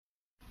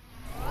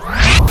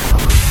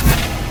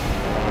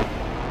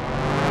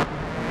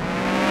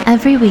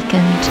Every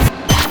weekend,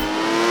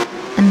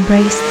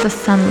 embrace the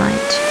sunlight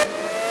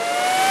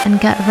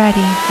and get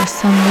ready for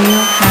some real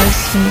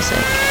house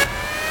music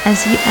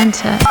as you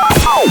enter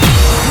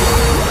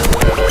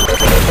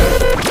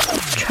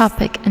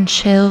Tropic and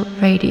Chill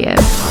Radio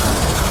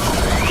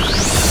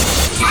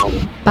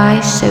by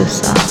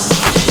Sosa.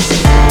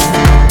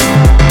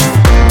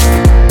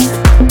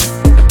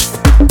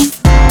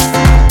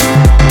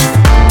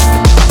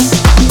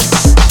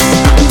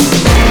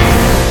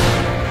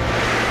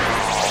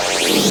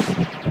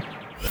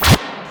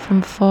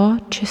 From 4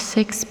 to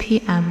 6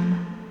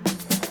 p.m.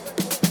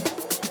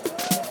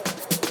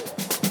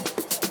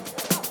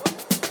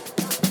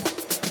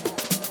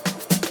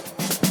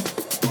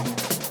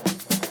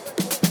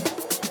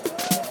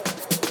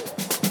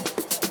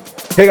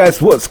 Hey guys,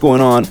 what's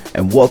going on?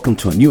 And welcome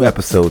to a new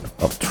episode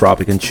of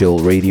Tropic and Chill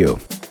Radio.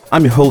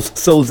 I'm your host,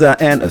 Souza,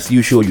 and as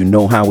usual, you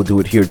know how we do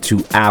it here,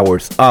 2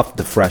 hours of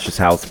the freshest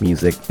house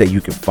music that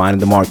you can find in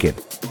the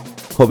market.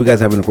 Hope you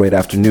guys are having a great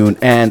afternoon.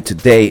 And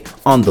today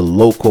on the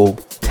local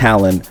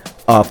talent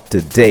of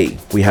the day,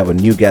 we have a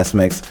new guest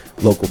mix,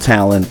 local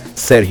talent,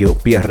 Sergio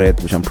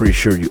Pierret, which I'm pretty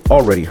sure you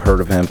already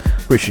heard of him.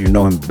 Pretty sure you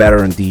know him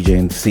better in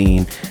DJing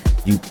scene.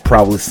 You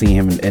probably see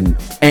him in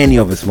any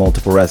of his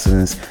multiple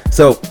residences.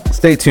 So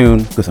stay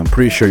tuned because I'm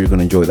pretty sure you're going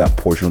to enjoy that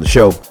portion of the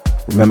show.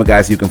 Remember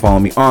guys, you can follow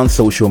me on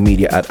social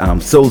media at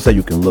Sosa.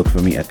 You can look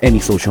for me at any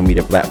social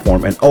media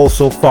platform, and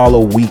also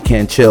follow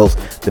Weekend Chills,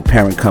 the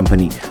parent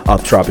company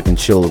of Tropic and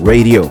Chill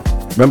Radio.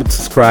 Remember to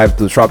subscribe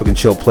to the Tropic and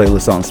Chill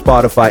playlist on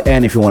Spotify,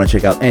 and if you want to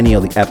check out any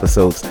of the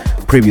episodes,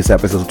 previous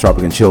episodes of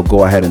Tropic and Chill,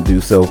 go ahead and do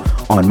so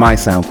on my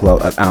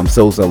SoundCloud at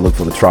Sosa. Look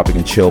for the Tropic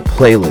and Chill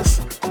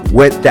playlist.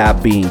 With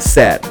that being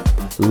said,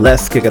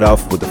 let's kick it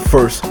off with the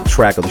first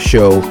track of the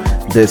show.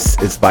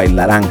 This is by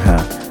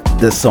Laranja.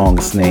 This song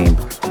is named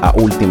A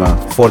Última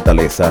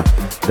Fortaleza,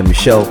 the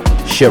Michelle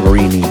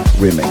Cheverini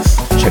remix.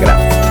 Check it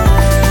out.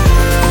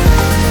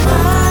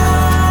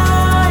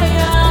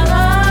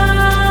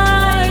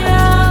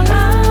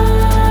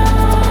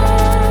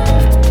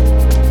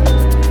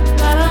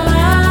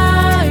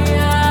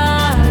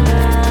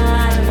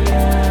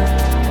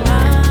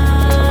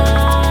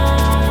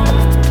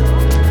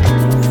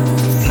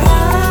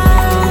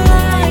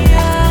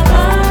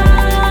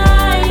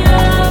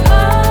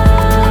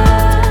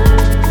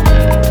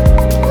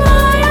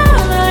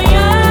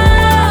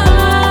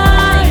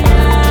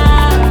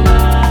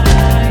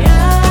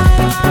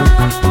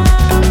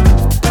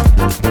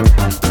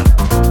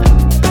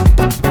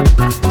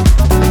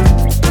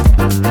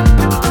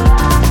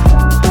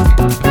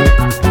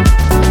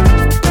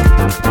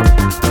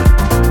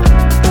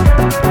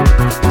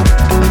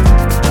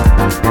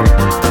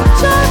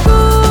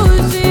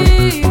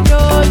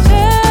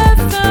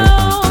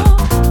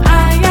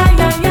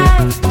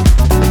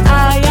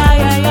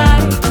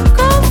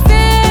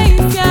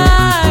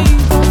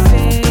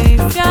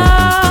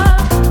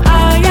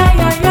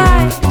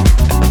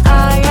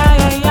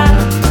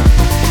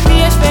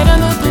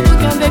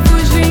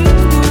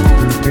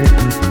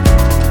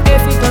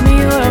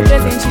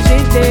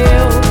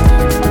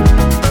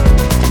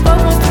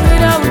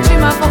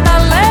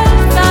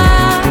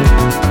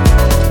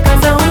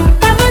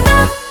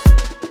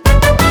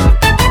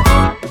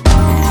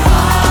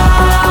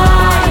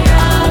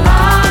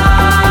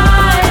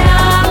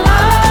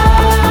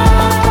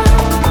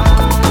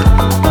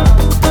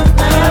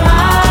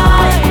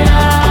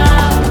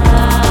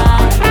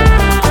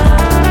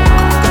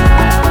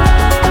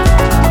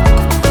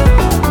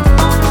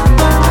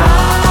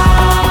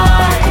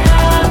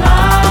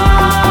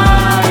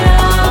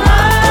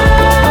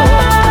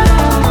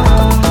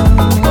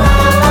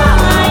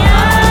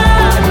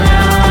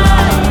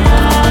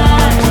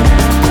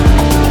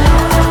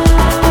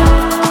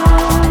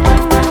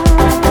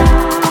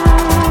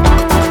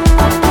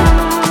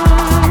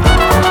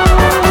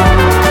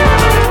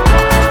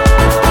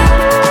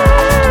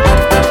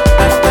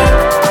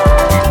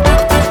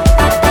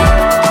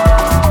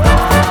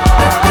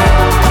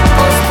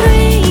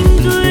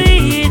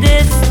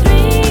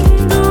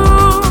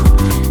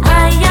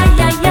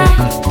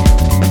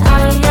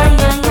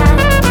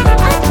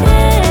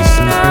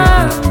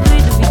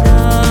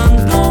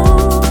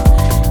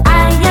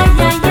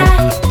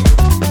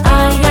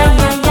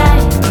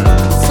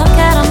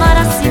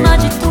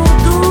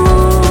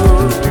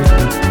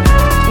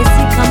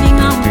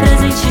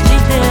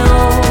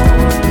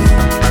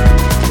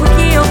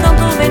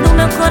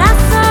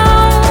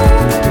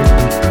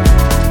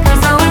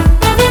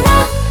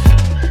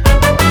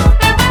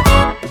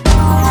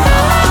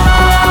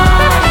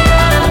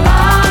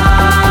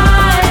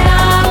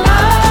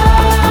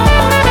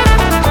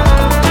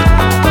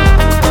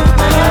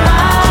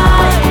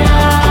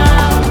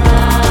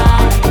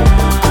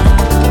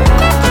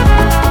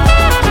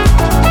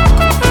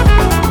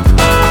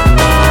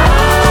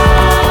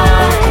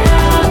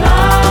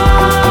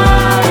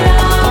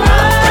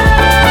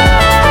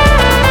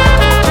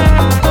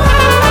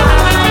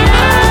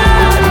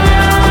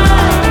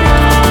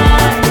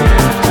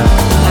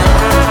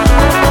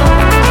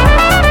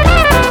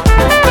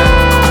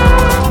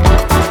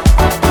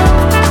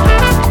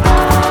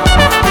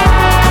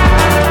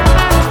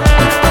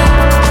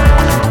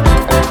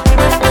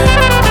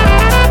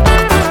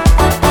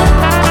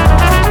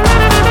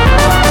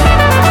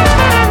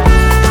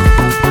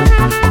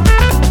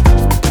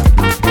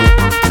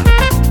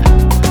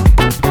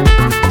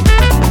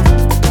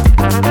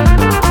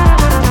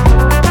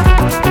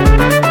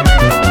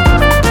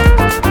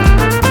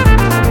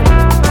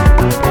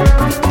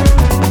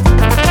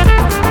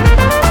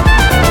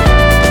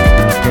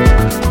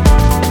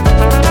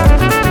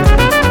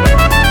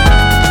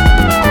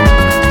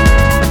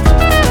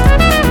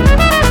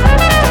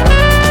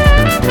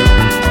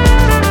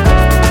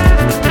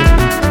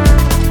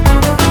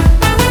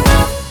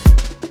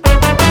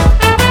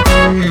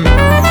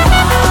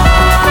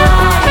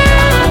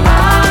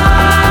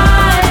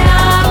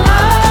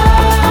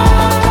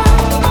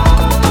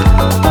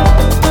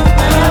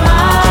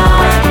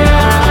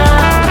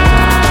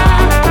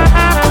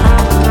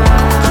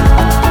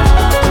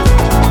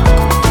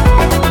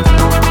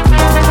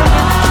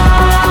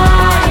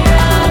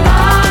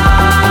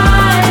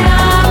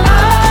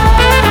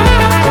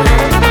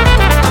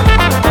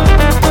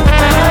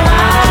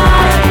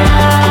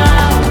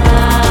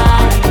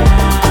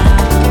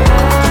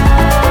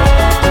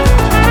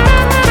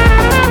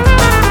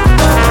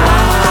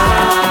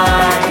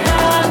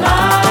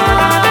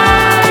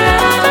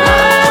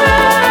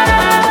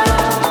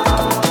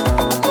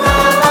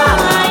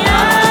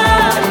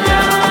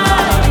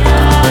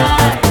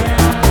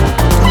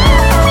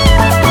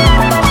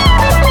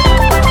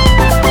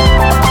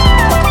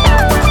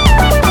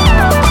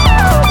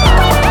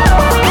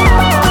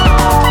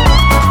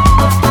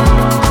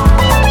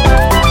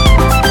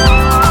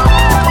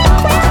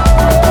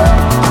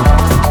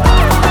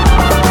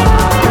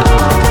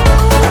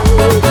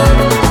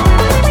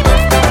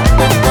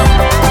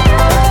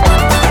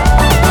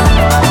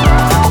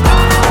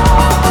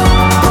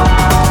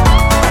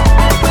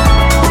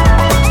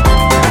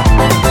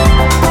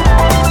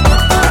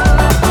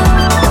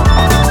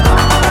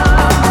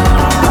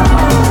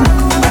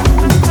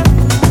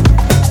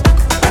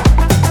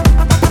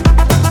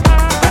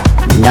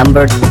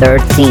 number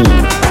 13.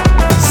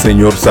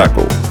 Señor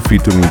Saco,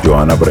 featuring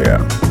Johanna Brea,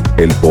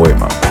 El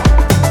Poema.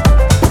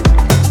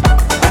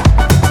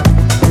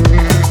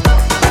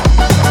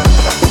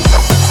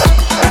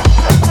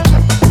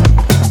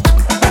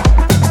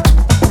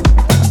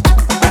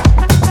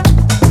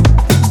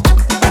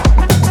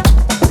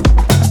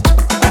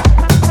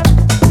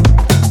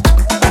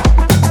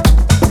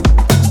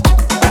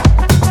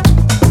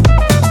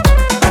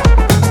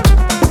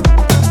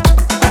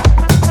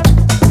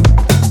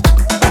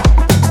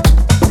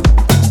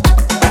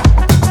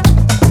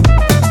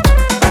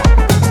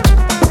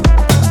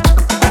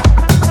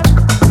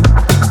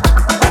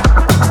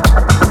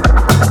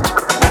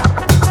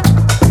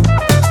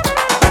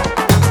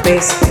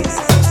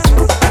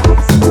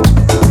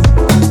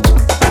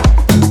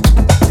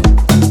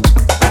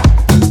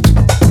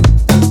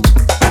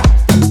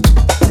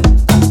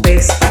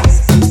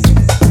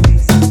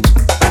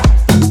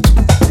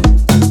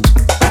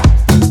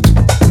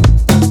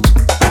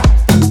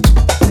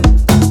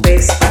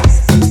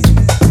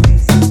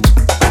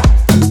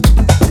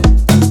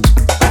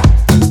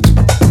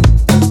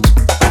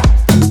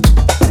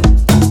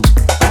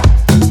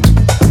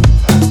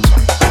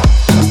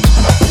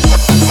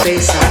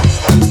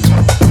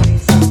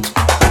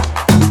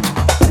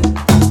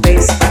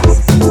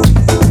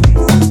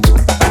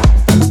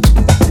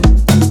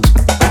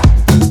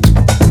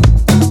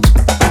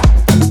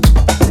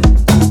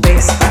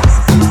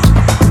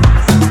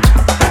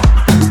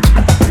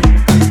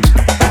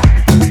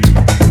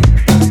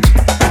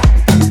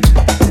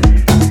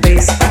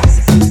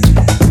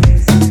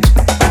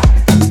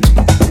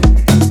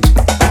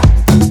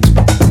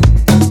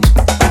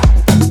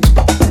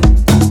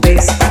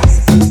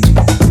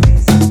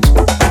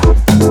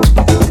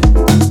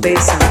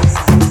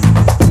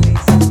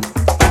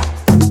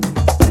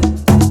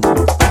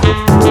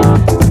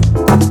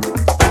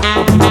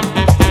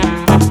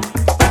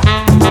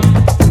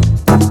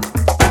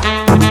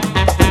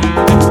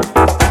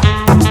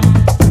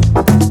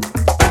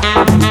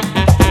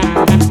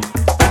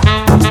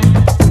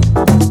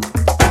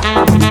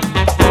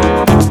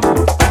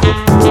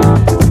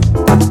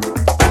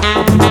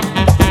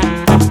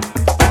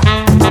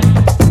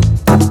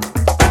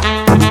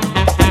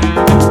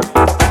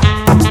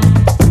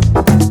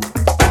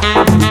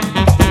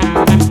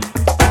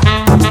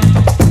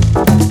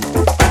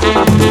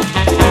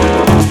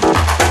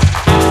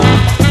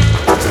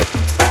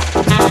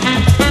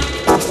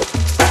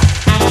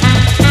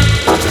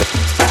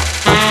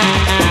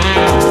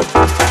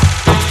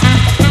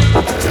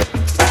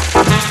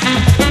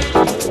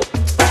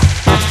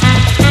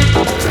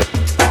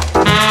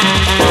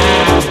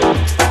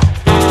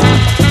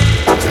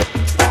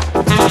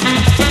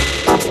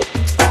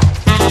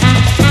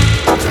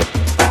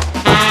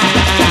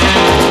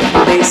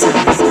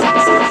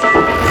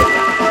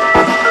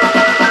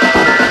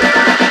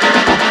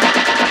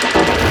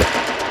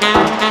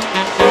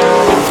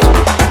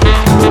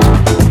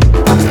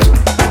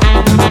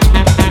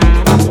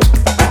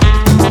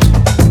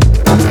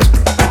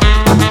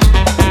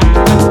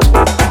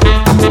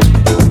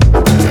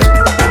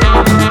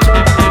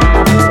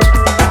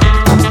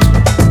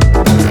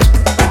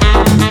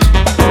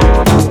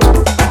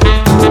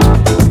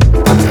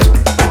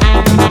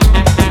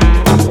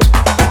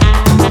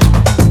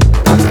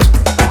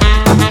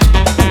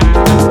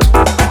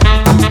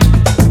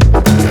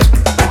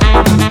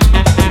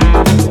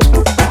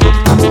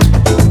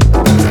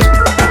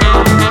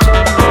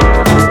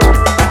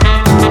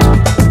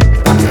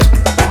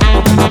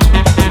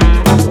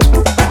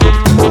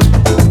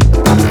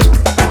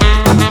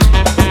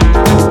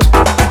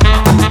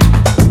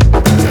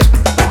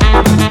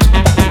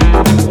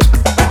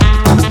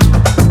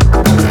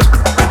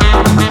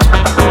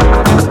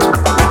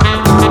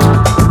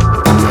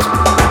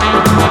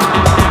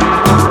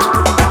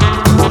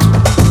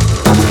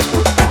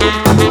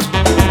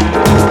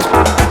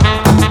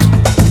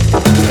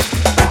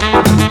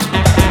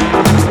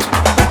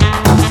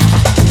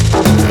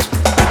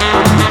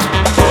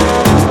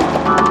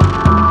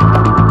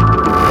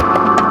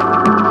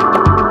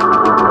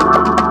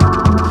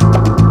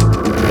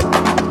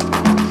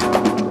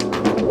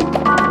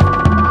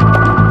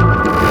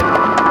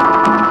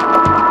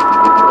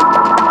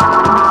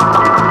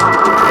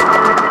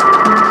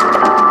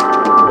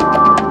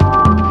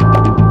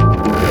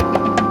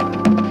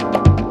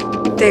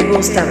 Te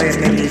gusta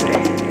verme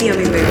libre y a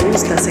mí me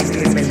gusta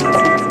sentirme libre.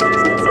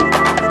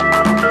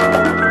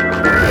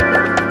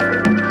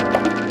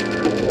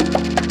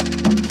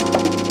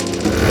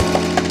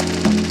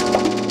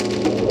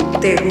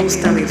 Te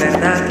gusta mi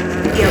verdad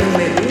y a mí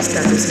me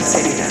gusta tu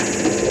sinceridad.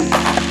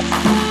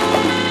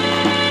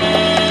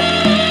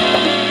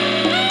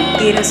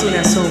 Tienes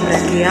una sombra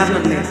que habla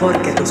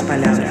mejor que tus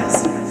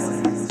palabras.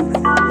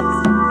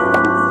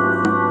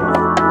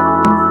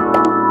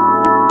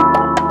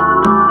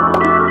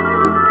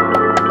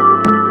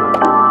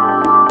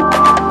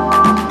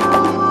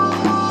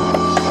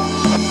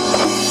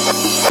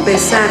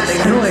 Besarte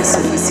no es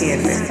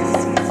suficiente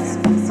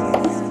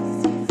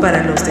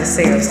para los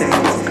deseos de mi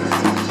boca.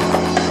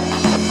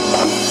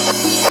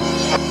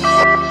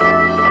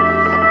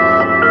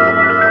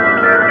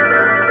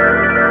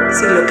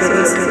 lo que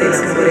dice el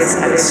amor es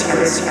acción.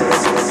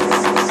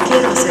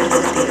 Quiero hacer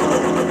contigo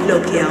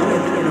lo que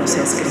aún no se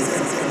ha escrito.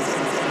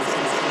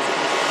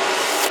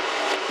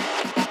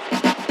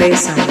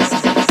 Bésame.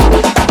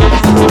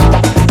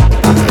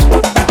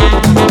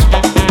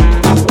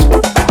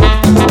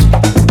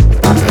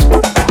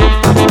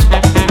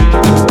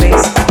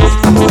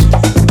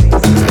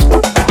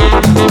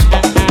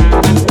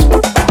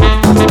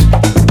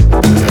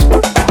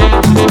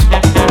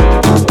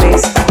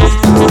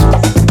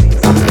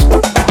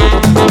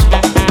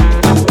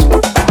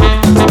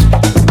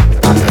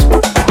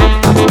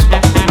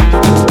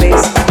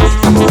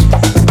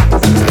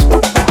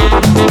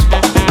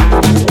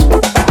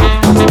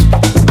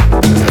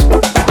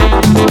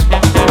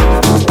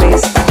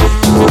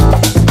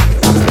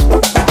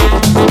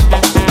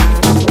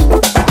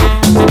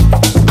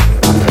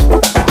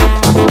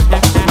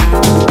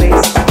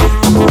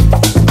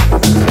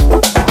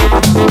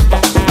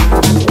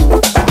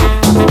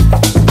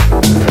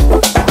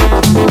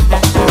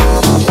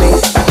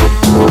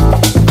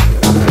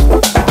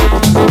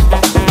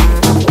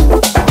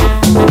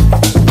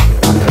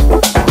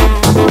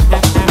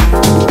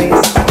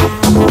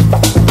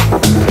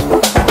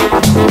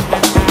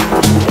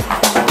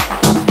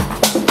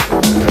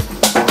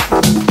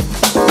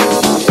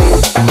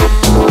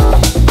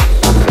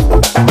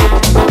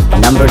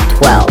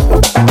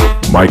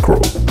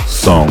 Micro,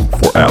 Song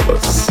for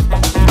Alice.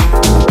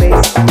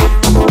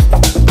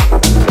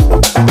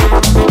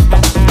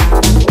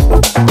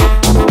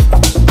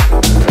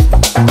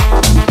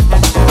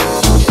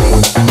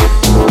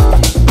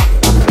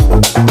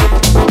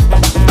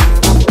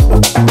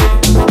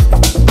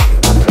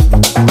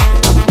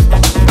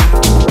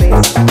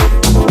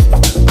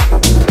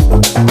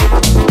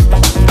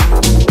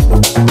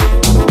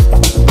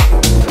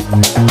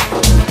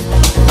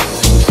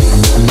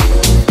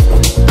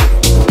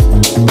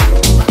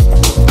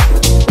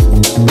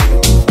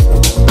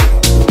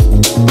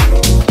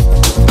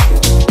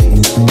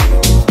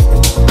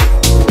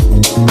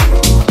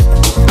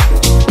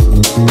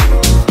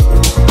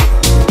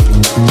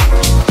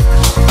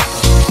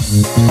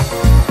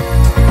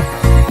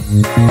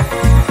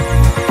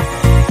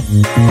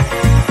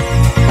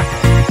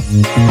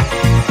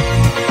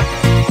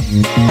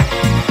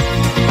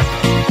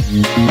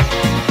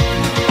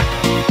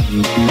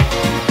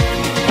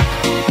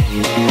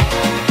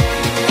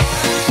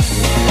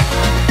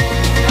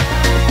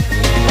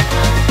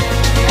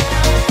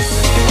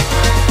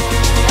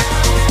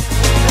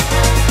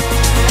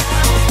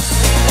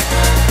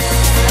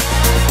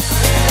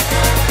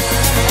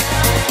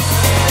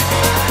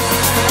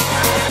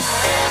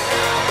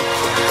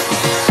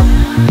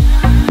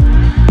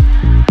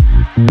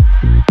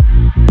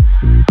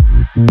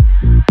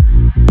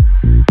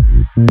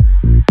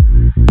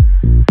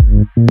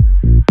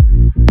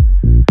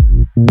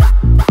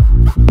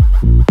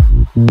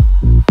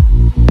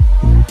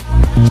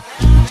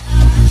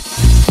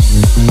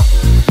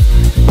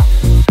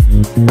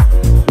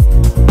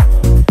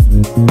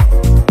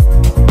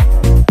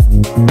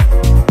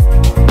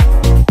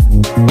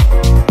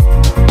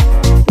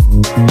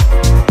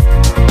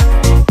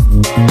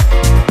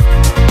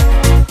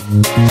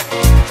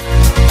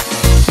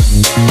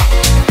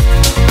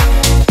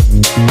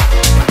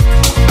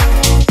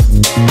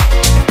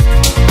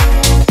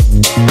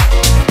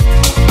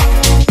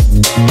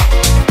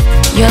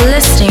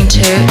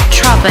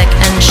 Tropic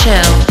and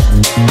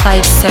Chill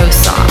by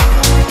Sosa.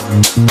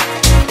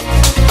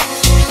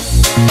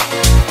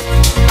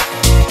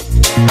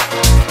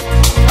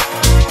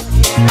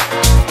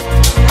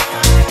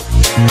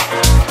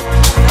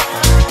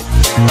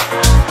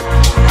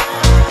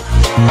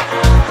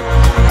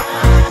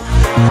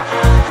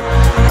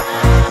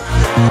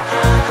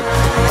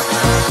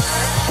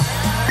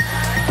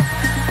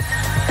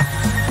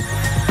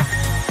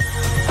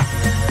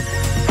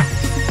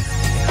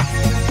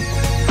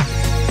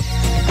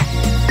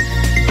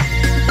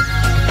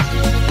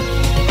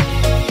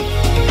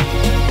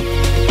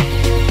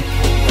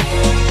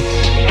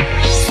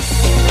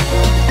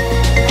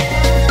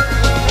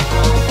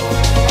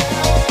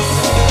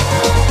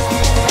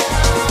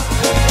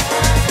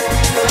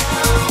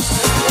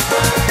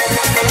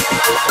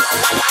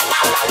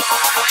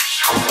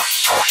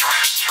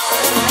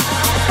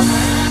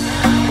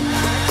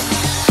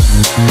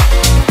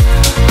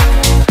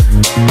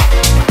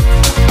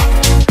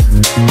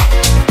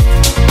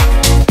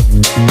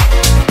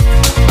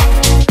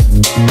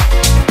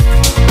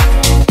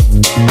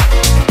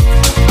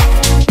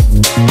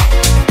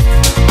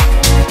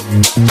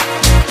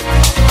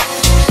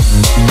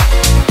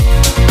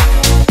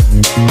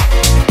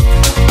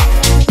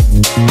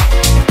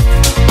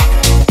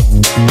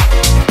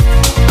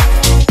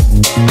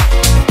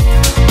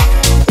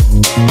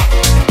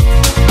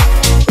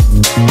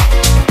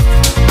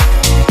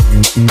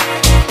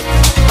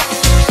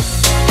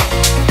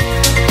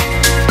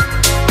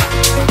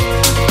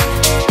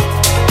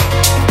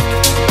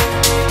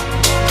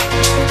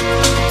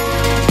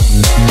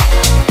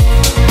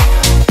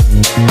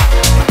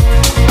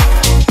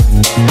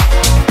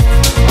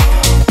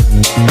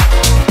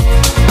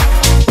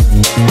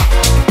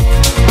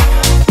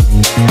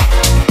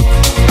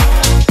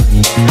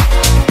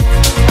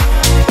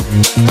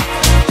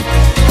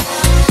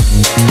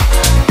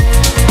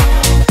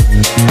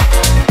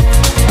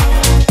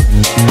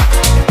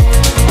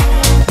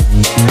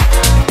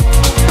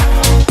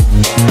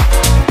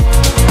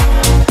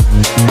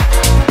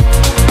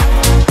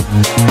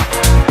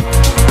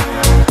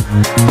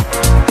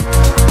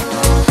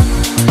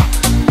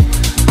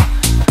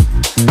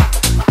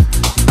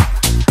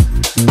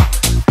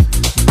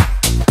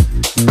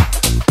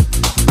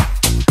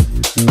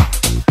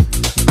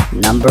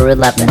 number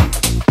 11.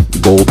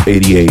 Gold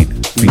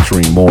 88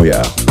 featuring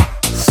Moya,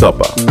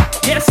 Supper.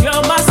 Yes,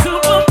 you're my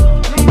super.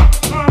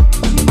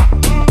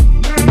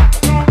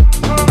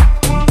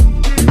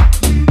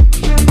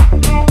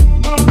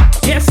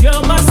 Yes,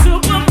 you're my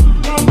super.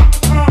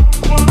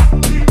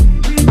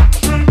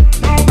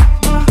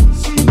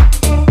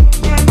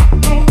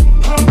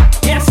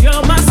 Yes,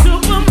 you're my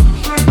super.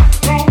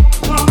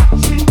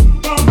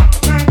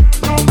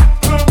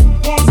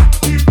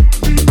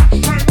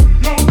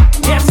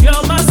 Yes,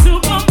 you're my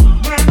super.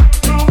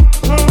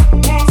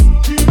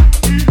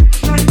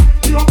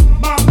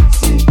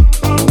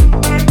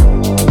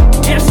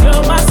 Yes,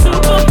 you're my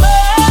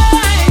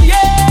Superman.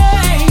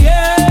 Yeah,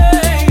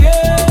 yeah,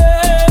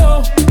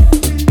 yeah.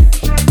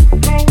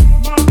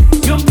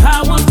 Your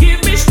powers give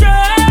me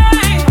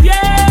strength.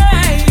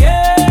 Yeah,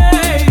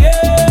 yeah,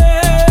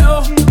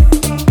 yeah.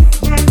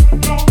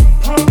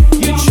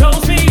 You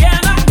chose me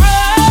and I'm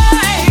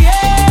right.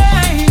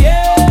 Yeah,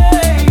 yeah,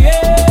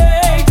 yeah.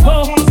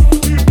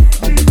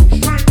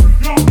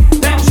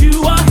 That you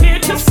are here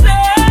to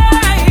stay.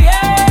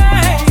 Yeah,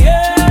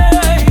 yeah,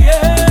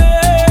 yeah.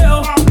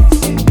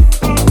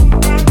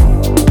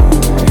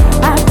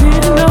 I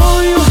didn't know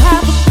you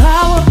have the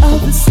power of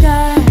the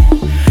sky.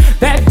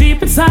 That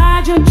deep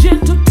inside your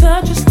gentle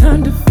touch has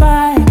turned to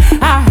fire.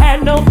 I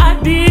had no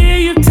idea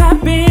you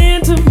tap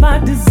into my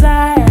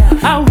desire.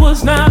 I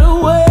was not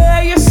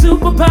aware your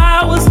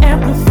superpowers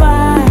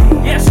amplify.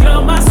 Yes,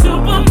 you're my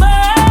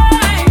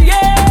Superman.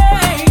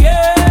 Yeah,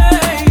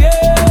 yeah,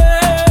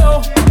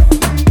 yeah.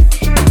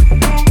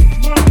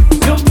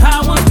 Your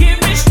powers give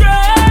me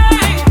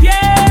strength.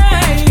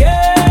 Yeah,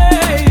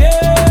 yeah,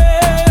 yeah.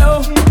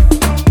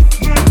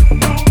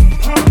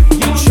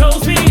 You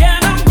chose me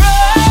and I'm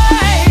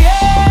right.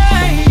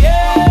 Yeah,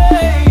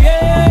 yeah,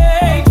 yeah.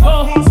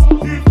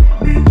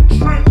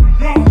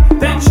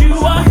 That you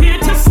are here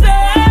to stay.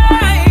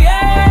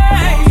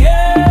 Yeah, yeah,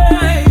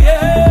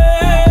 yeah.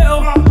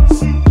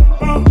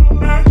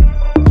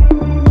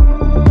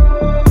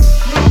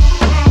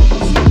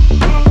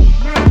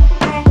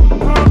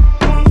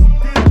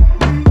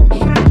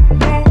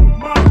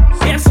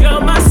 Yes,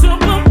 you're my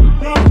super.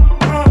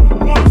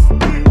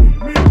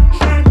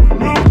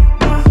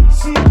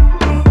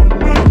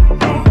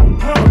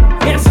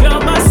 Yes,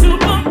 you're my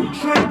super.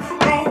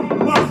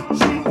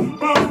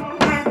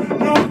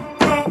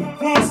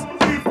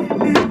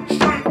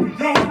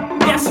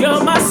 Yes,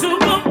 you're my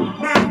super.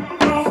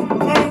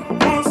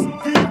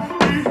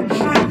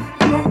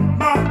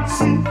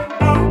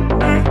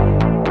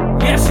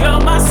 Yes,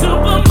 you're my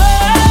Superman.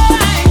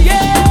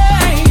 Yeah,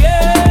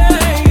 yeah,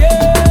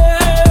 yeah.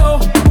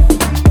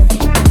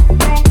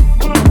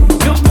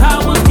 Your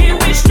powers give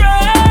me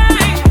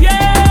strength.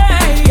 Yeah,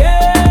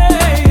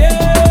 yeah, yeah.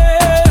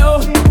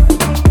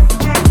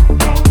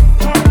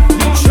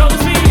 You chose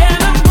me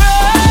and I'm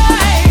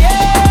right.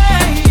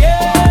 Yeah,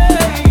 yeah,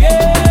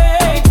 yeah.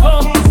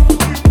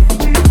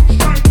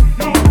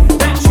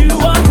 That you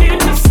are here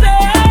to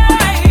stay.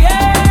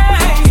 Yeah,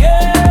 yeah,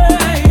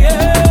 yeah.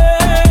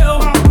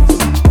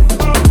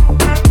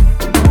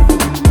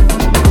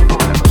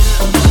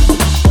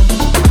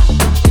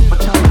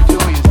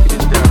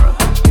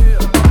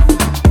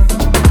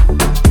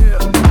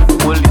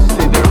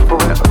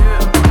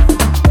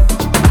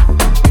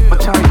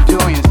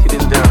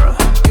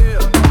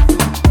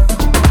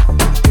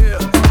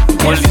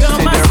 Yes,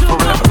 you're my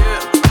super.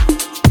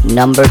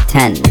 Number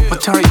 10.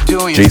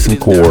 Jason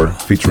Core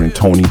featuring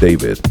Tony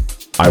David,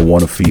 I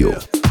Wanna Feel.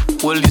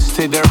 Will you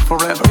stay there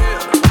forever?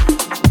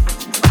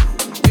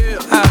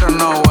 I don't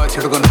know what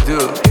you're gonna do,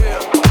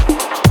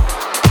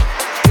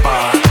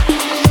 but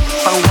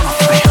I wanna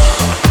feel.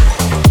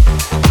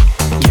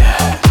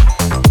 Yeah.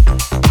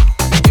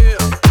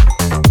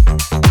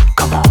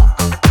 Come on.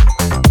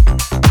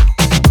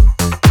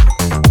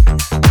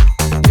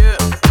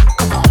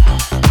 Come on.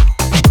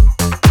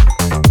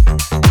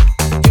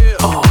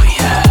 Oh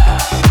yeah.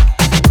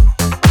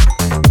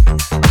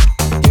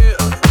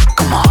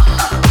 Come on.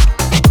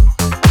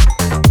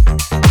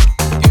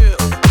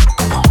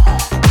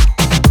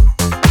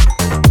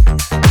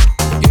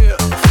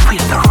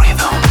 Feel the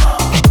rhythm.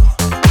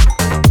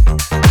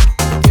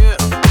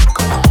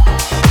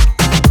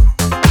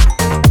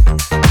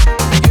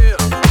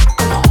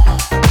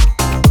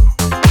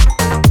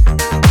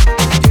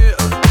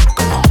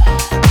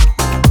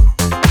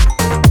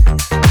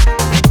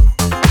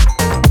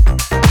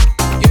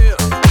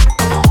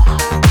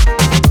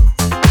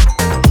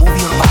 Move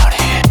your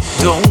body.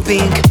 Don't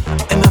think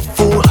I'm a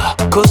fool,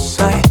 'cause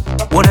I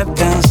wanna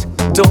dance.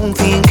 Don't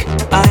think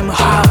I'm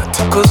hot,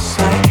 'cause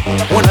I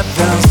wanna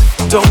dance.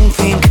 Don't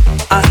think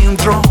I'm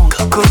drunk,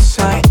 'cause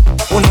I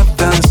wanna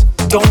dance.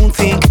 Don't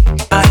think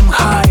I'm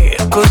high,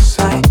 'cause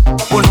I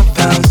wanna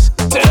dance.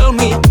 Tell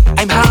me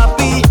I'm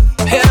happy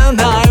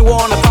and I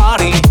wanna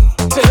party.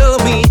 Tell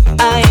me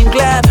I'm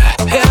glad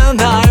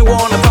and I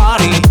wanna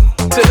party.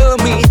 Tell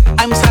me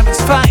I'm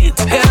satisfied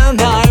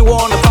and I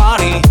wanna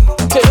party.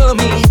 Tell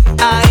me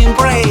I'm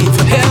brave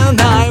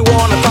and I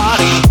wanna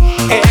party.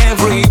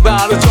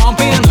 Everybody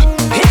jumping,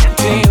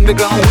 hitting the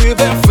ground with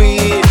their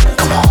feet.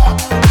 Come on,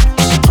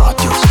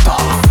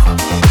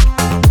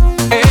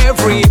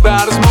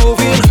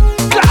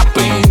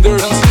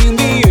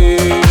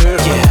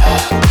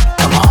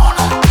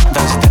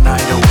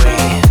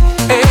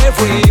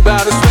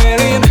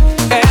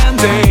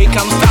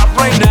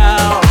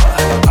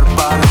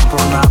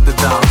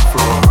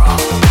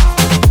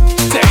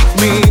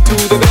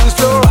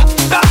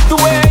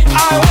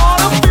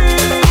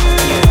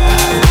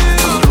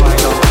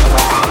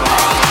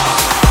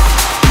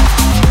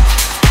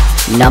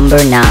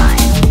 Number 9.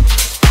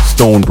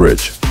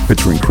 Stonebridge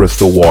featuring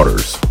Crystal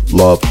Waters,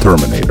 Love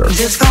Terminator.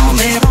 Just call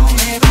me.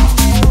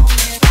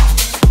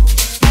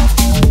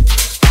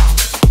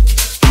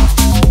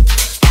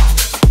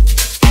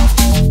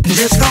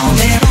 Just call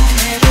me.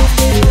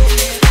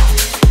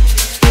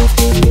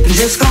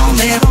 Just call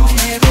me.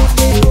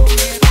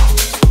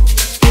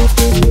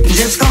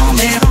 Just call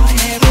me.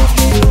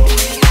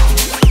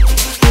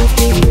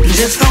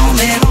 Just call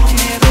me.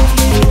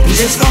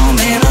 Just call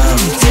me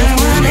Love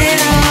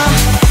Terminator.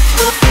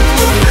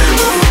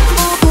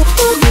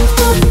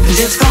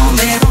 Just call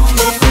me.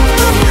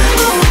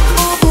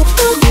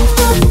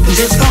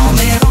 Just call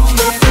me.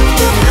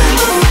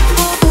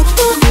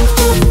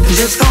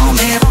 Just call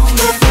me.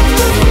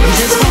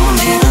 Just call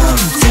me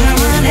Love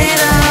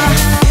Terminator.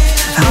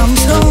 I'm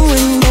so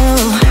in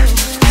love.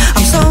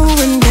 I'm so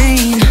in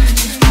pain.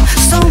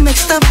 So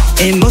mixed up,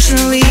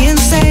 emotionally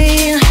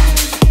insane.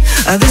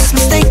 This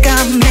mistake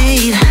I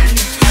made,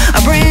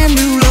 a brand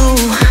new low.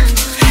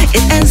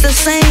 It ends the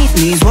same.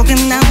 He's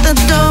walking out the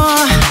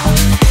door.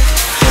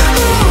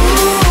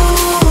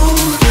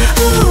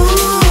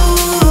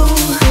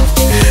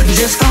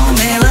 Just call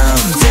me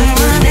Love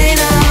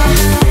Terminator.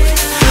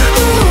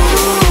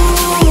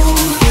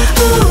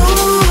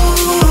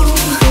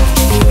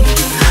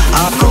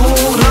 A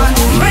cold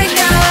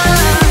heartbreaker.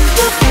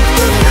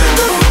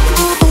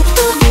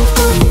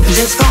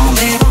 Just call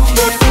me.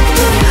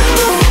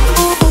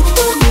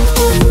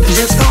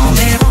 Just call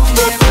me.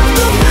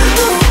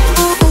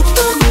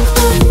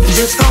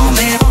 Just call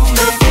me.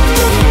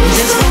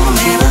 Just call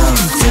me Love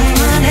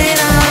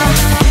Terminator.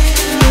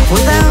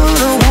 Without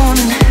a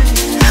warning,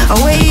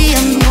 away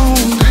unknown.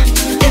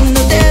 In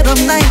the dead of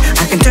night,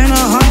 I can turn a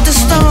heart to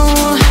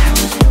stone.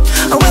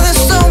 Where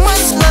there's so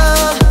much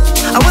love,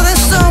 where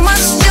there's so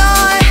much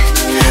joy.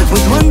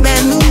 With one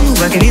bad move,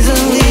 I can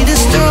easily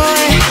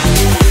destroy.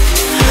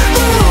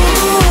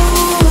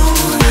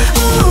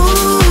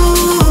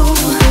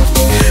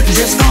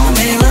 Just call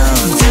me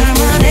Love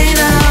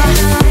Terminator.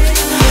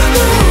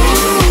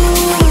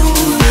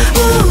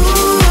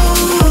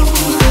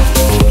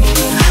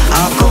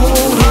 A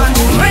cold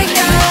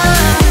heartbreaker.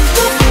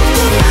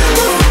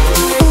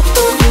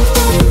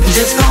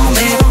 Just call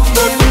me.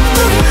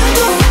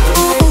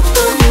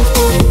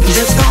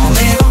 Just call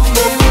me.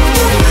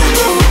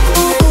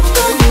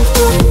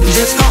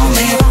 Just call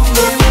me.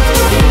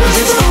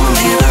 Just call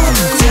me Love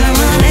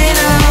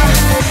Terminator.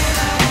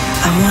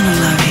 I wanna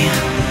love you,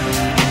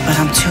 but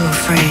I'm too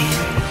afraid.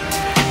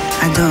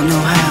 I don't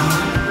know how.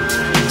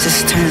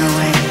 Just turn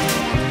away.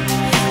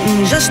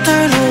 Just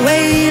turn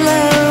away,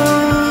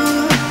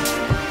 love.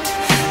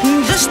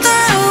 Just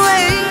turn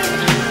away.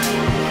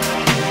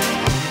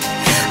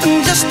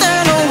 Just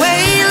turn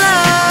away,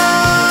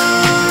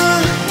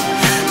 love.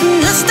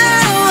 Just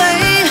turn away.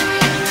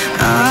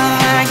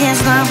 I can't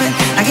stop it.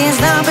 I can't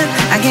stop it.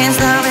 I can't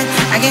stop it.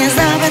 I can't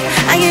stop it.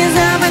 I can't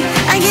stop it.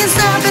 I can't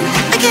stop it.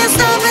 I can't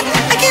stop it.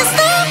 I can't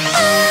stop it.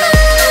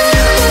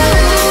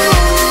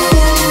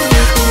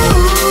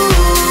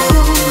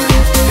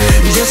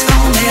 Just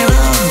call me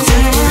Love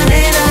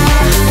Terminator.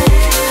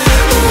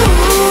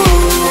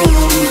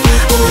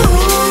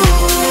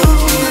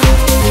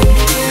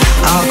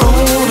 A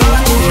cold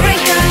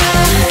heartbreaker.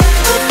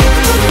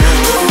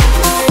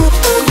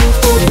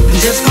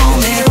 Just call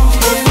me.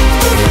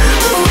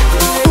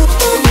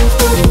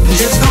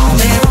 Just call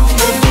me.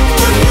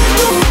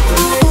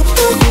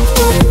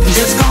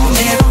 Just call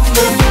me.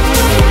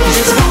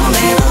 Just call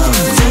me Love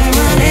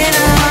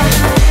Terminator.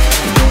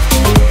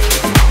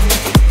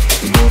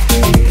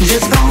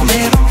 Just call me.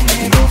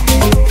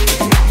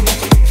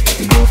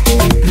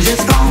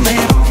 Just call me.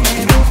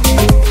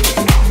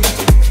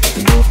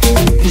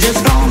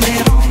 Just call me.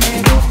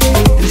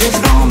 Just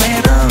call me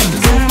Love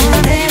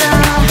Terminator.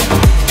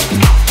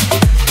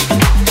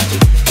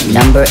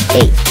 Number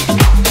 8.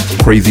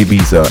 Crazy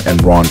Visa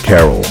and Ron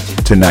Carroll,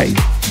 Tonight,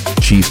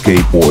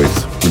 Cheesecake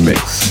Boys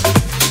remix.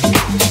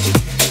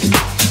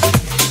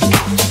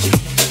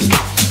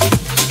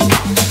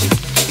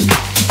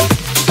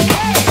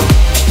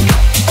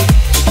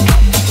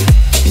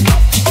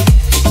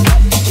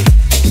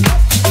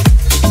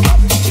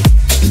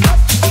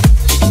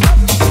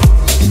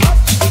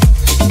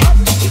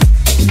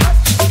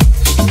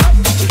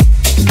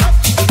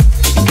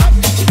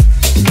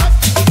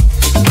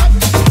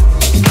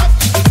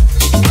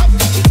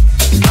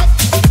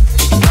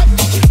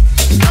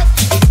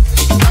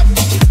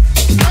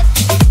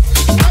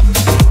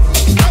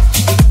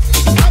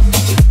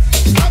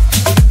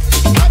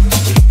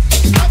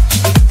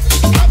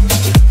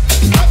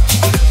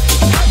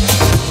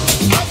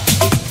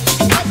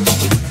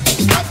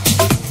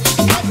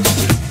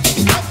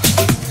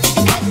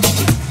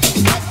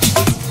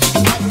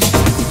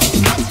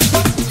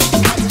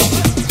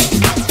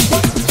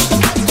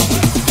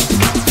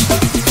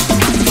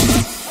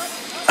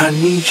 I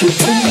need you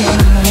tonight.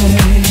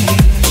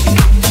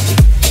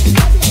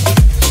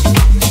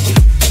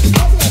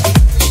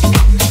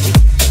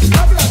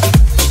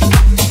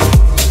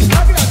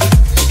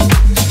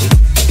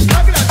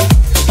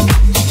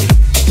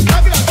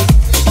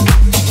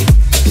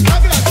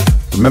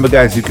 Remember,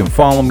 guys, you can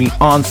follow me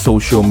on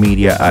social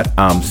media at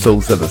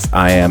Sosa, that's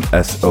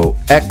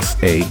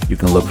IMSOXA. You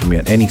can look for me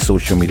on any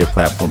social media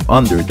platform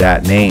under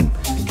that name.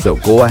 So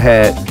go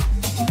ahead,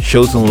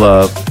 show some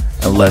love,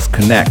 and let's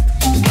connect.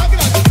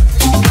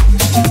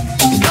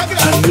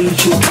 I need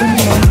you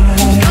tonight.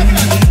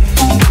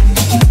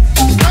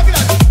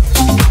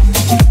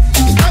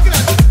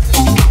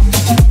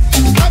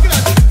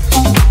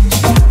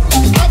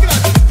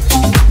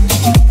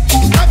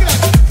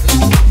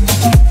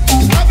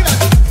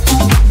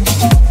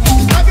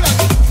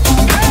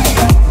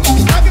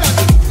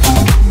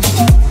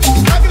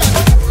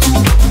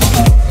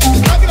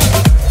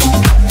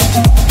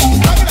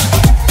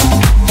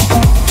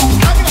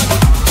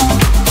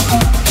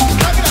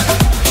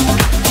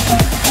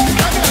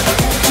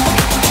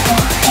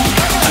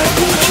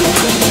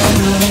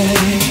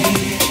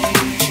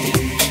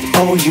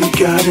 All you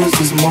got is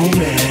this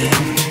moment.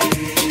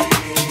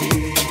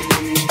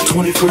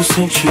 21st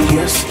century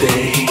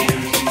yesterday.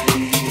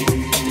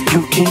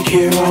 You can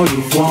care all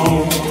you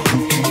want.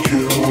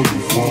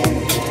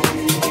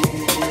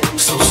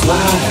 So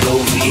slide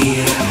over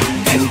here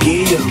and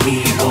give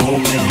me a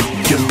moment.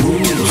 Your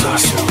moves are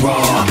so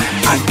raw.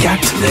 I got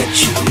to let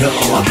you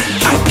know.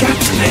 I got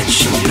to let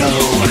you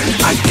know.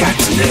 I got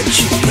to let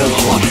you know.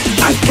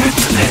 I got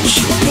to let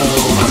you know.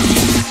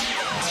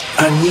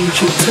 I need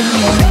you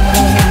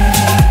tonight.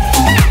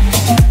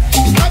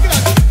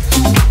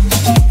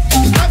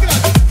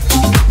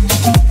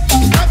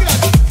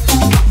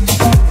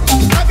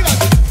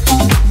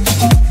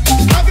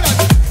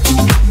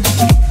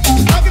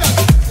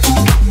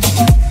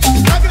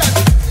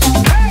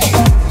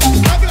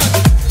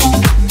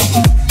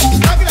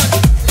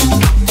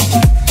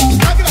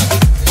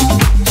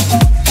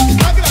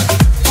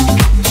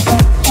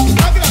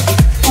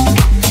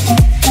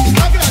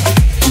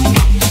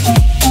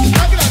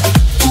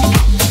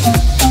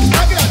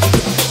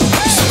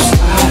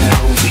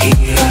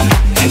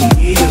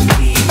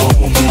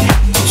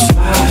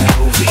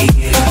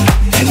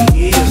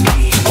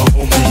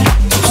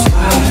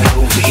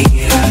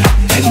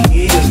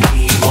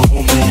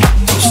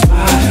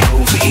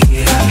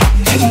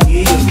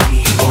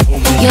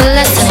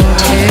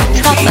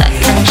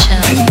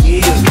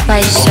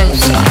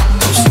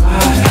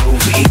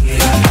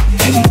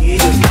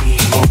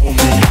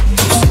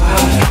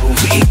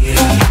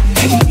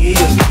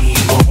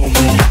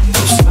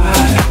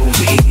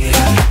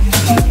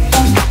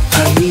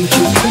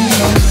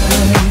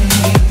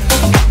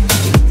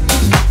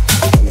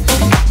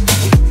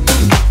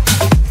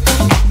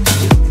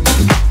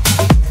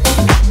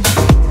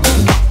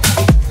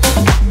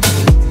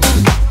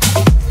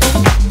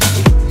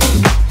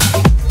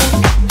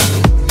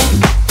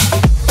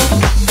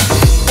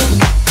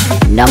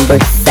 Number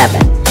 7.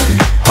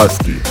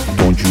 Husky,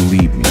 Don't You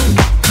Leave Me.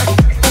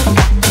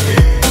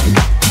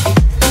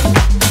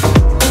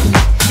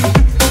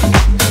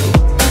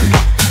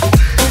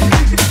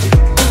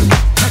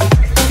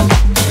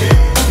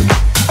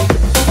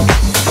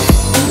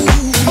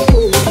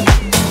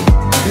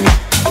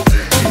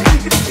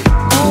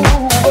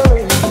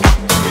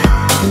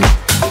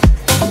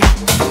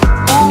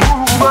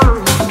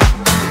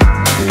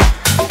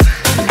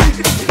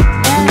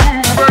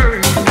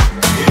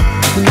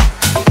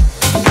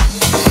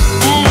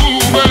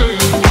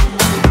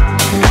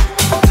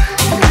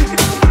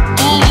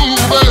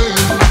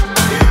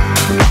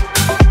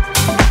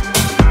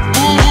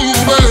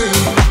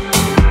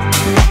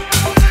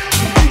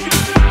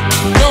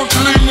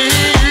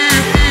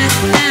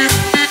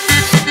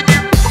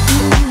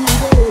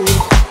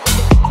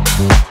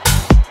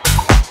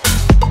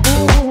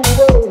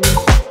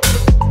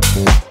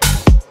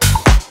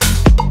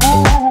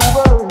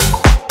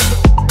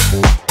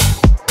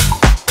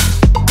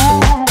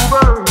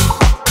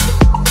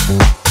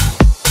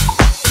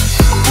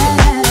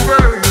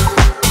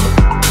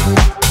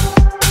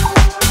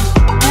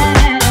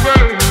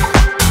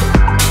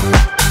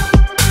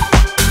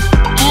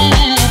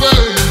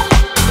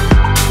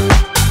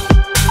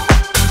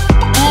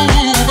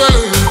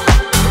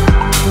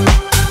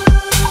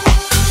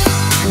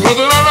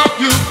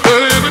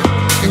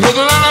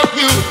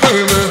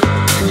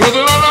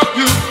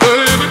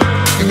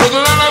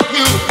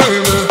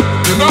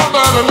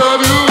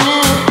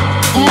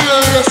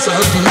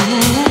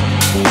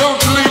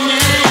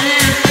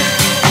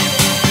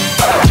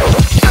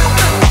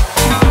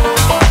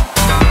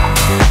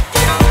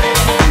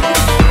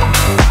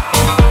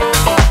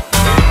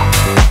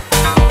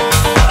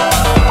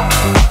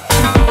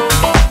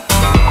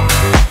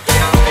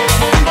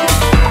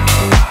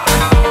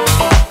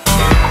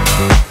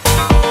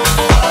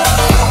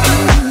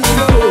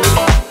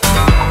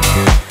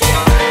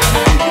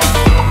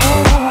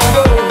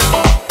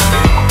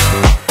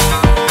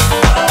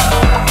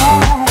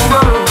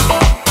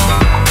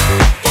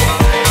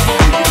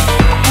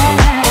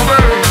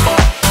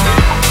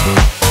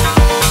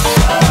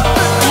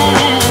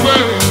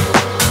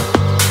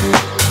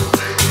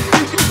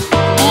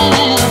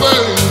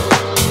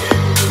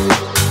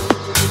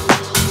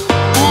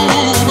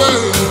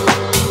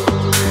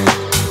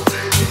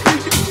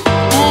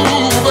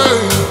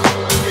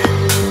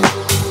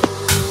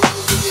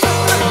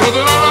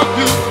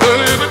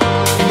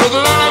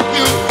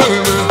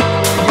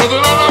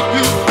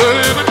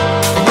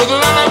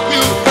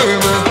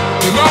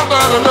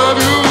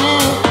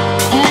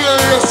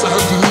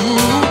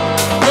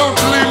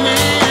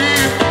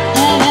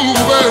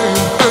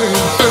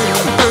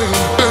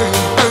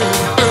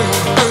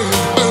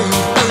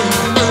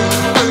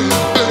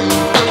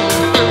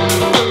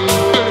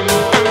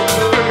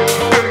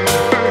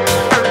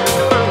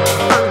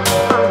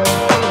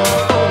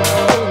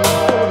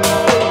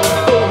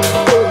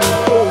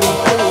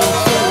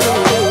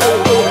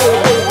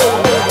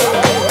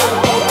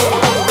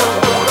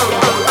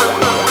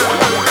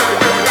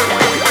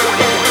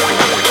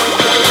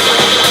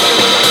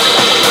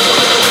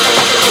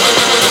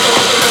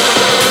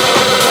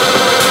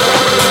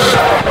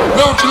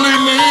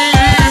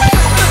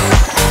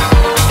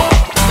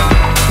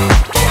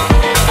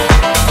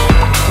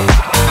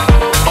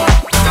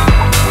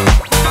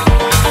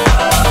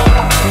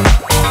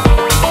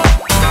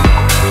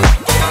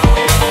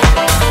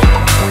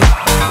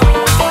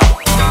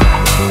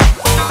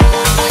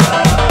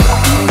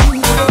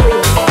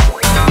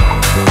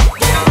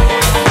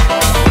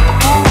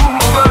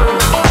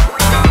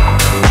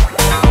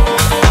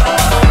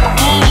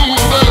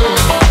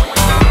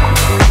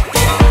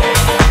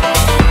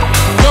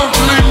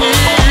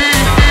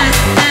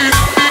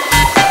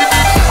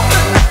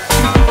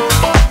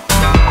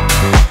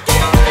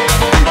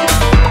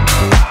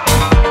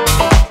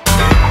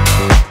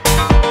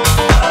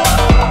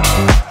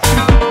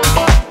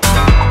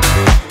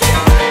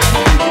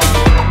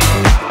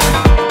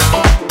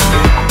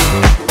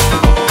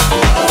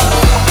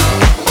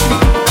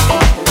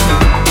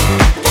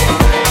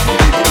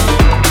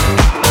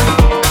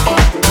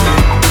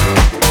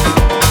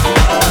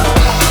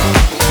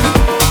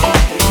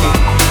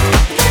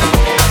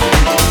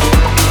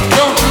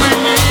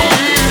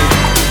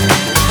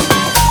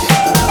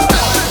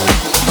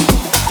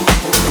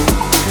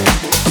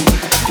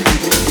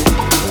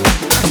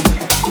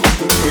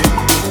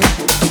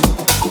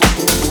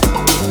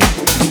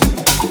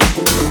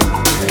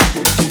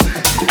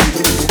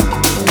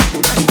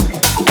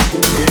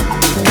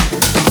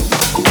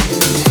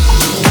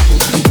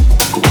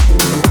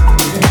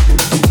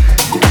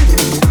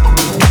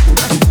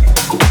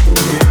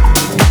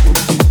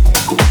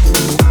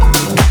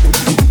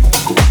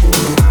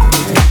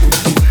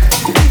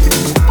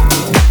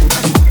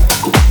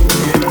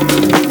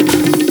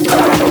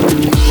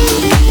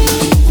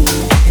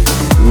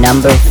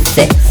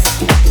 6.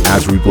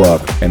 Asri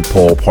Block and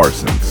Paul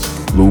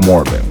Parsons, Lou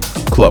Marvin,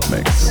 Club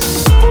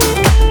Mix.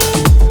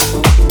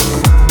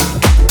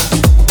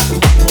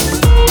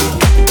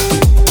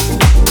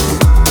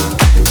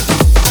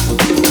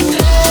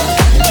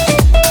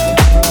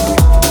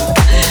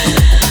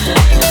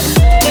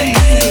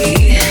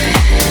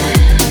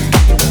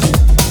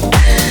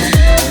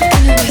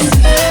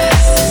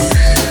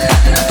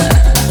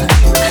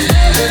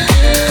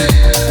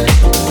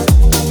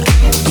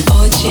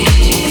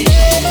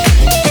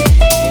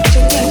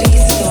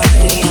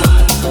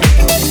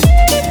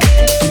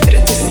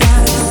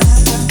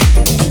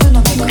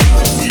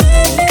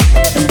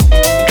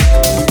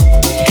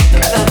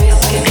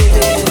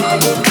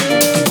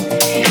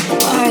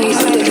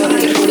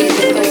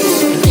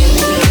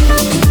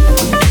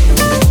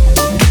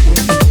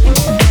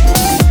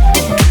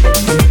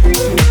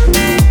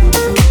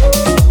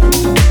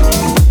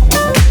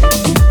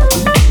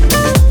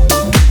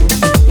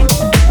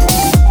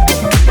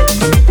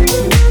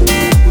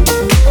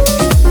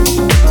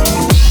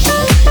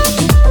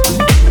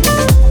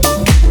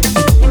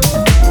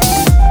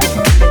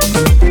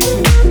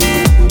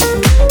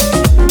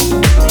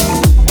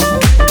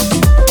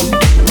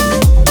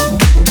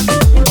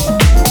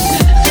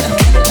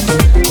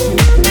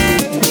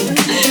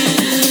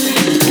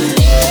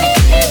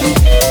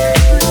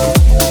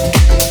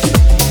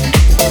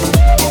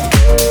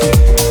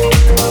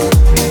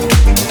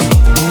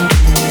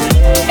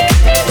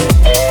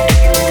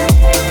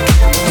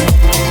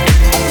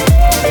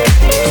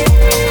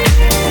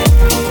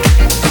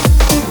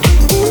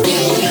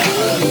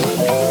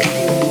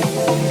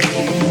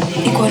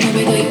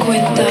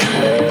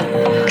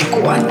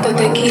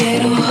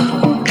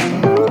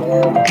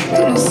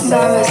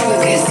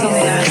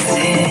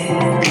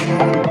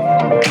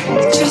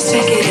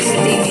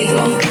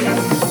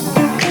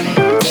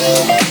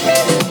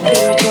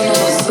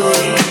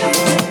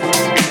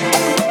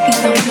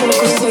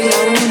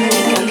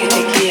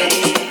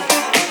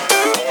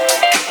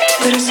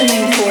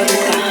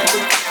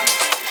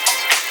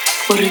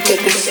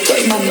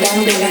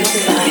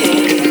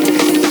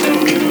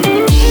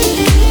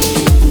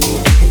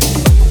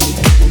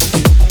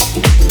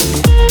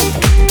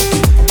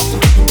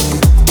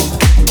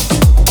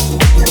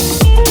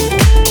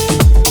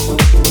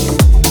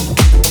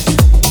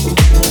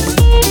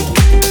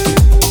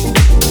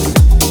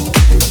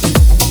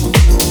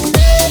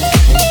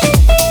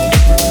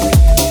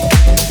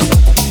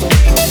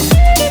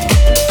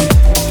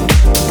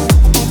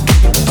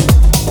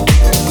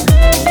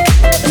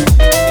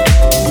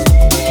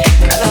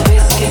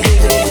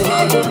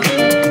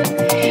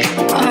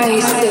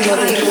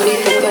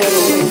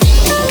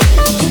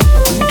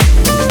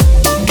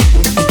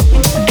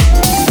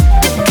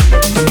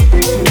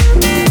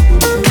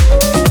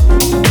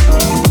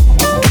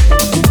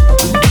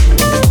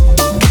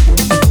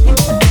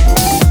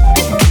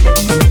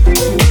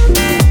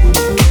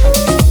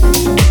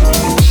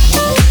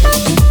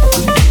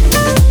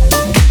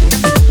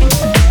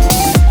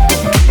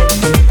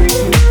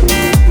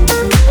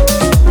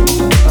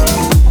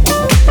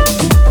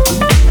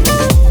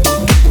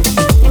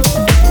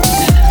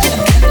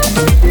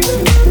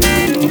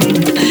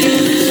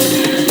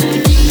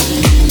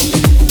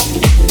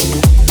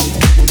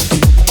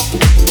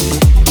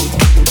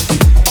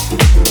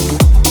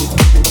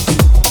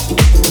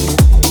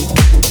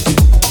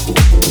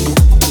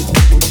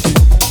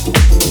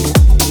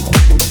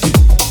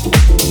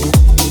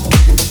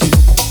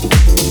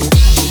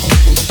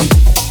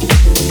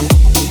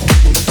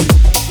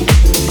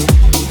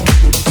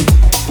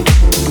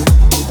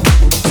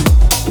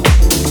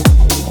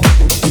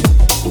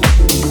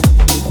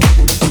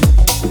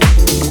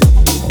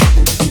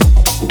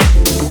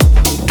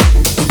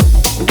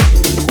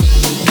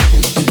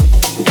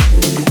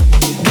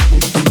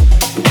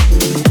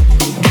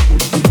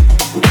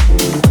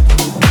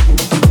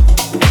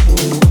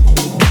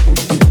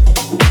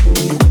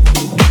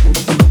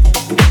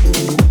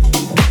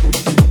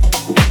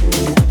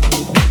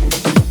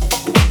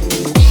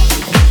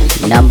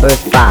 Number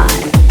 5.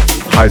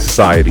 High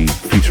Society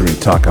featuring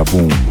Taka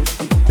Boom.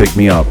 Pick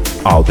Me Up,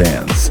 I'll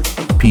Dance.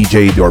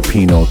 PJ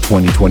Dorpino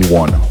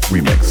 2021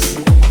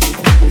 remix.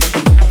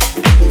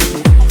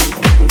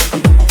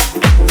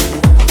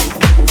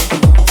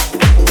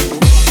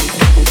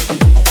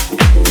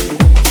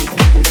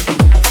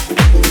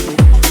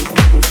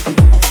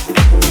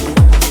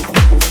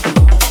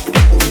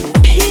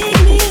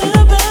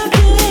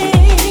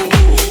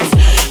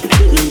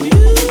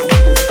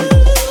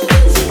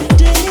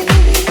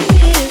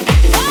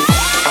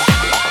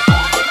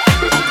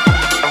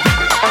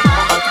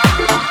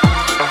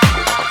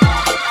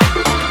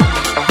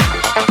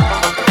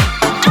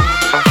 I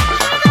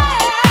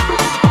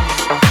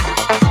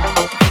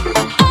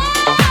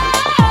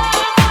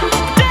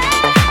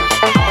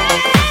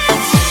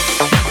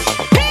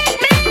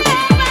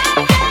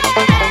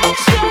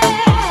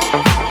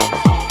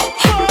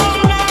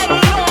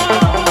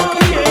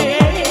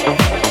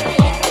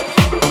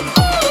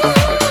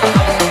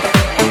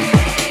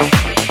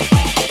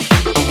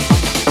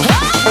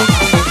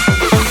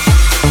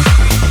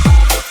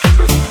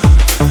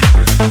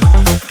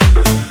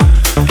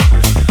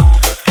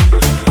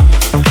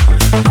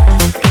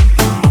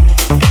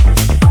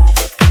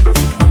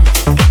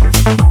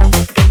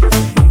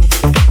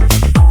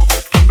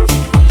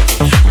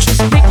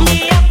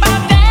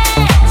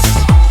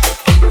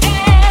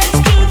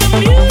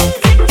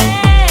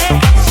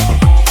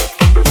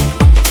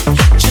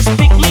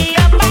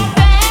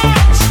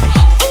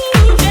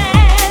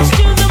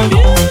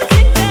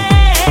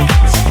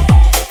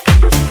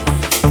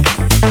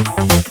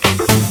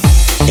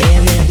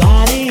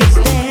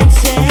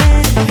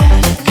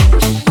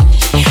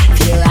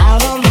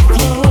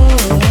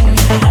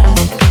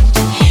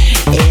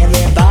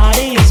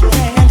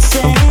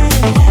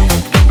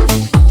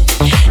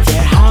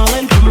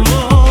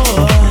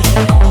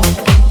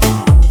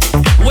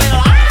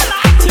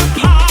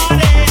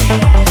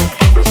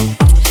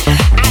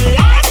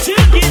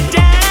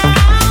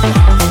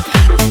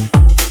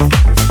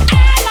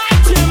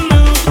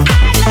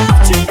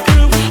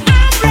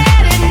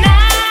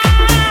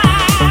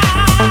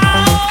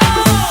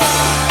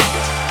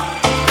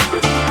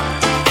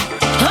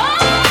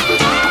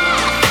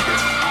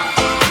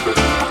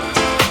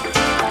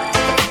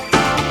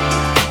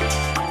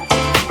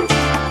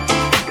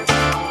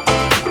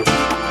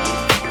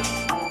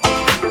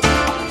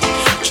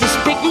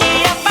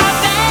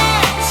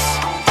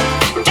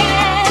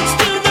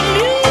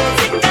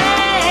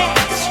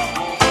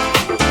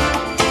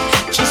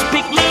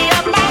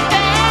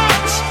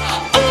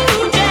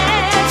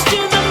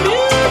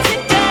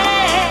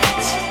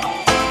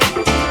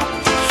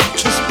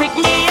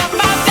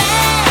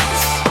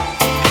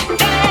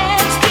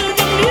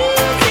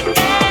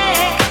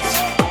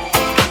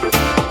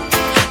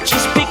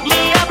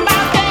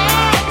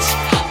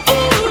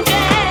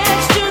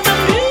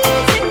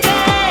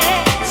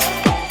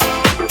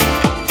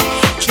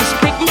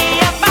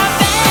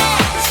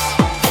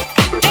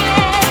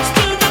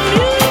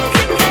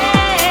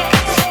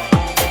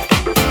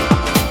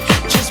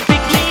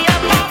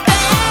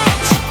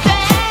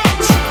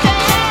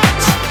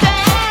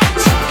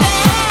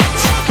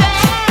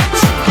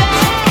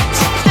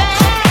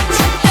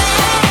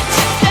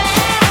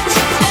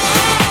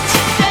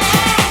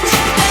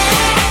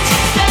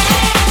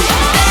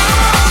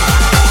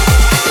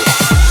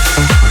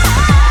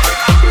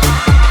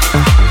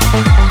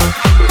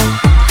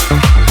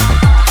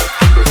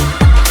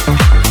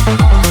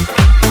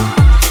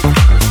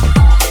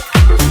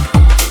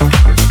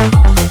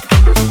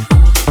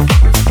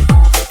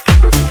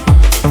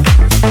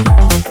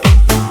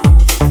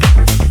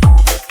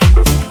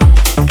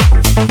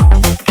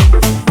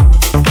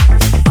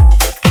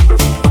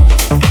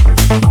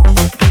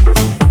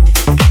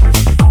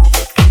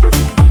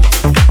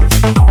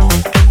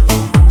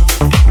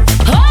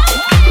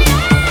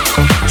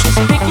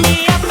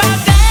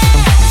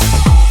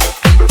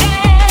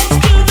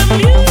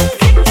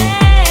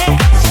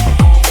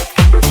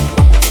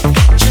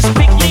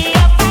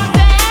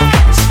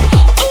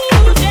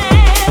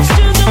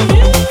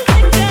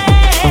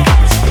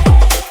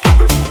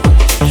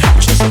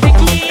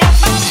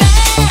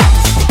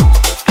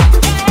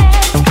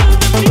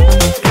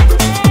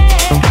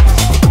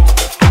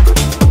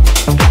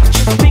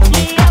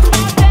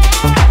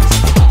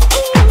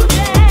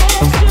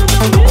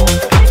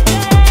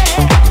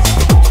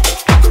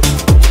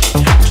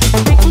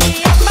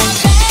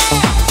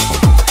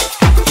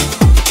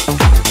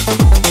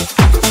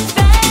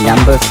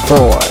Number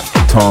 4.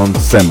 Tom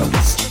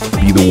Simmons,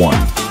 Be the One.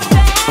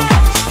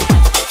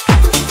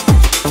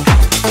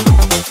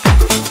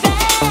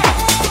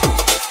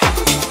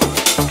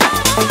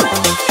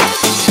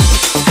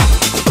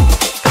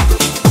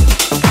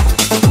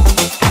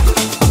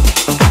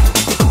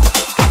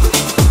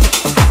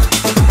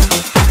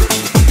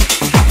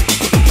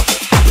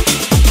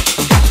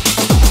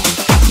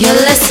 You're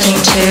listening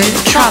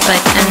to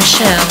Tropic and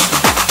Chill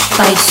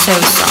by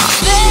Sosa.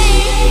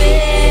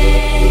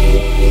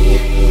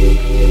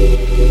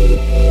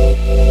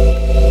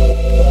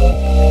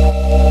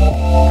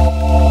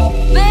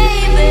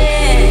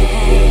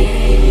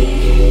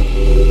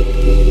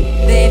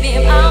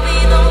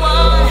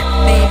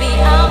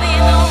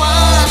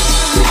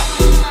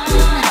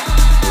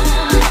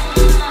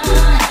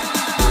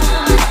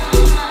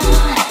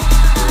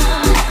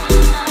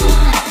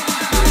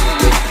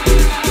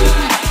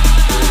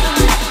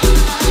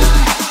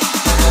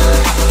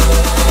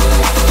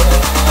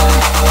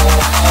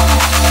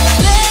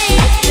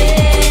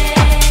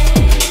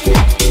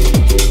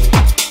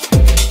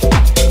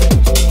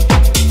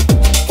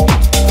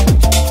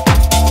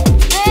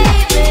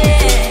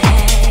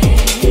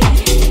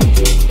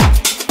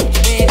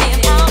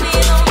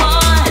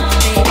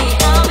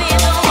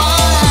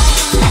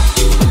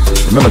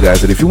 Remember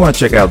guys that if you want to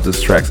check out these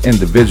tracks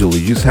individually,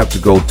 you just have to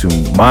go to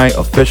my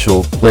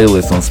official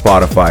playlist on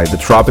Spotify, the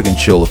Tropic and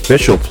Chill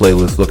official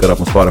playlist. Look it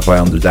up on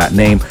Spotify under that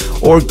name,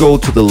 or go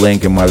to the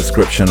link in my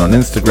description on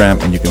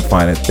Instagram and you can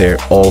find it there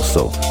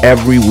also.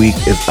 Every week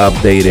is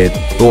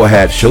updated. Go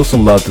ahead, show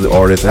some love to the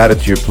artist, add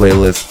it to your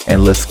playlist,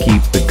 and let's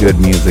keep the good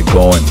music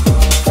going.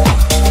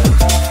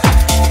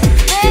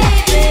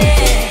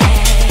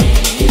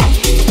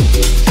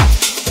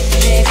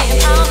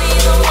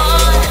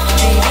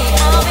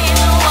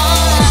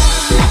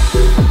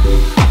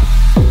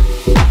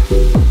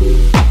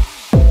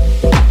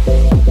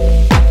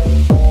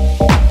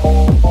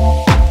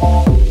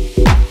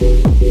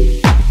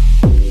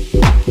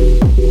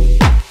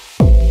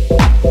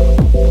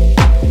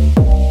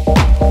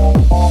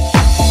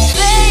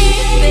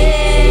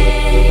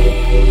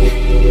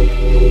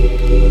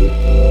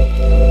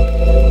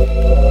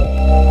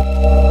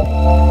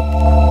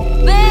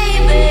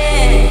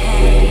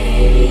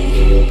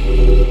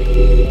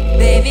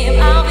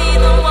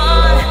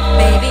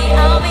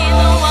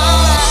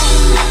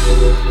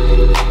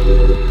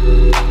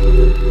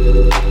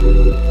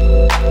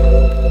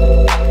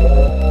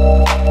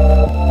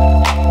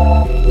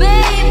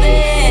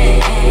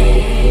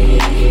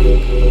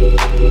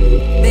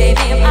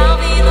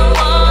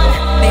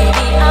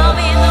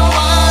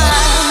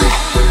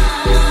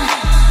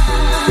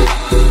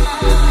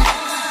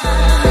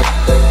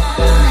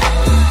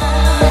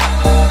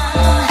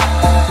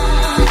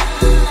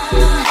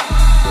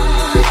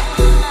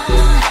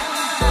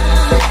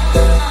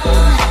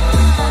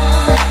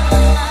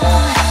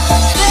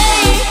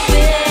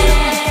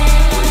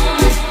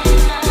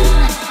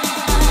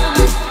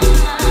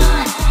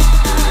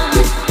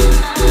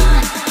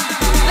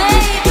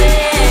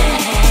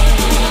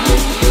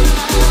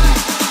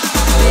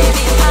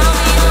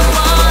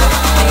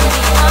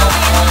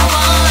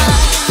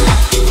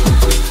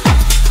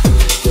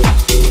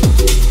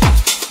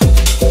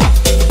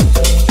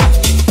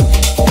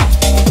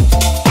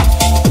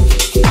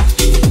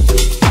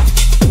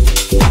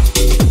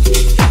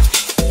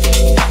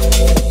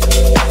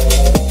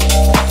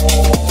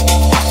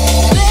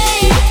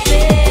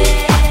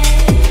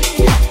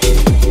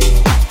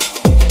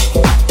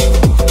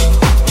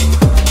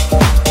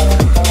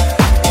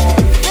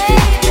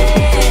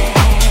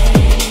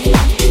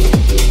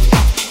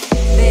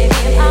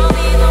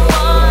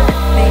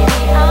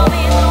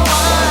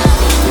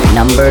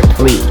 Number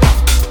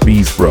 3.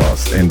 Beast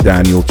Bros and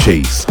Daniel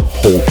Chase,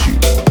 Hold You.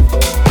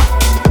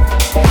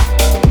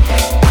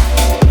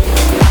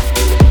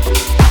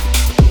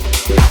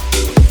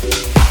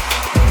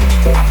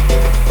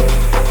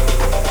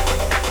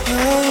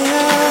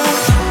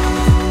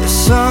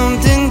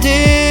 Something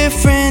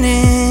different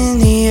in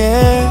the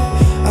air.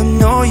 I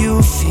know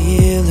you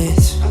feel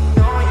it.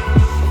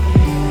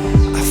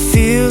 I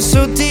feel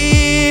so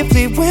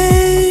deeply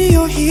when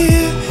you're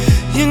here.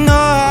 You know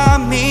I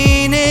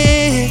mean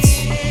it.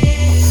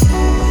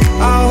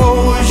 I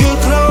hold you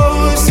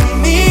close to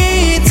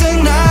me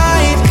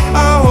tonight.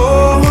 I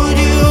hold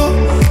you.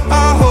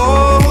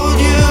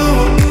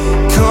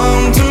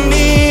 Come to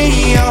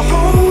me, I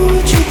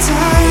hold you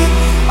tight.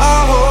 I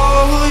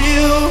hold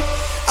you.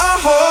 I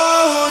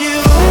hold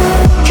you.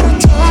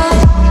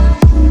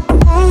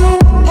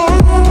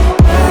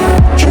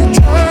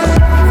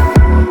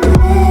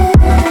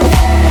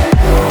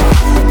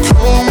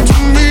 Come to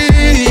me,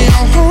 I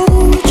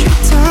hold you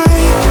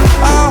tight.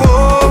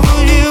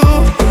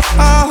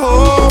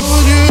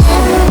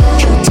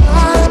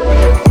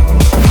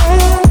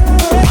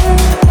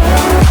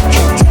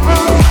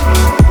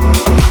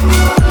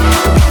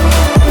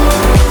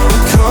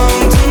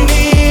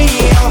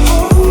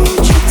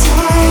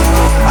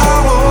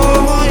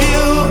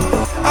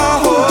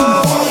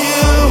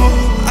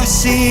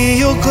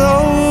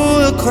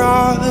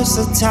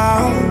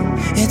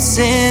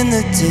 in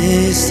the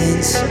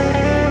distance.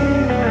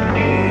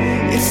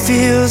 It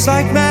feels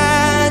like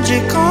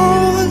magic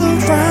all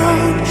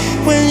around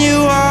when you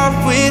are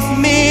with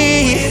me.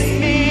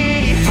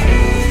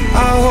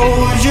 I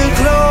hold you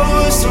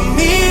close to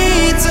me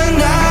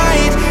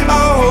tonight.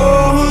 I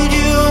hold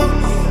you,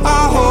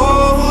 I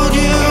hold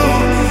you.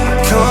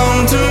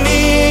 Come to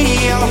me,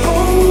 I'll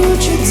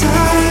hold you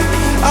tight.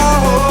 I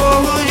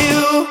hold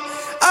you,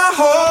 I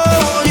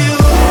hold you.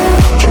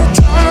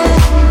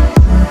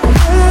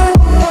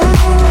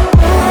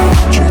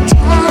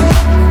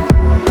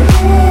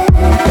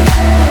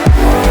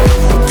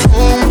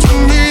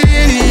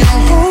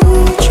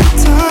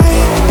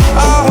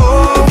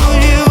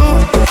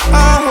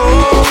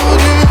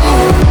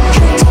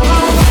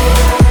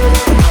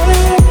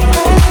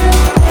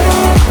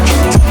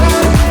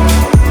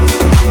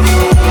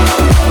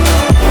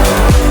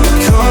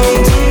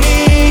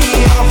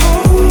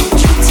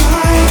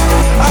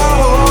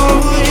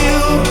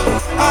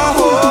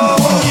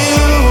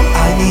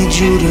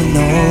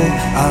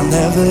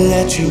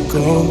 You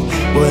go,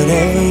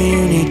 whatever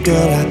you need,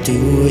 girl, I'll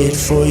do it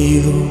for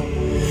you.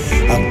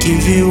 I'll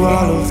give you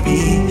all of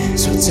me,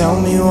 so tell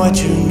me what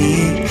you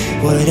need.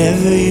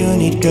 Whatever you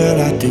need,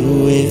 girl, I'll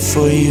do it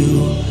for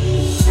you.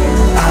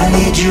 I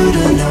need you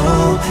to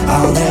know,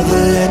 I'll never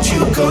let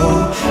you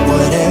go.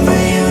 Whatever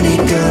you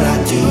need, girl,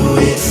 I'll do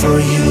it for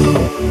you.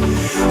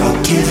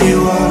 I'll give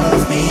you all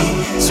of me,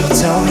 so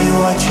tell me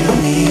what you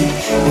need.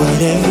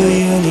 Whatever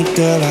you need,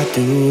 girl, I'll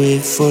do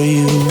it for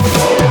you.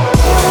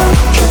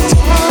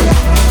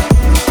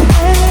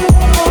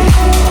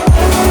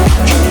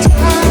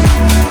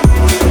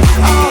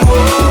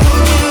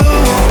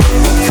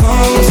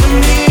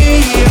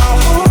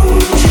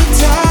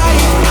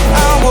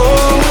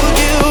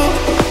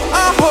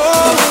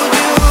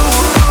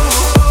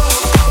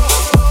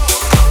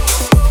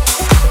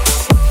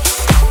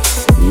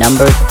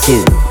 Number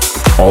 2.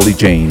 Ollie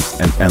James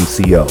and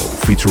MCO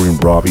featuring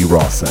Robbie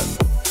Rawson,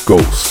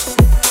 Ghost.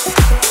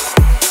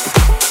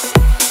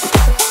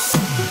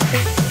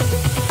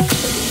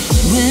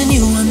 When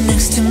you are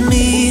next to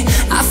me,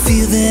 I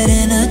feel that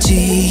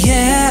energy.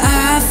 Yeah,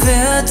 I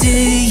felt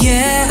it.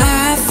 Yeah,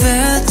 I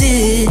felt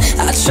it.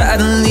 I try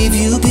to leave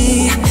you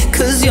be,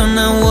 'cause you're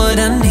not what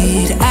I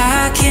need.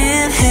 I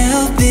can't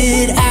help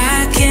it.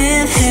 I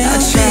can't help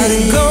it. I try to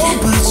go,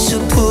 but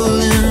you're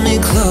pulling me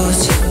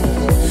close.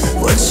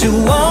 What you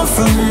want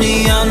from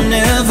me, I'll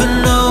never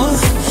know.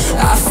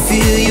 I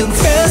feel your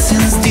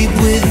presence deep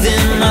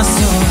within my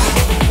soul.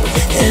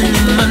 And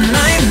in my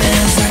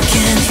nightmares, I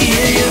can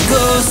hear your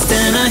ghost.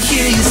 And I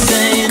hear you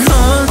saying,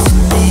 come to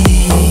me.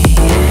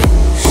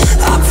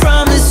 I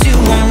promise you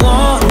won't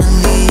wanna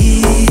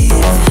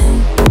leave.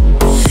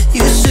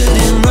 You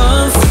shouldn't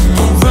run from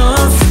me,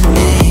 run from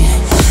me.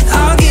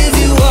 I'll give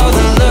you all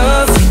the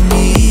love you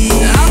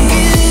need. I'll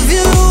give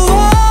you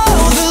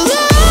all the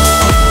love.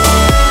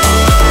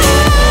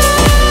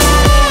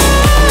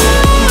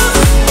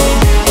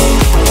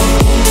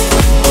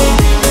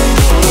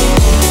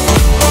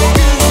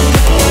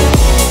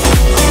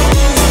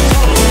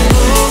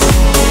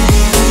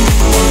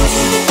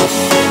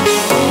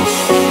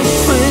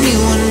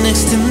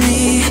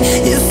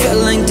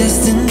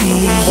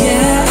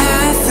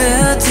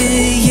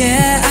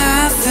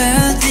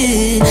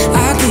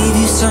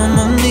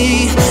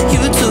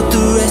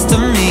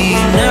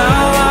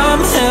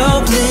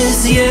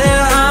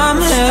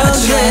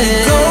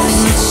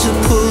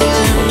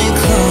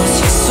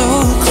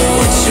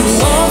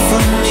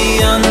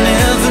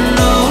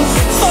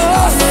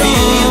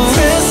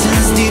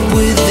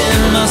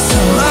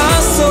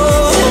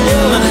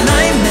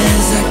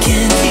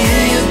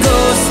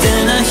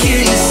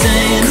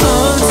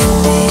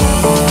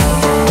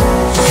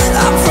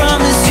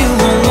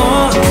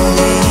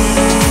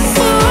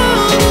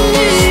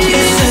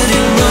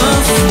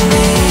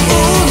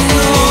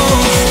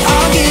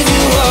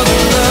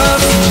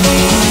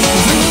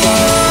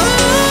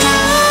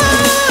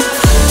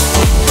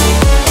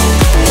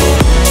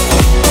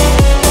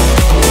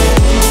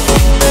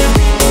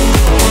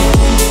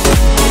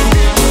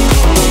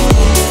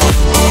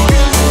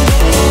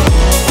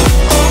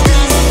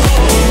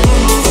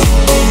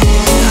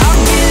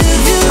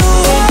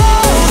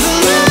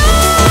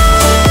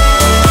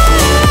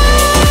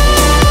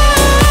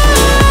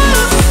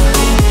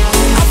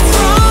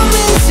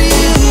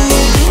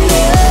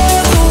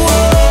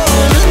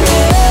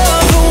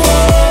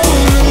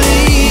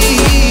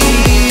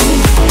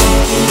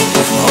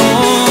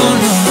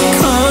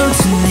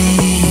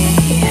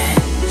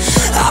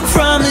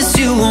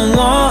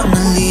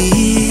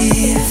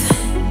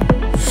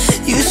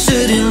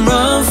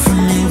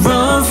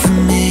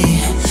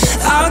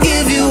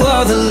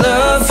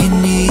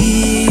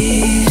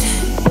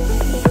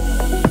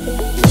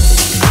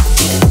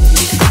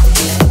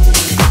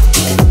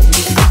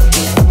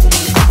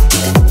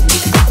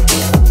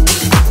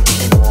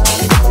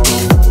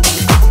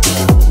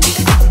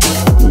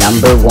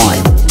 Number 1.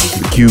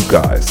 The Cube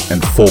Guys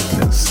and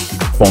Folkness,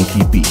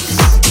 Funky Beats.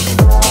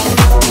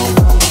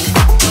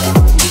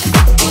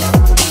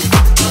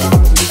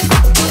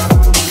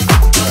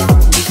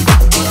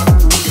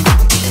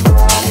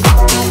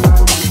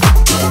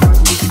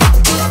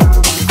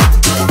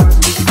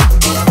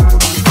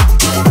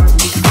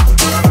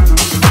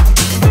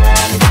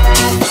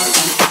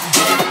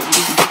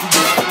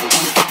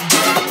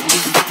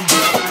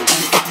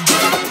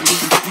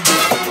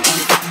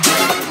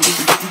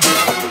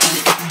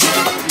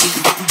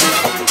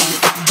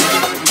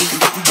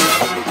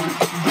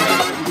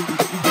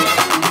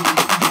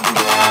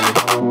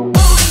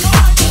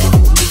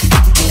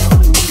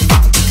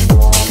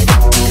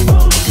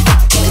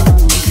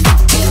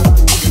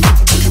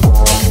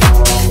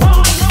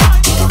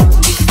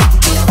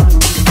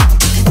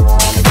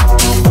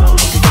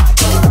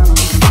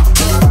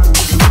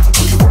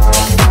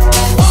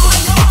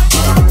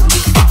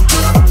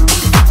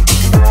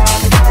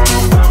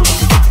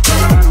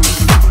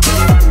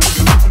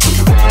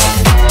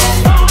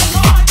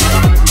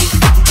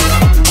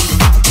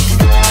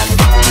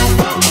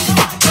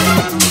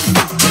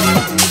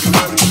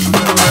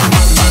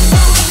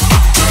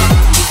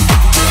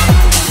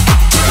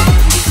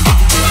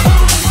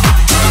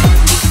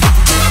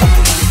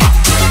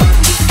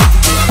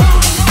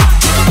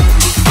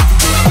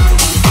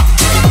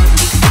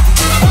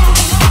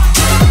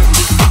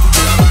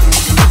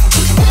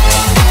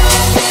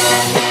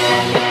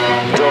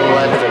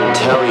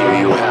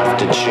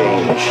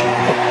 change.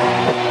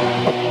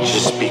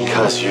 Just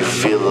because you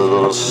feel a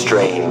little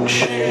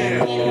strange.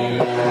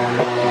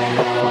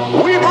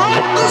 We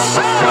brought the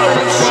sound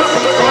and shook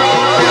the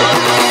ground.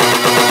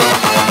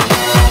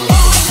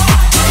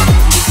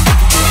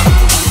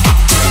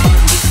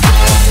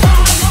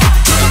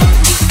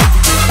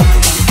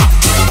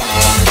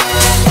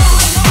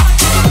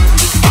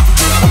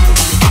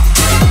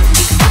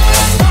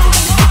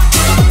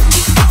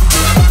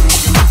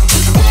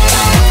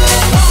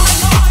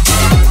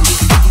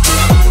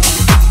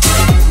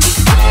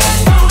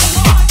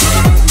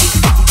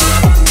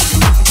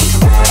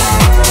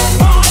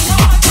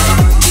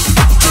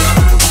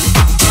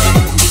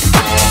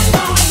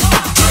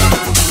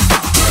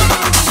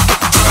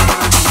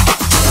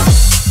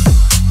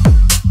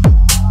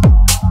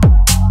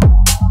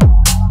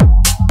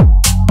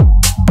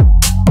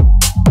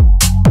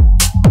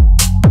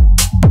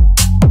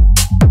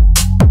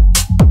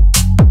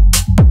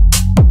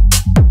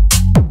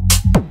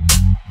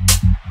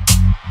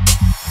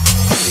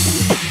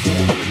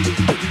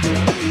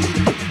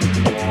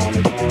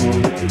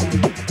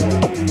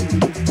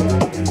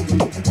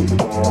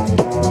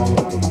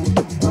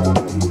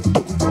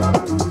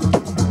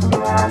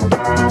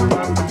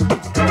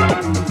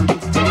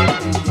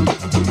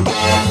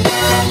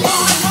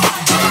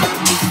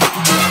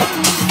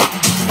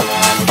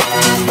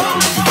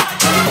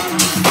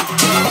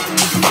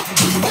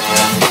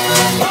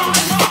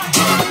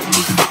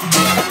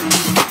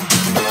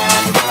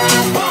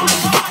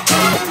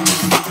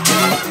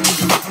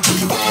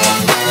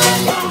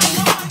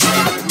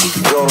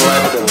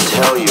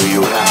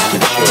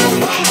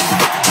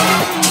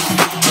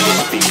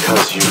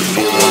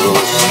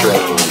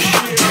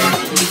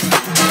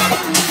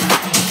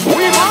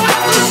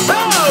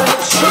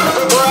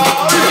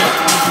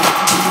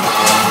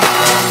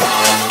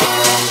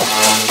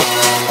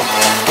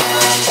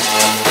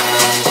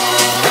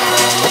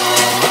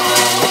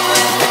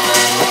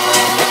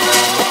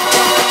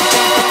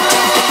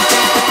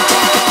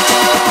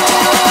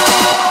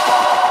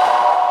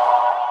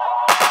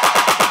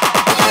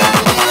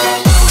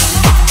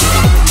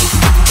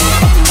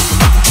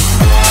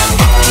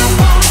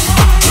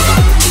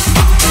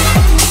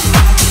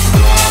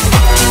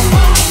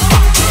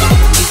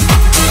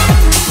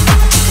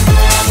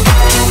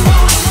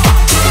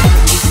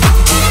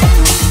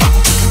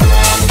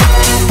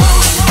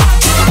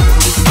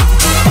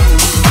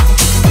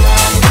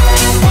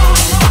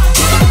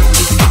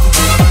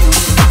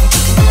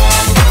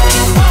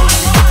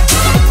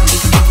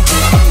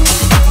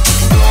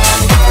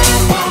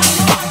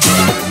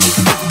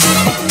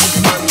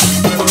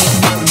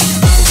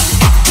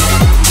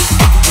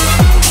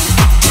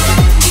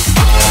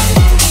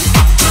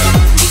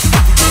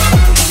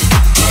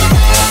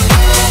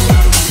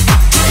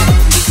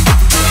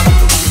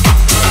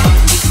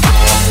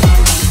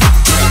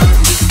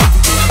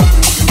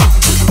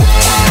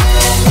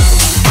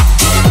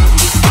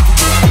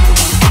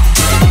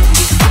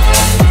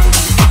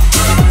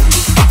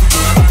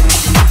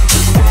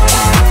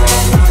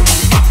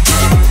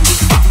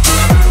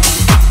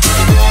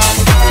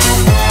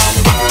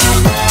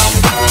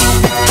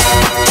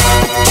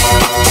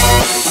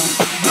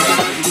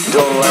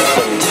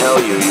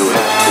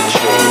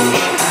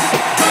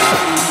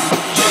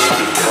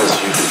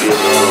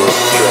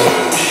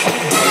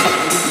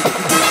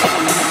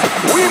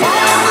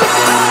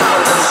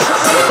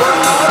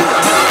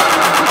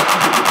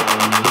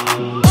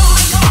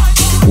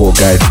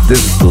 Guys, this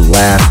is the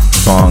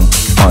last song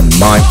on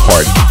my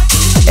part,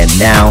 and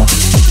now,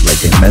 like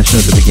I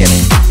mentioned at the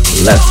beginning,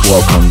 let's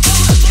welcome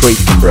straight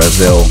from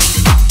Brazil,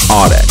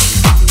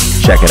 Audex.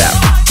 Check it out.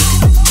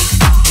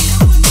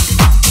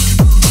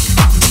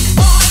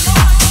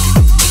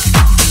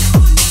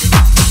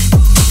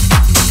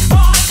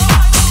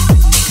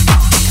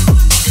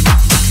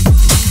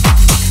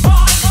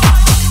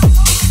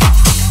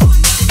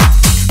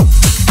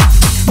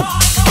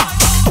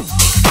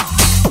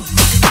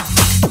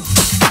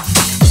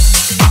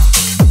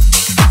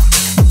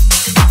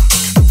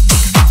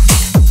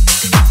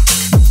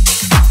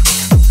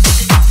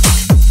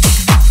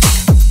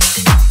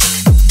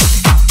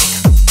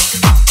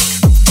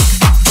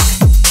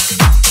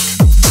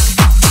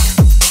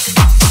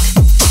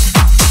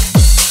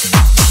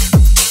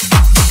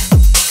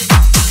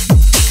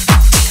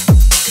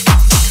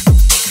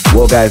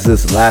 Well guys,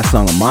 this is the last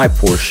song on my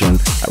portion.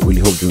 I really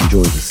hope you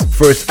enjoyed this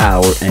first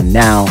hour, and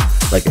now,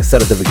 like I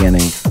said at the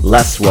beginning,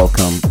 let's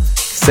welcome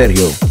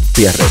Sergio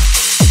Pierre.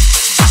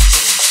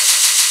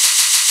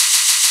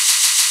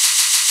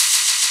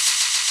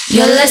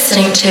 You're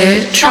listening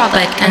to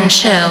Tropic and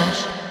Chill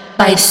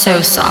by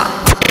Sosa.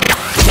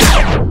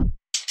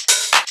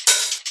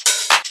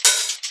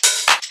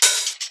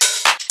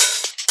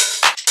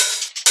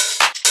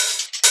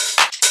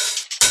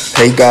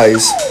 Hey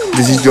guys,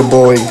 this is your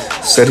boy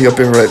Sergio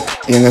Pirret,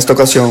 y en esta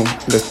ocasión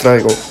les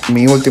traigo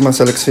mi última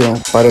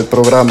selección para el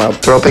programa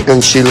Tropic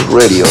and Chill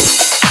Radio.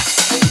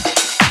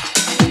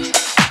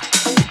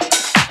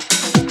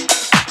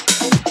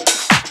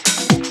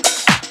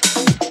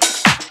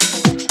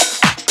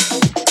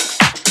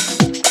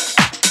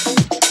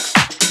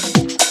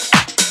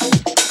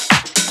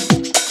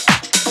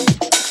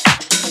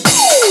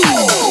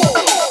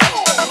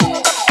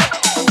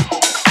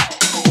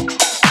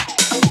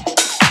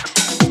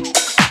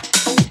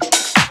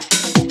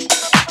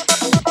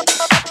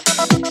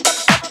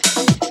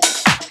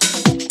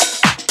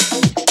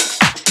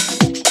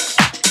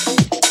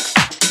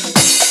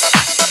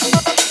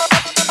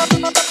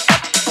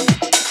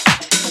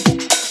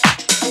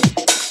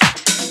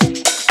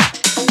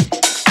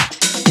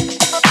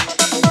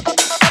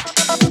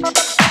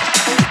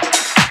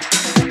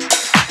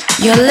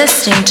 You're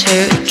listening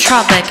to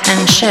Tropic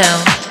and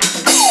Chill.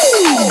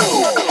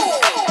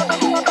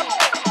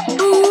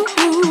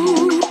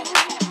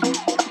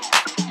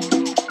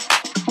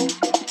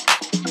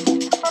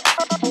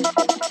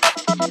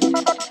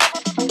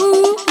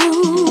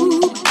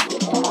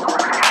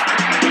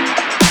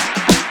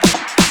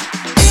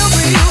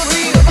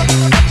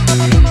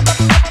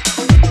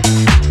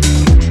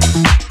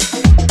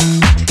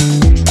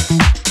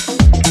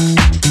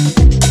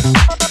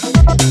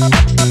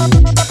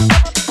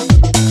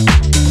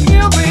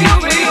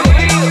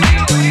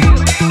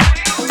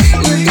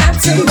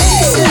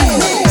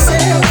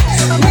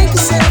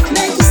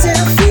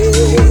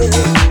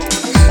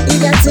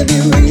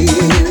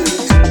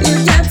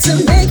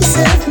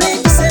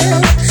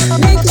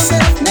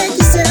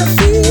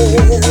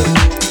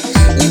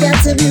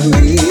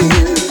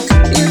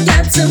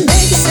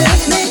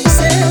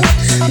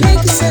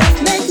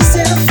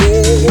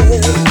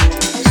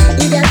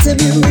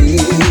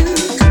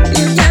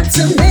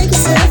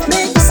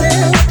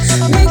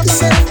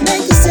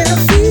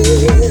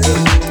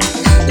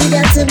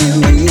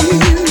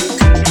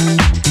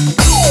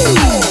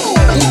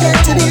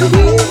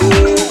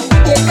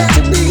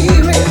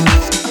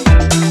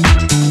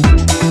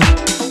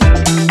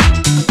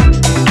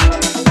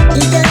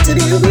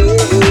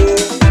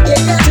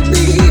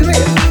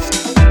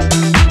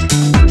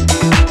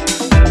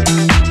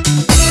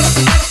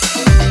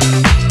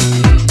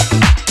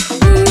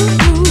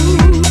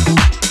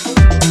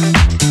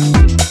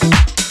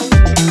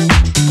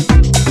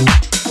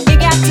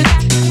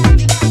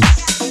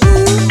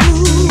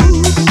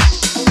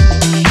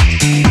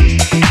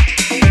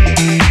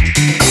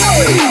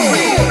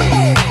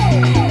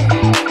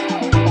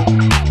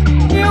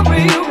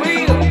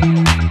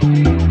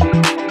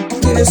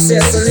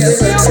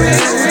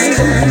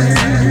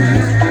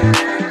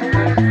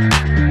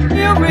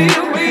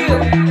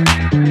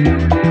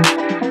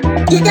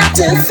 You got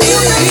to be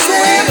real.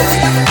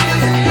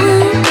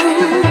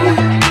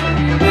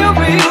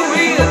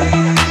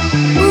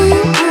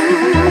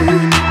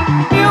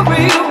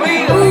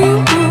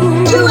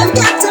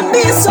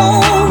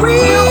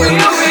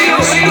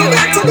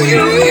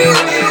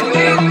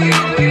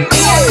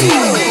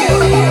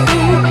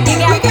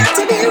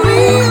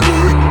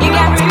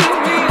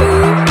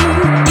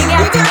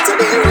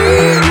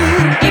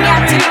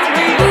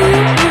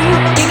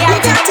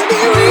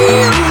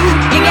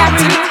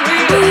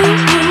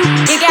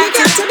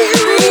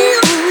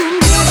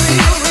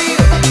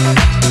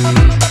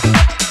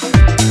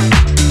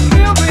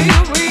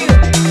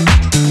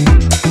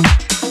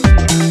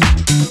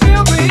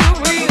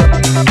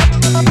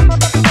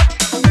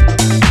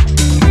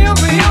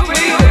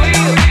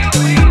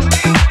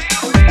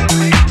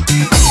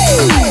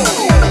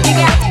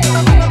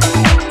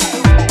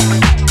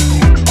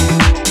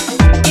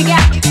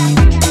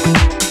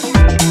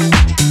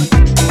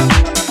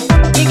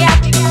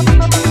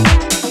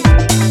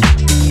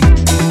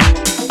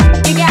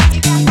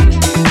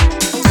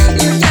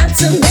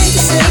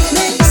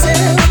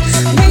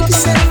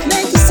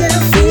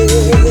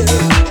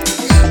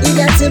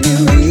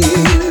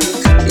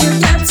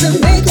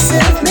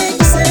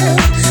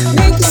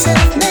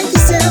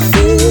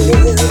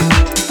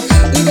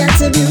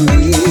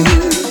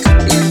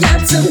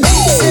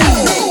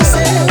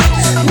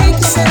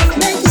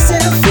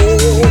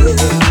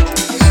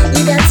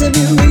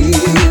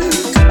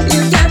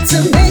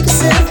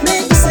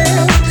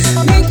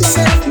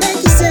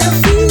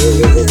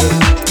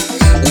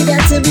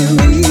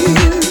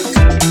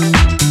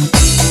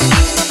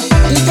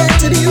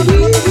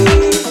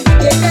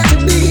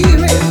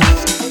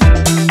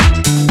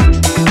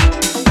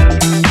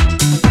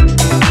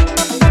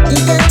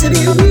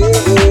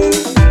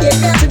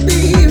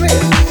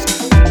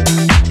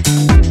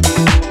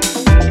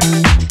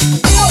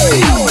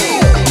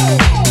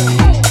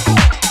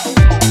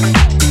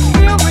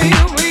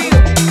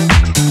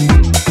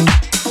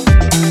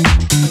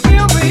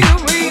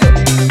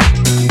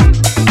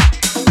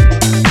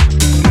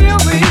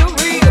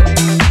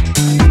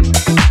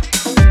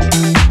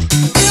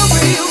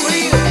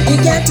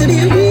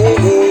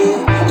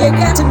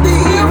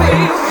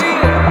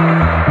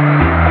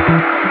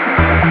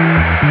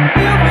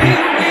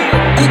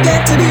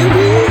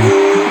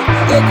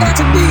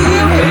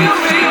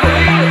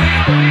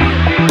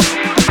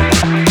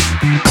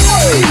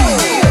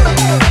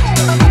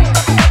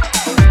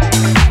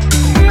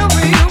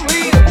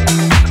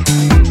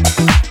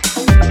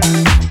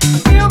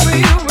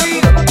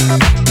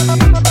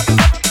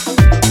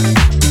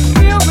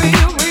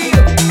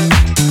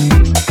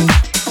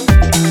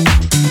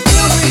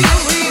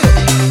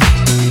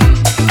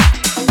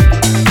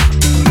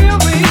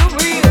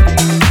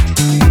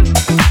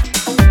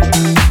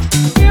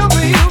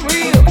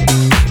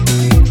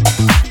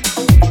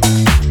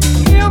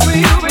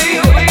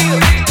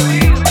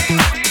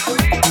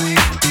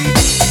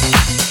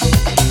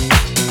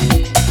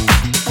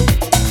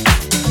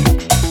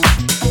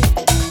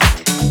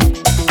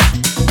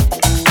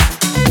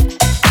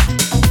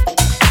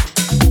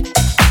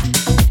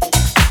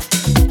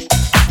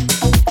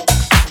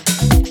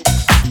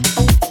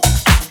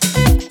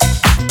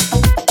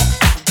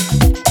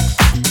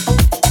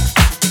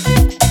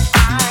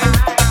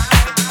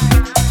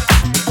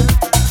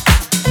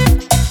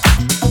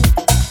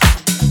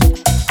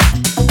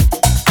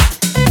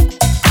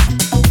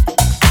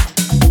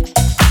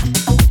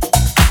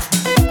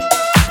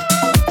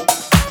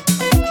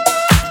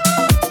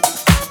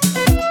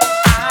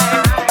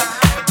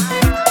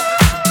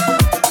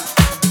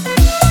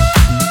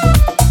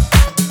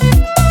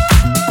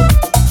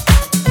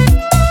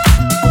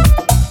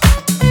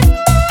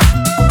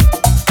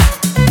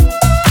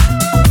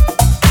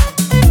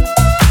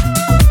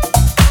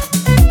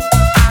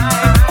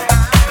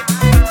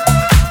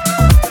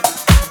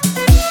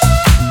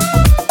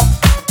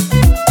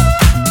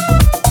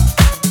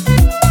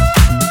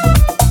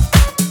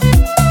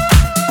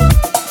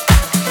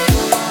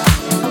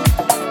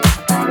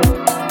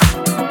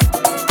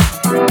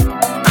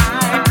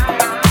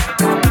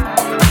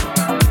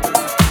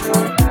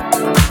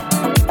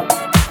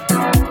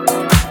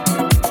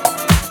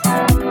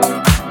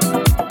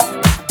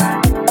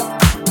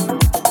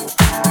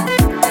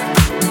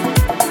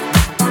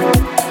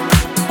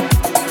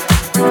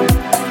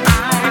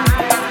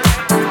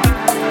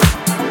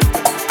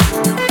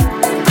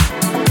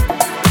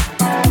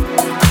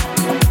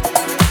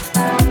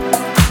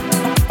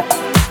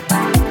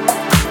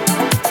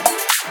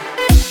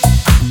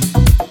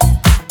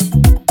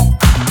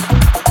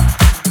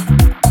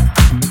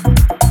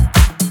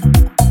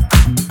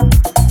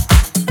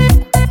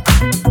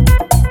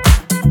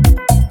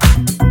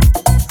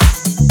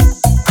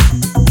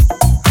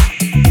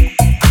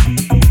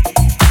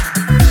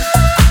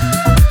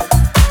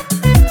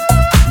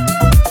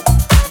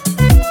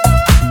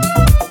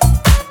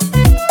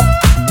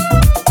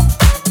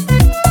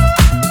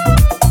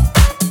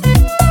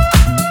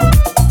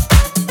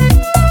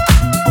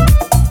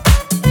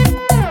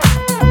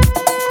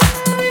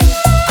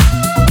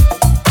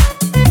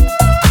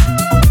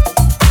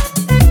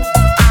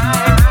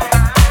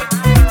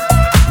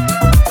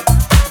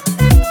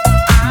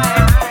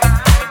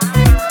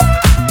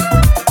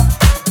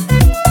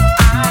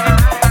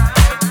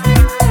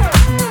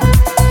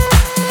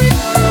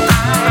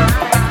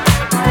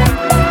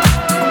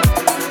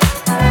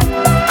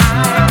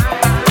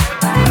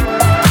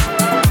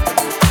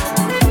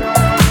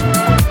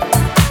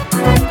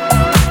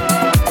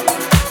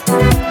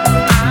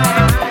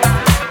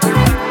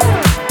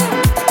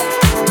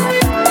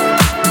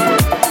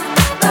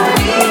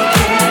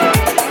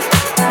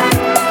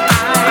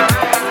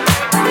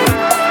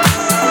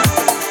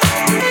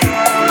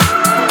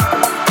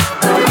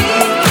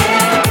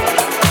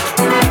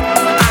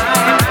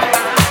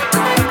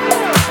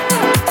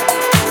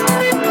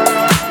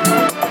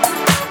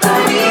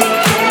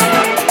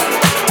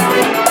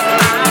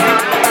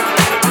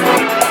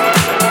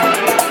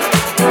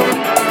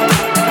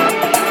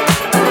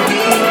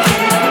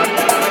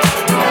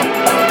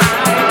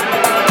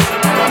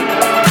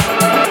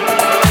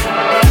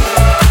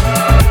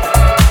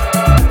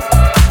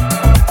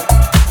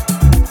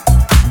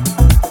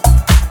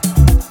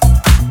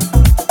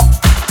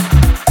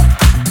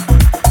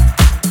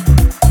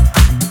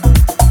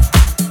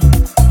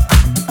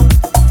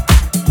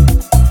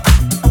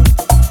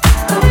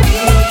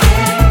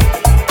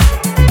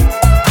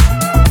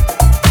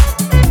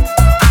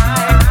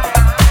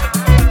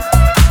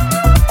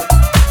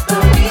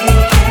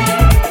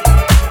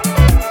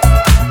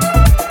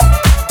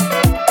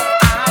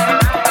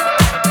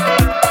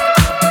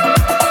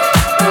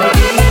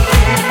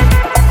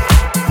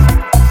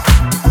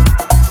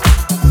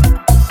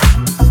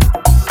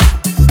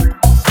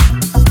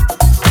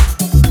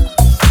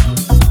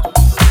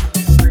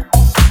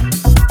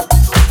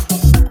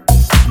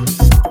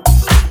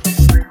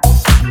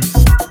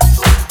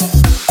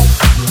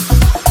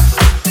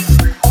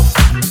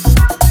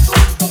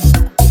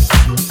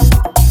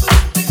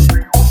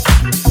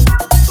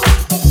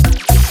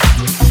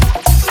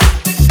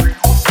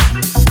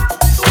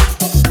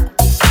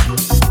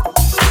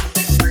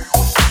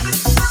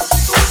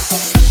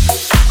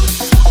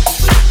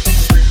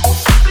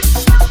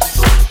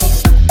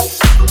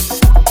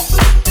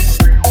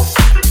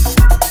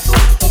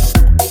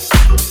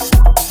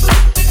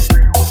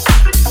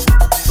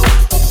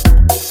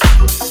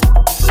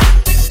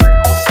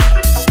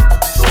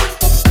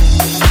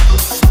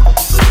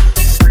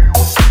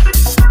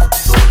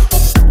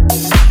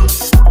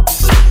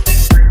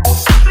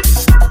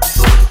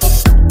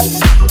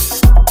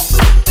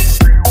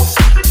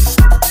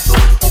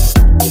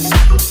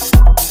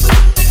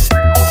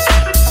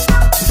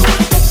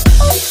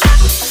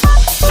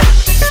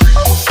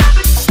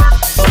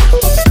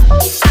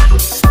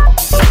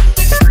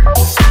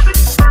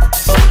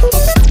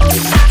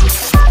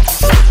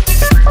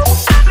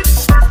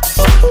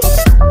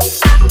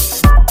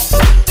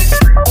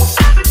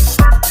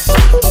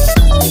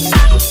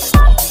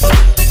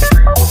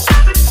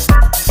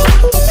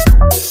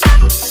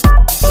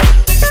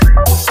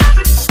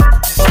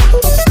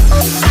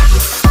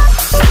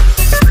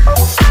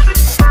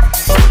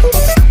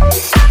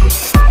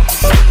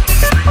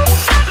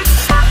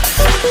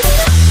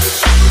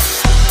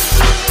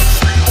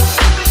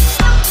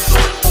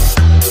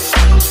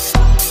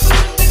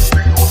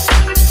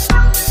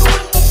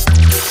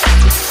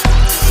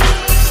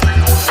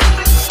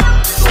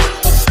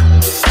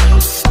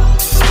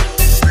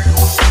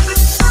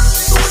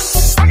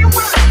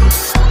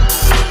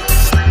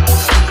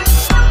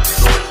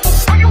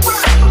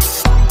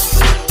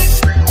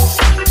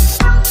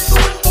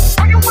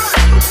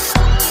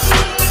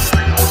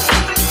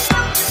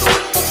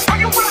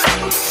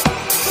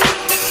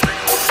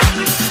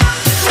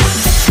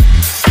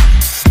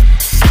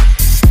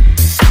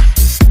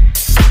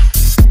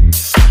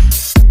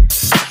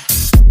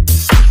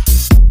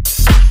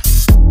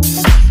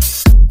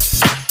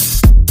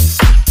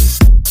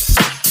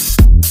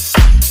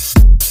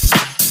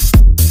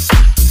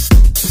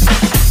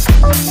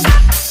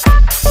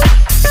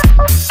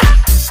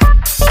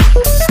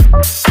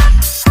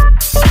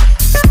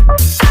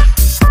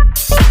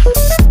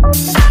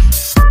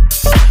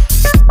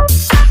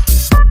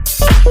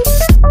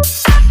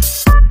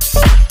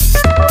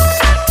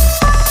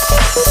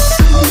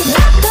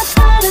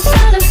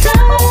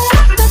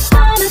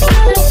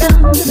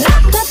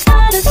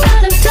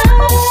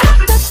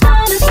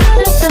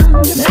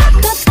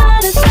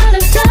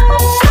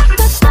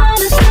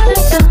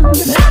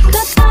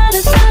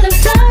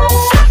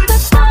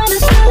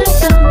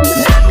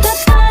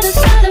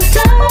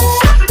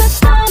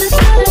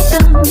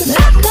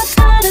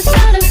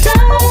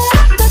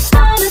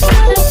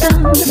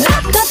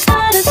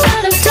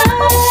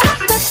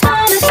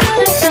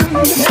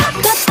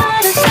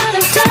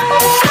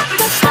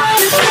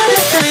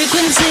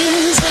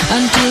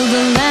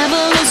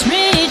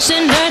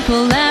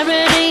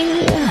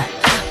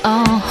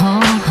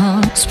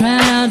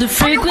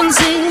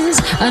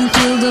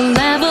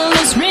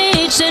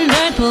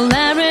 invert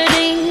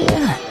polarity.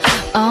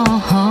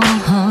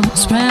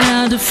 Spread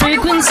out the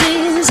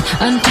frequencies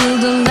until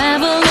the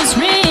level is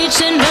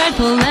reached. Invert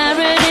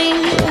polarity.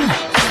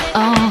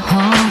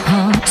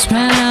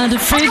 Spread out the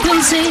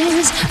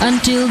frequencies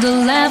until the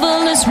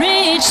level is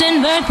reached.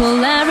 Invert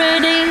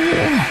polarity.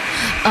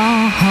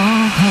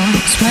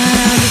 Spread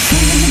out the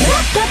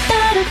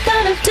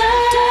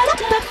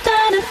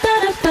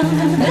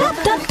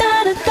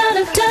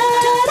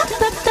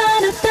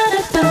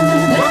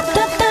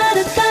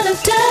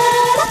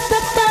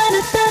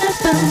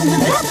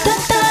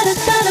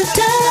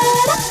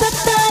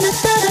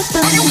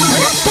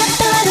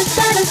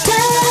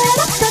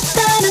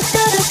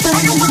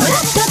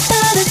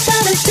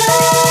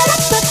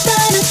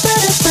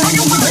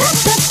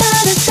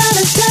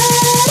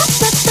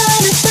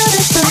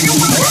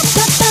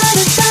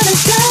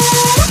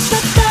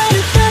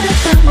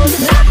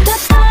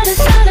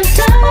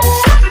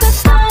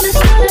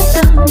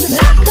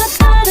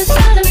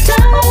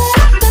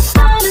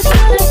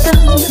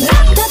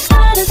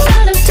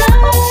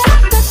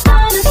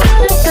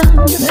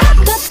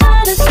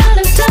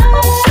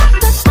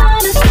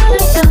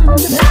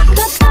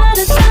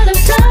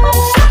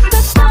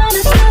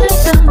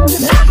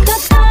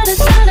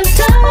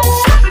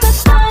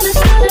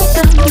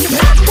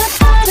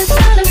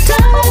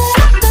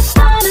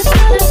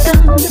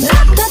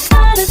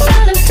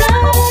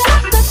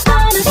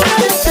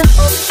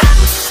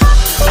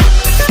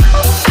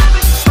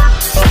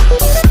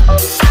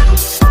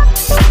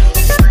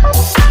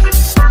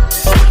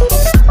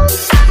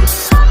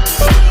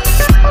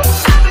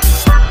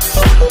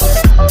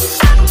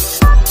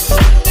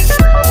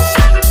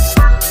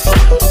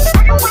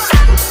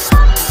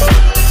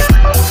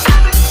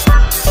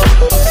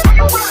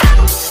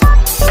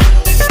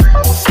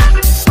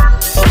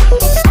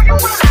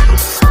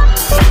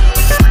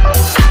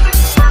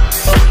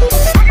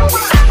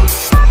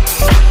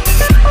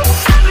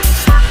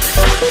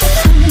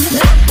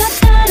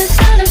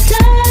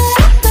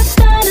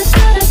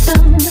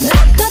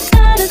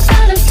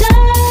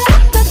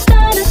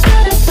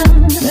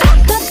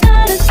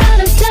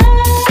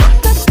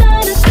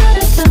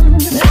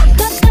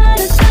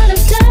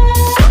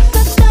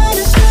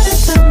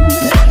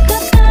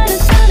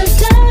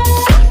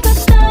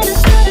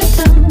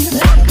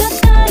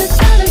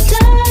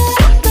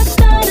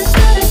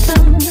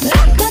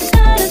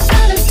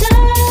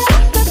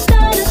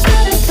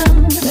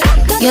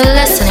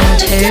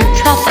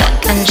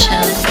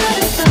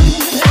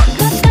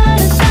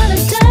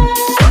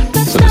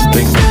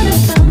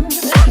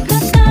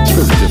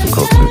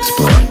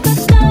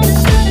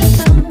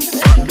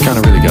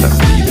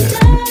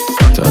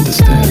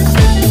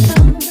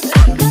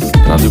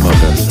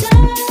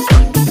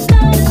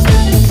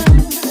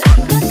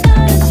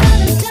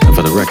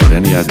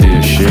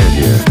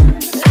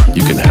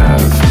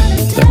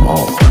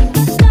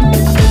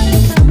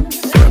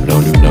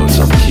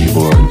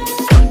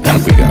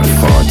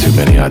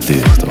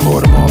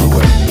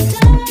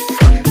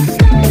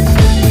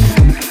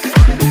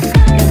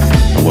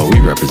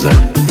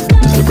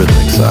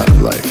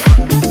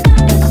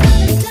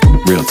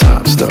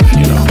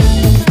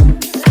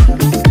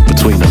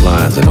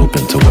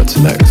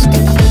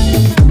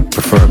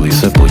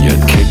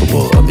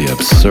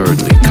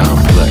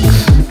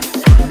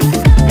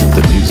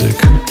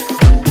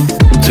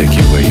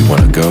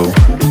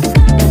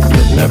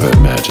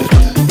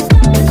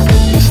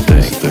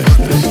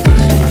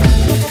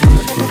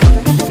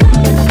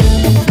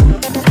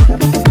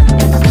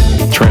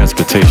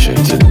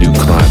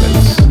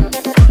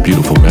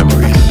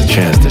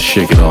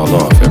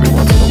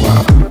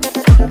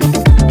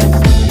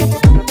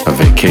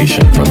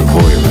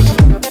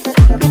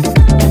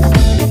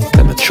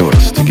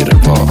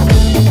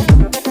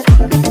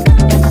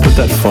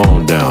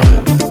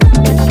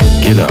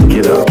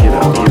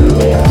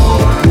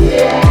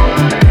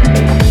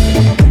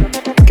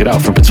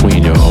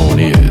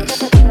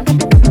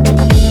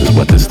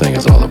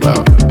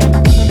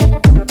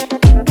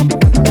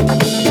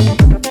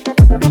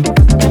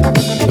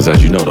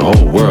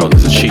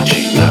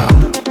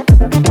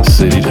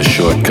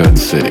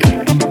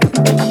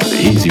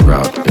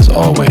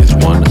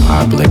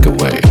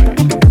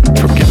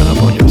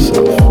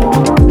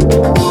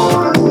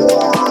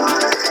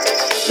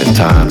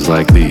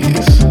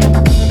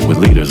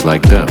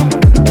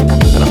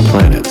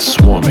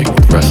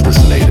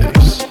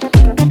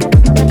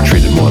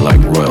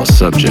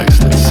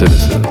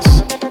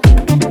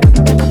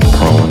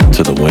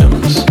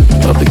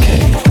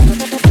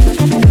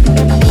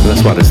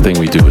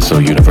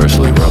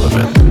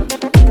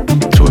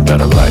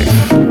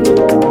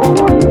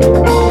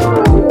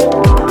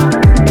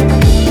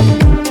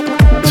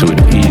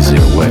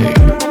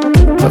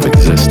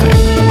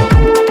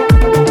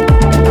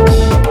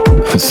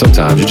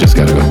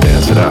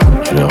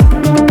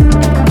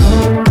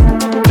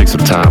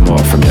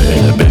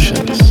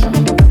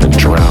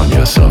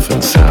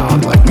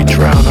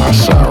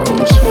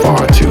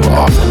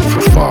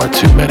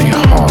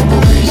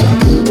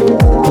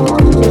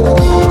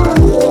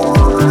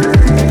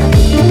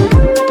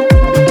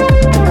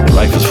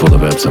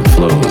ebbs and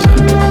flows.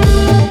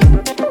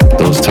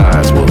 Those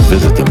tides will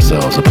visit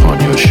themselves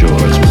upon your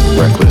shores with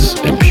reckless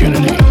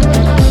impunity,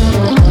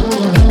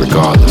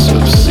 regardless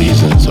of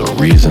seasons or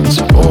reasons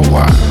or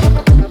why.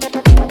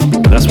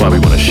 And that's why we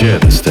want to share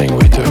this thing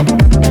we do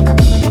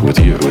with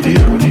you.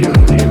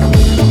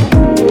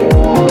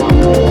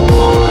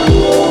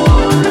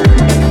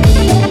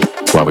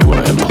 Why we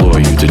want to implore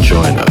you to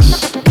join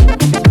us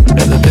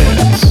in the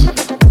dance.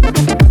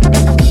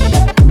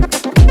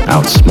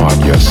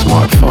 Outsmart your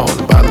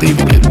smartphone by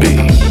leaving it be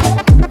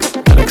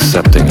and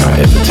accepting our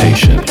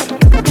invitation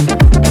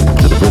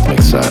to the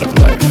rhythmic side of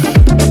life.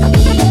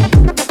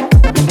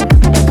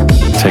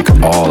 Take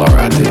all our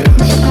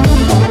ideas.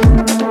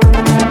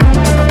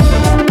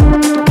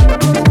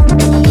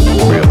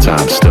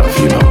 Real-time stuff,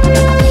 you know.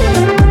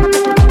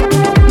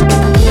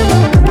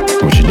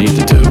 What you need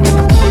to do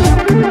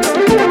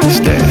is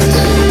dance.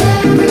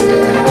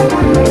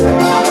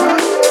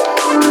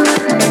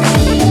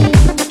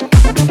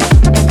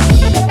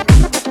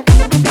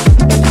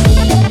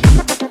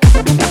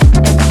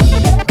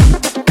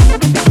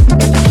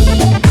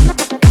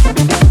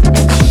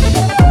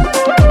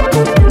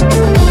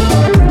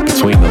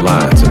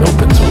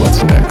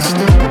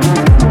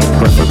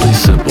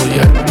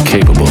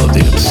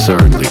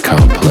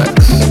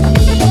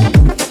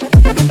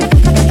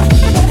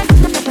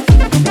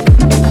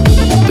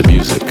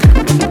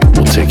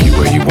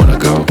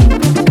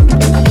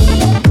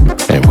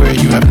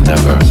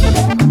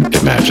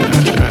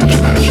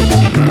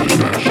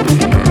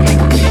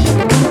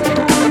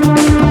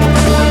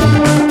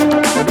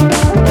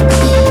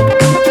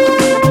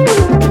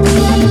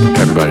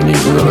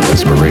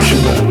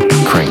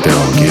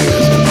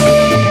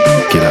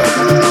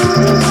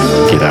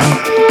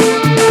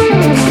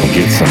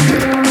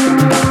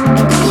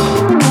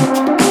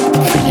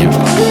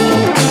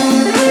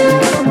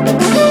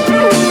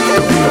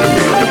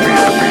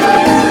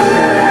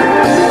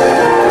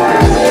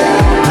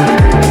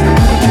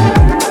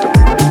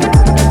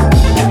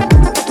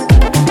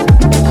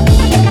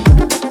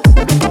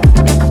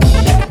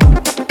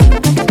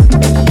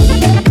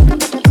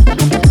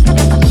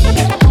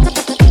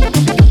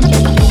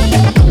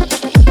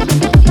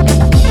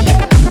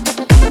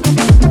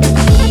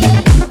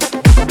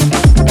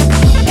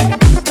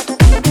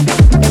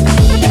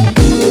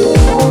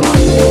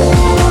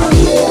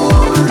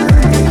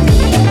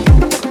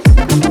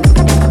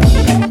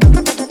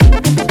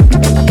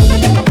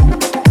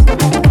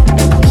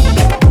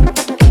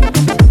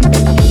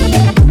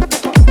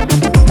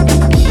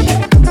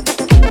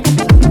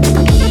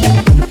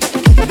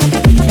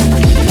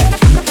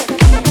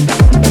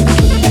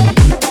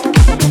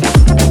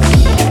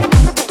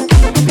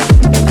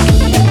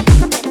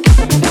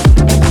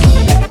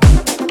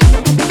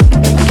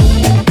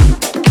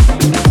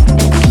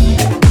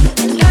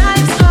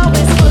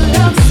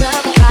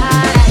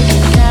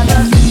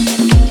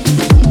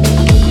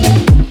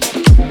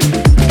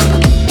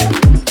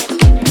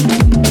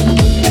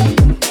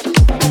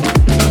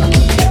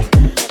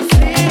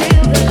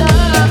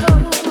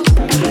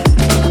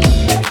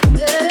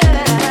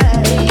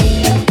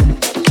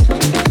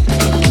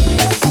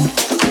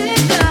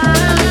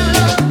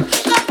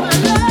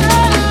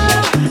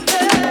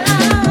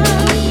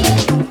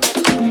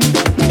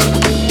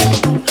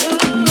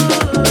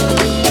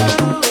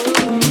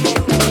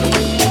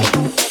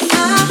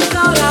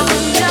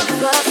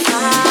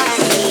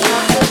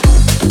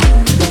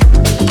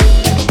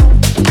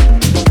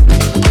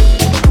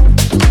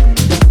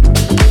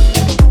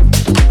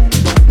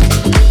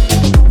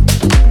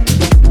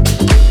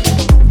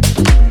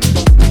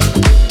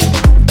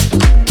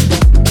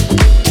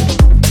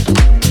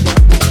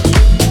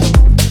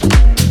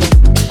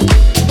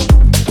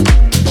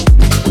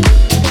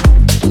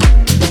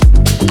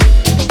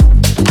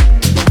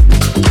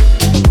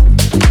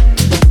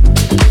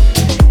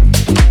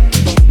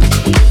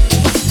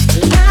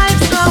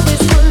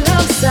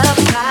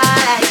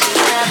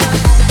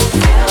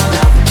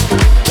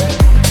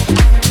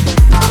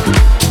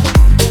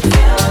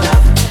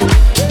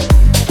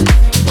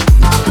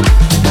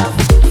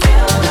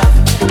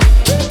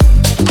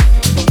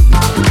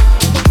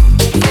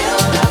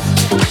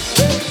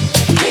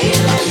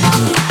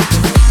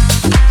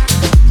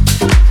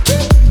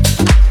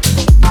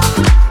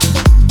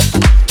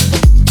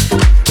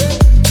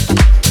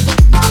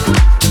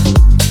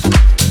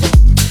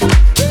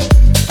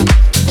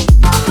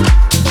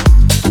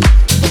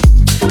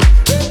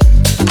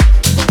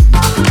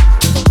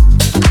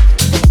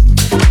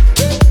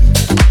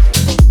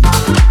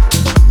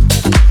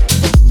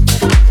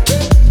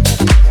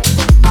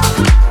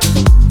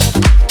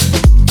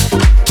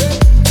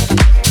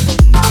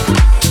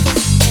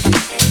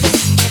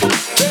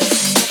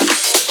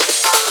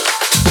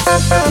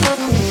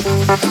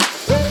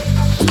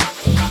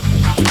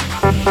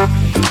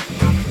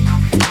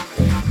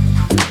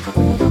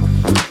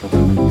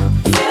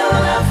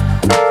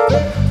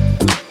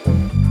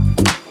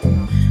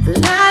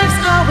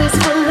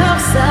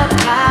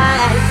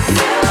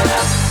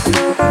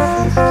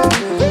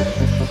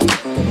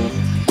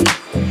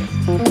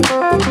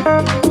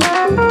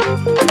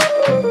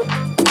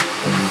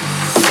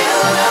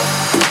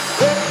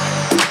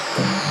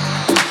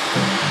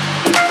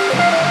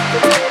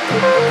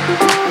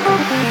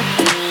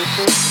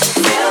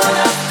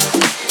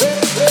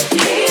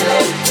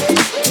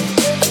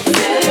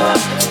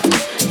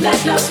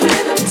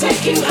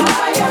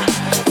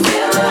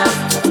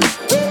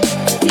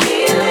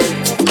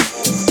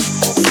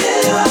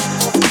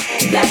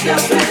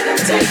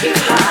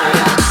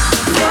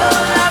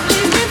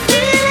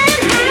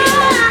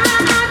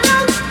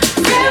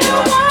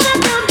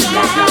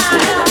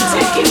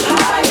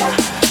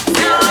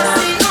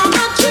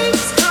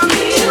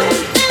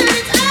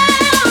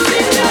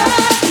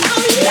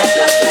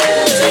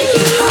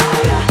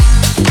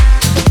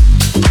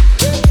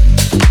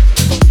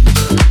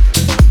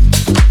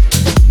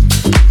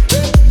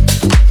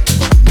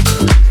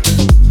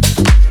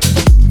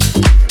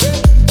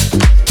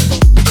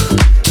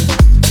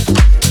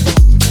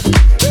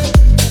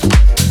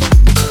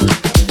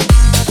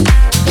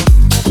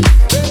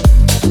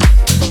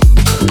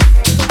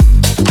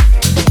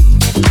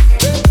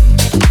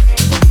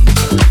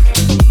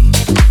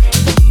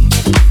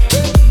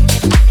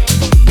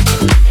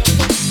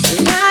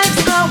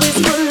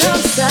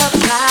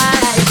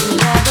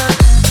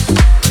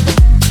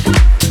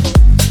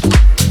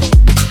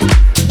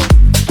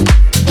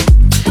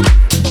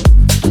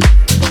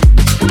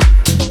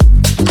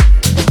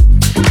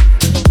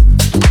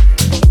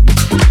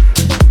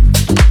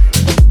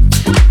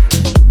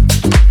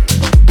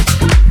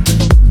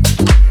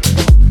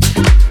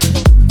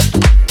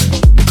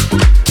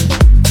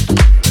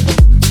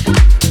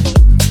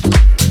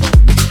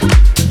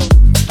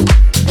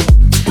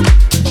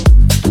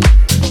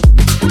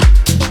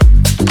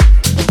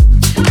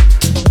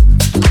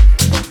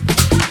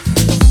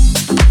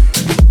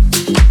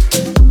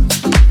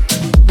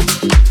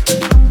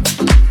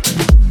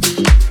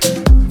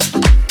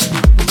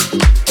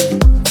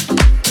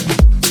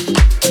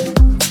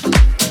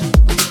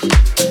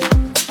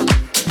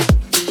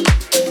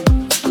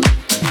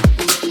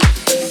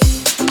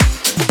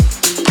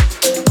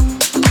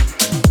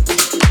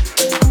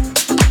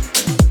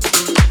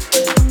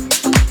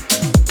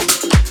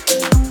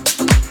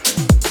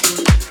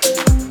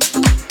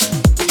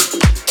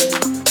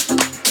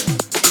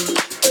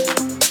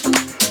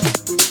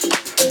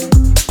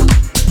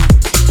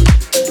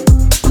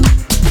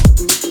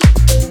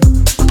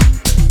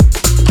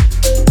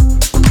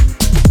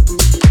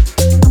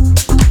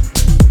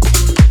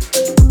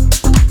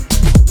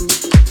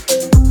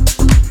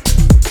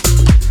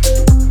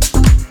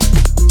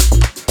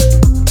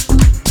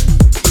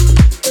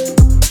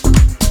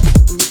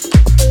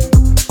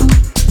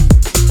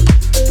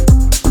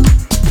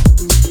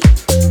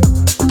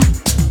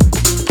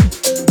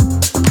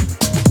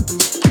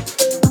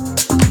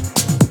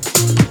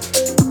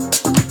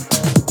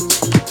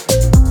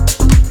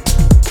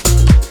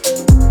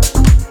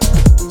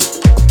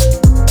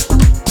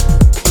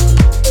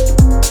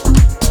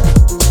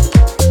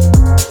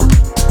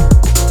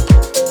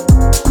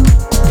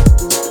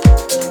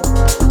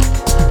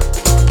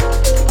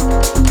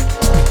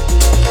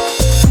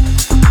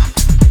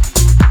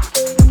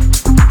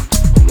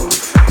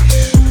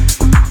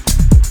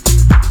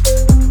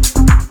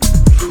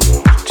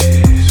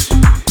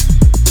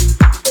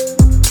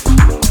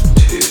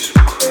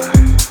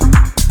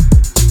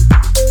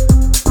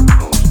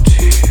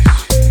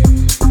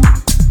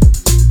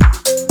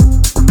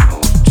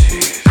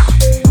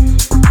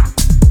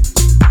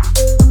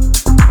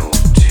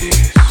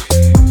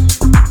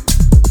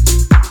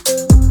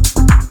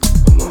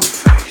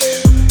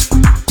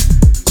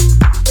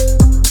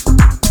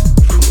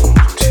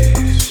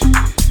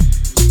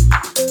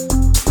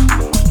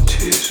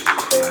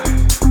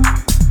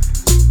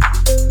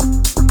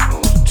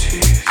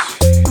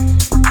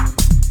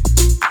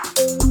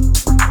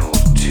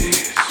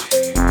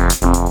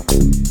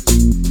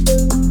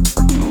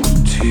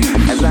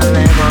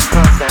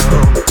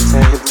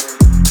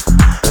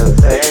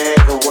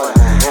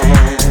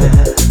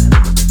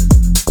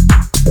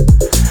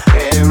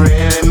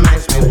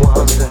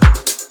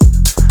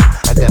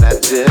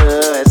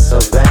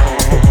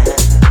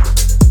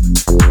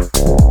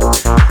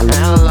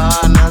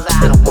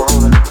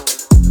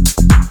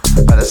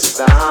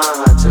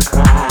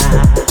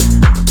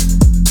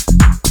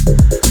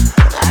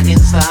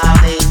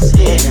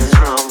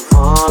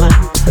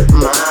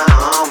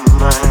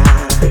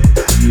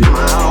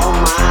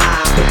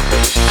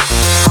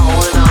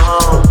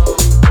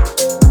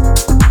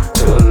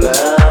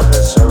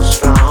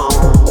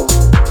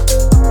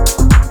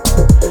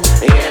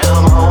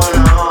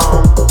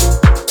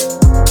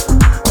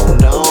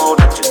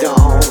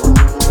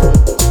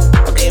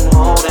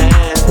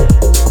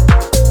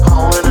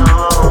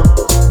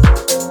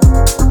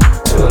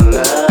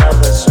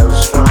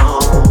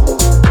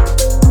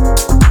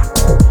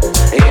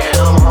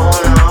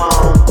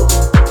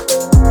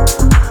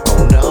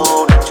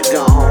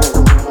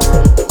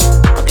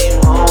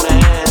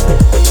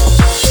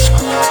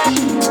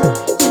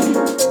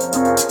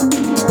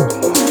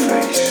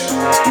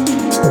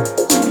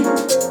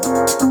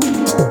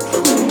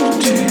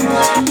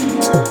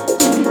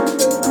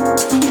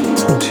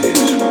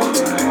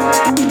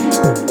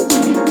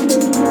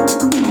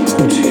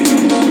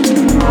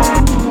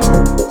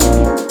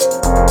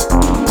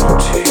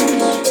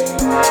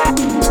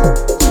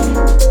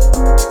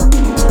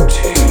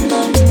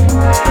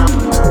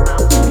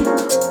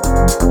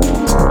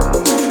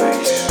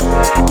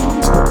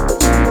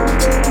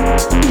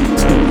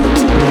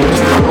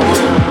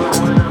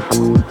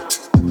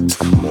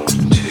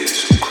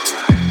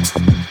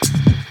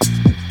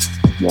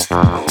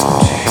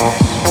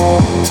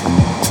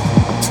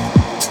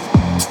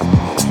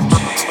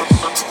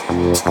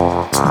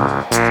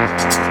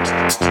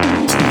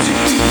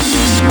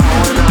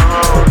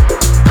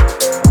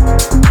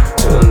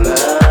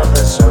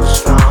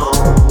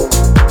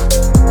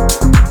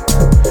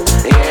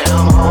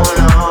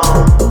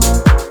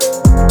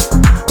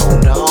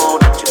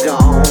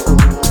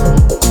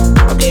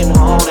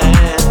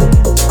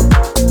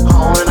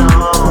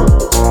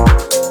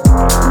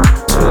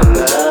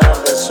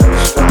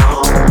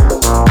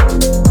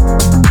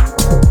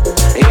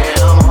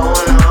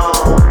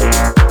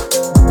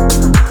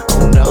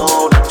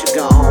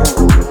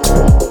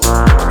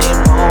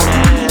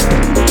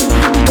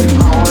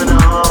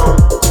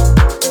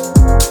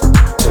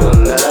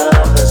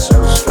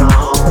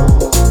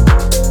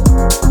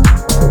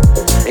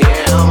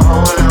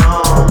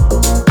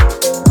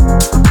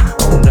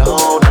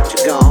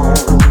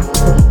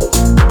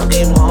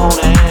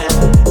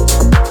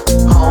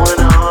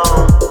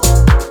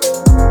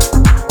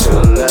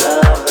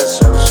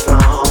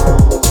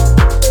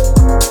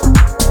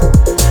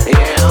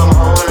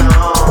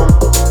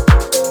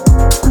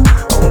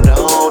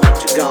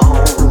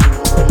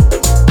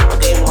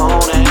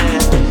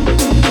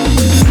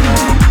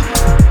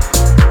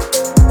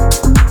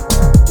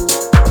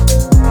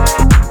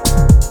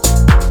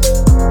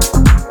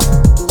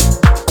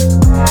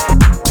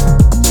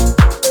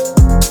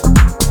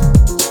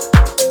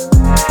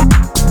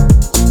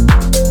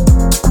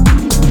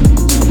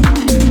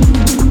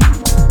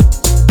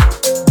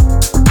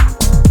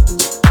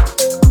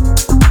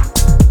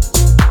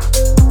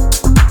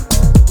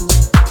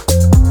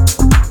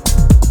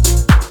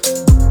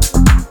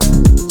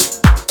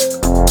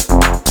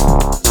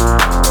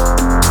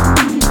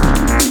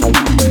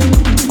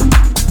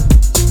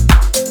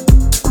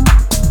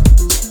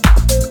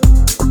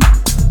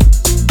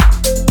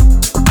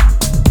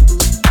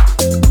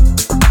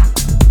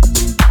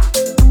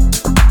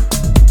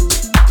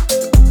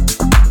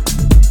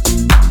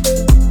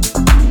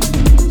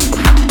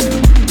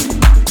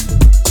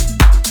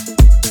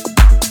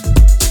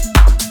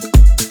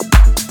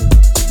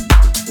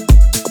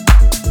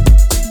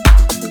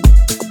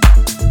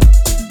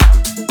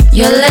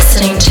 You're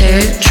listening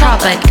to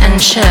Tropic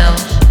and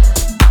Chill.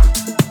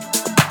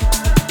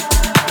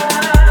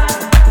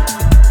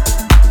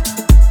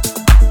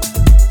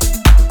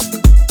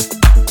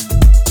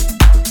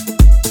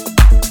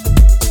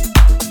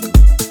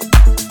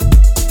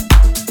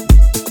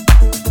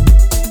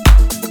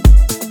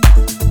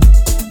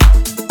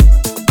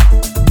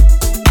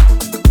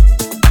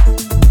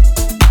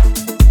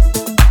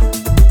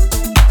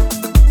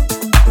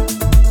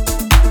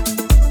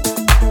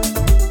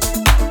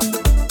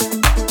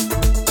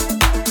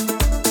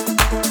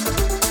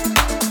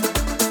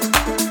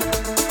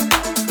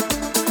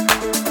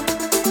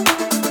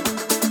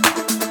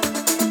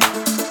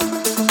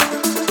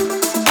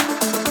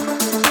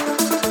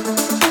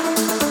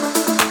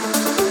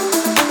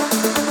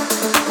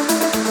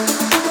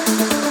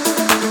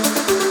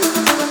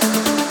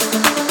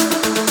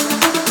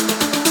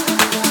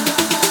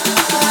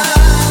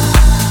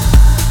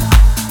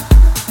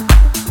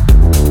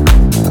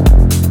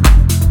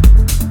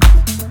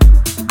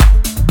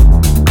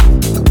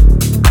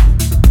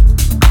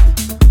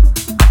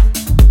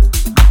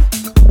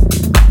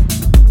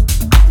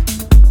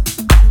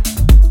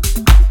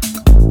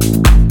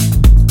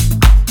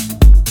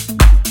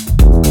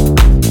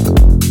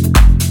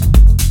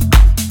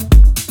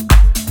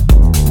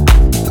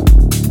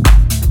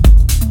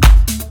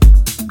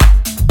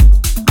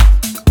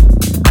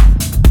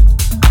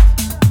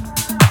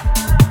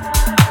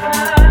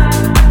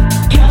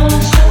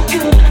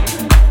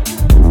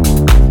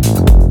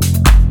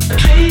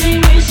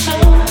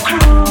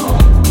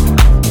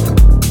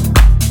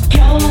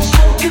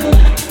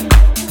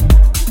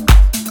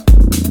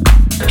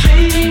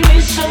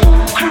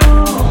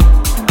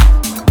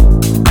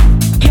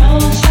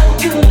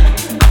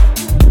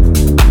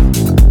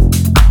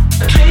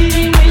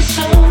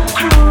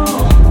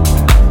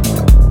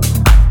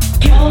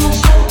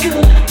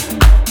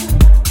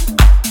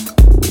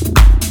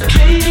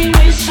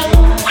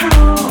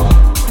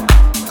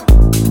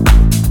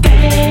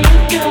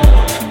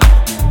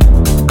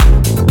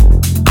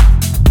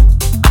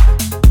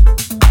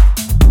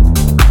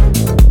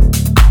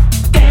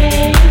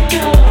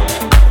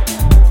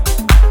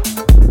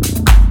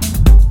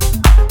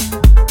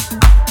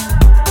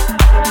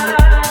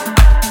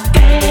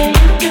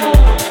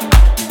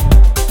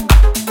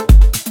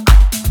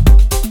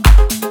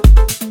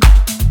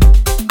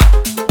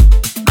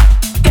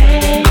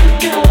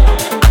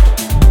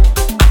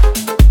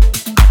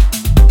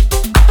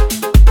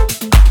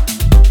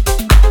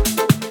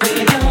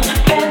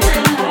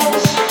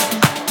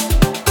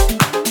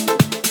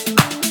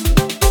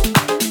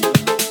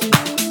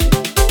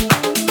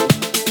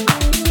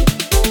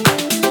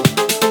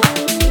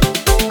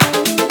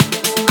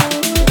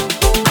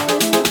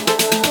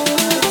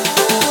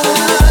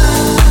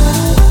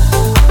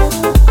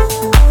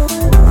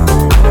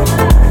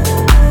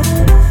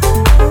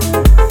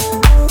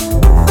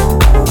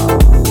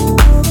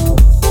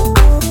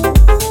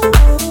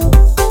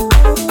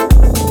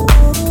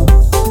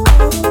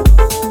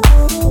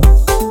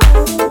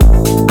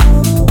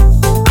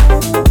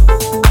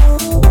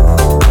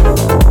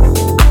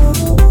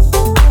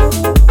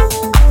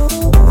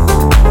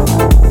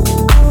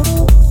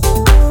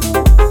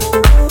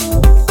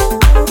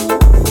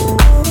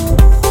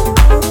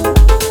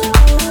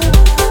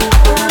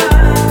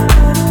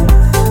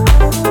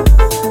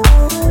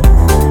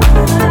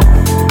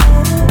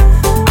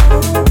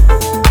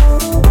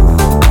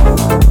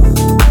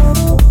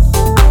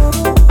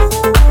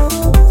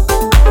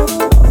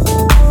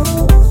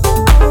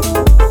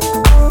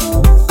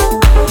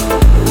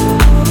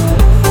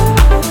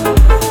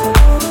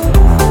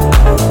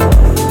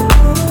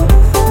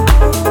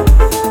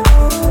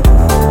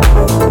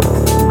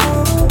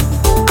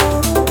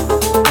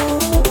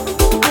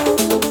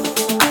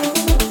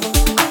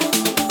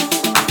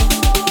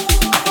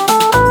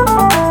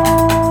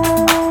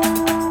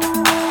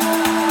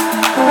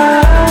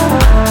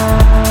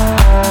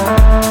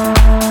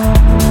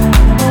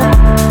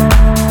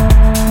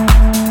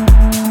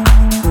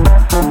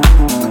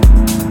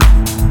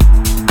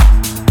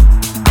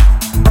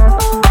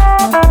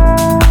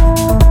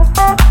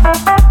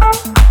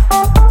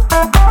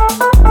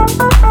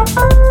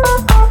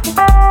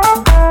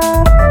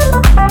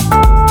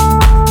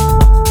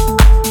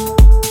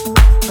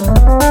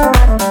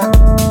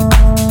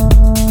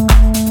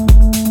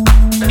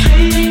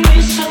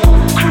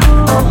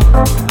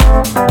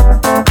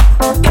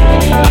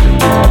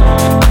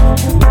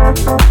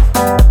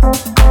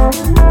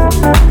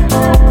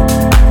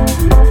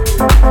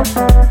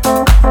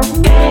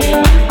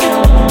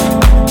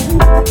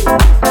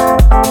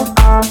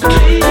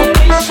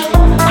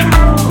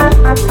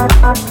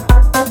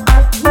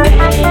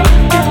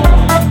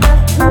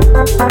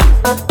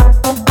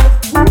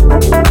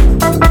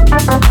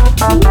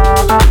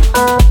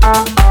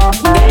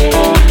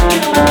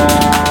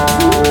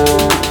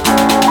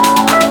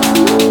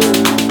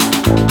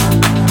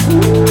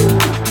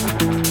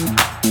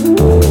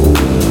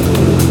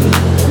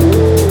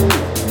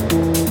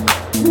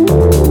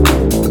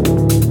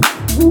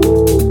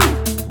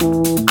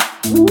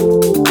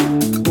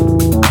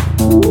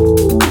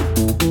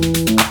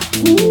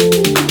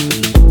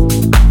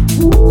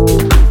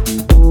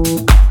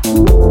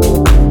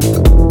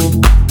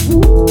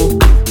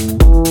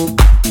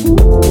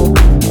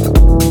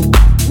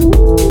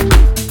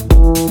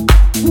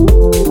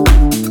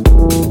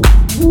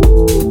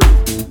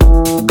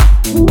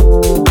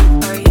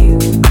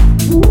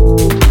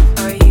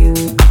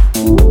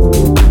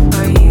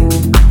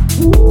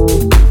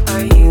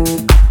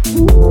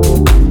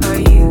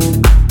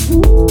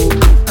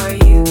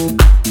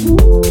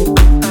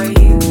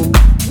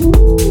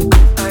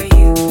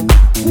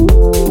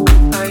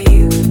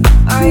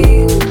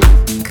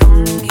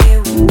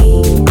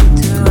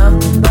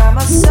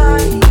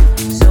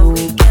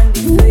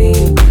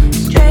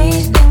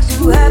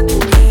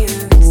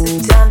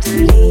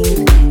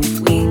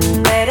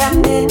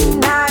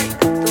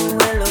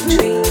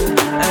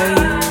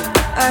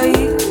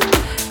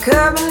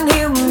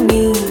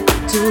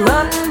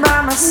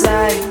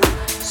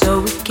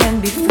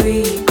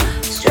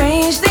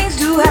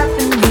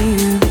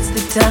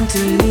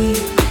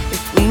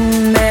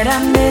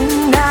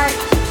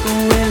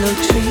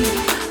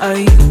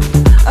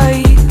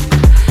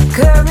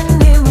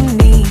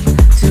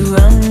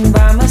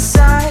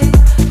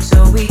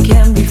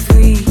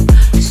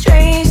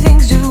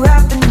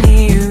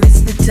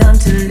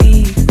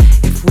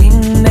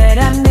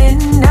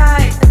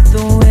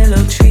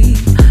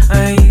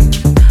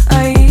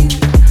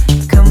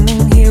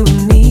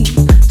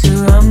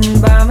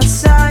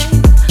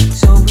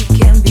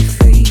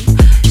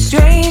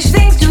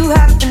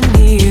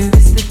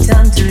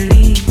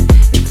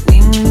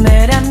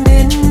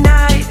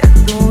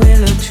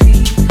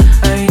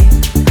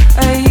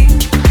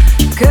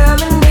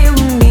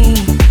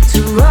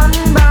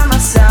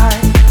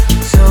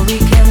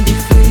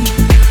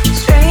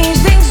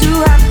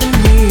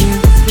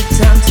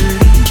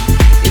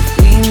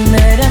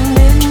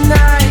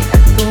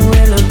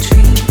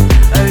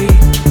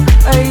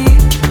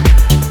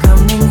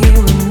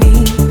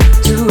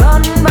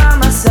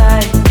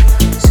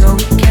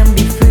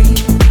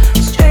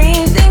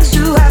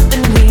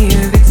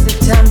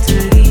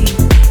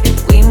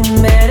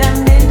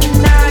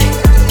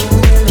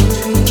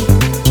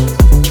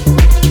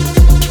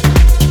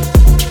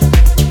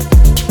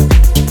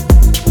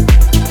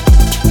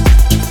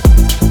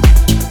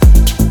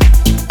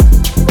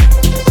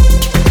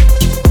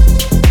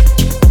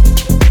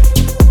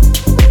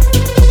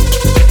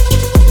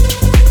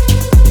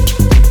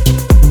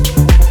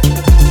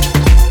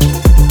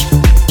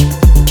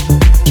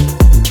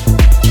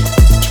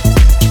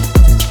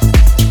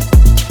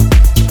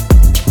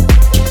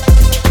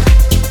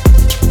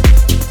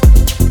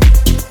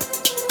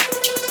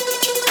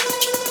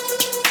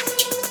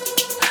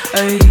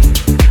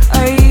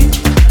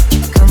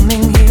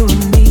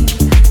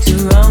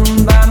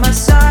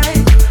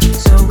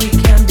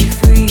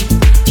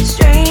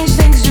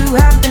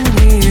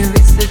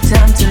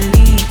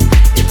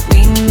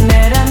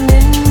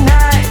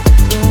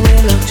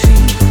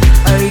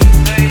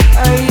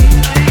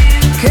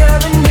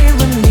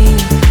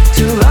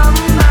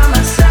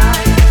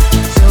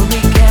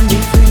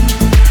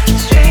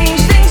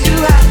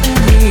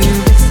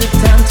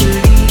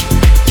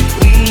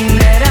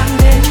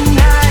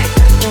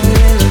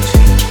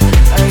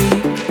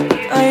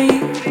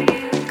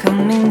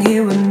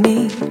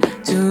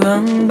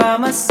 run by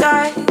my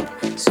side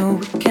so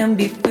we can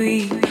be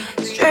free.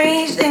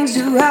 Strange things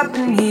do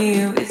happen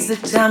here, it's the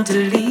time to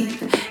leave.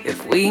 If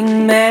we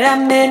met at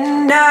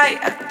midnight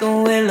at the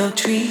willow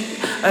tree,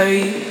 are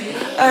you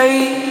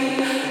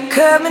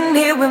coming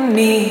here with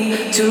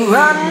me to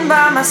run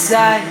by my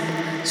side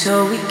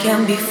so we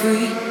can be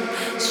free?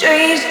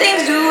 Strange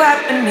things do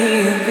happen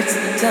here, it's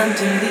the time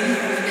to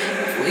leave.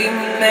 If we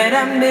met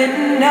at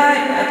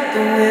midnight at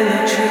the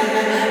willow tree,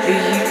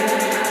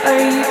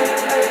 are you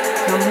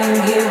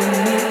coming here with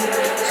me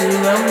to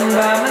run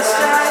by my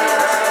side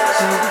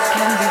so we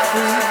can be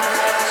free?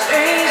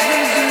 Strange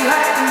things do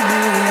happen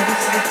here,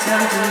 it's the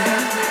time to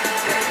leave.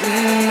 If we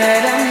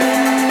met at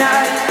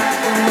midnight at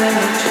the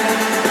willow tree,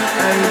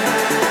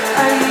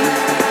 are you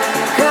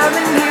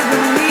coming here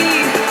with me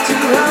to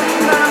run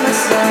by my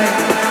side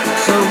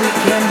so we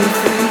can be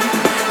free?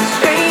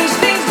 Strange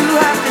things do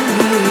happen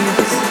here,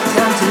 it's the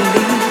time to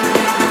leave.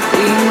 If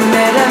we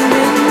met at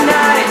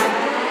midnight,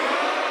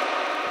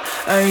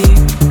 are you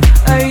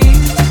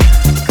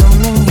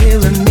coming here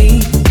with me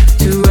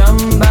to run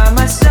by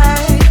my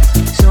side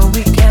so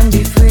we can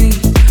be free?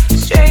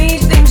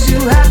 Strange things do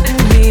happen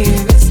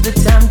here, it's the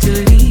time to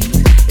leave.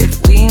 If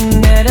we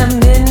met at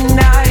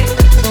midnight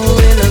at the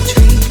willow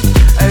tree,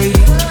 are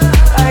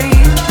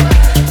you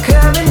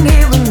coming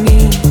here with me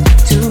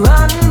to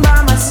run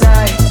by my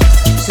side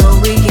so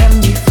we can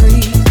be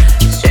free?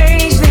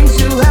 Strange things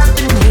do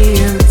happen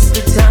here, it's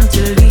the time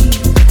to leave.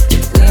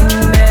 If we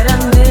met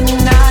at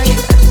midnight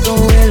at the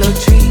willow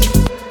tree,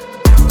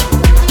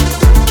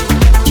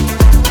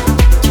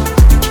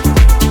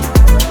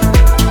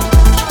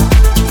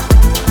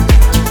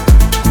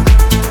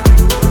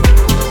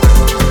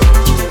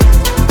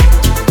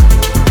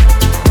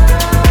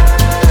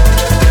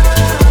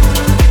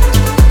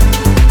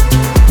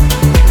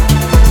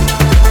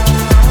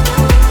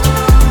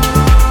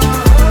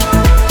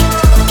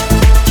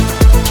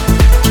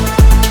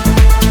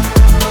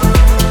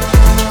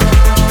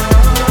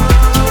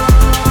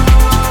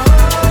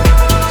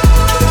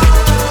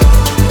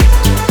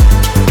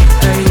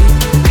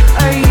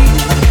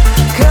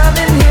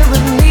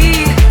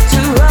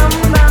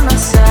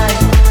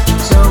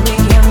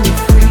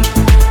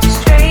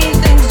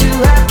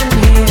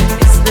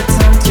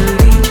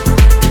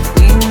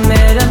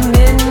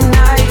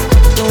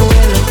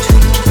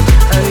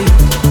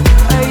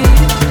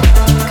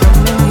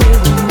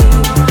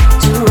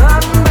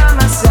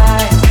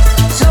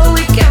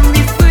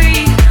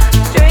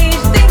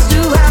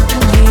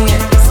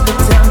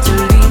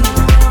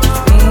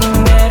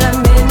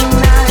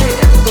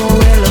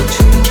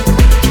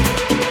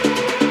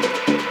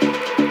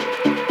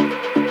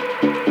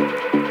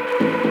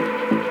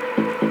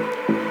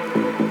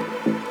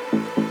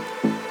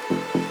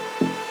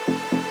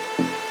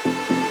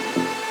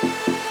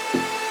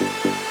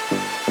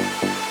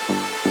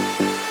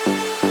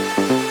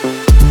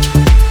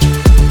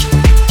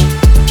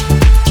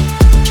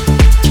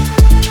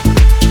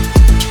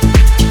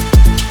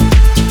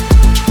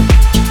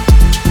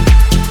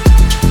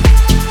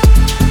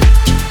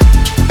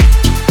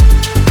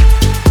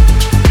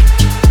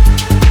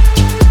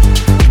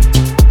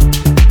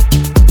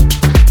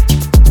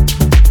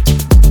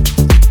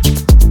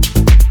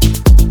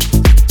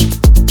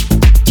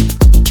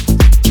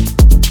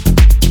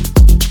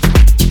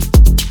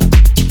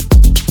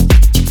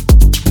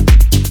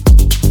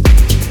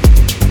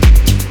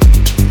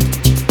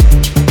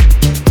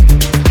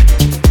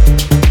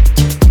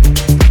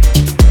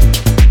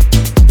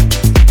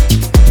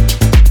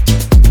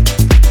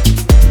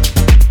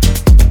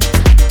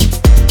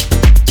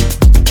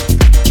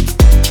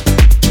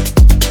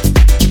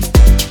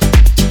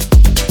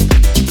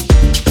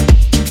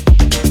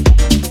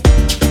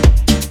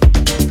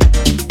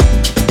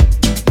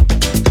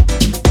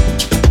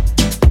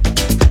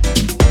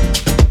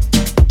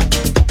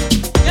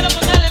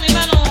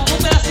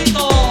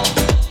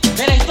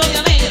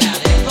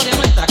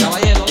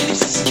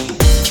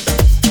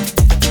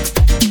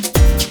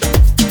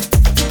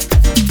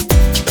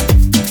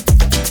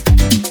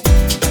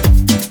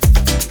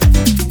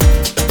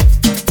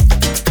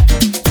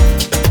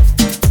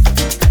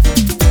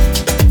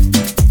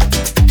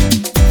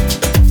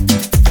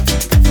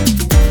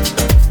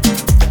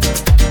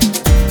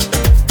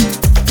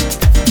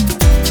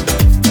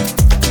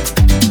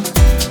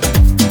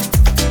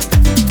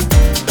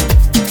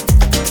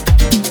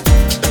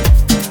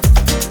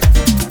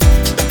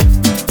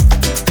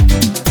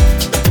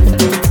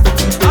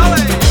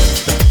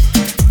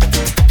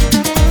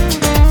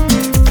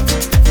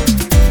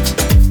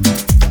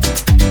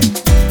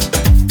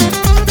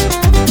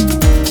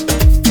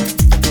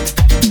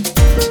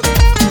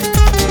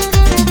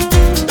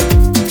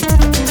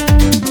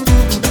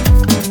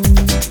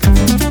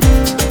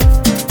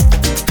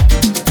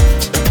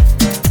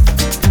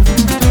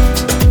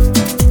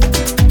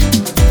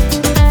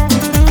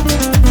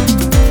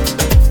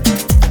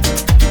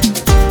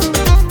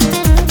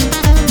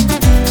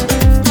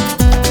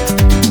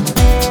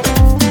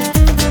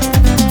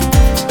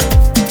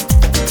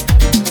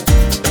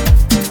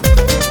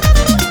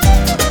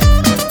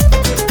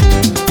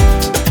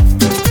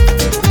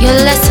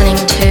 You're listening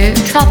to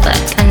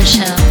Tropic and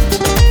Chill.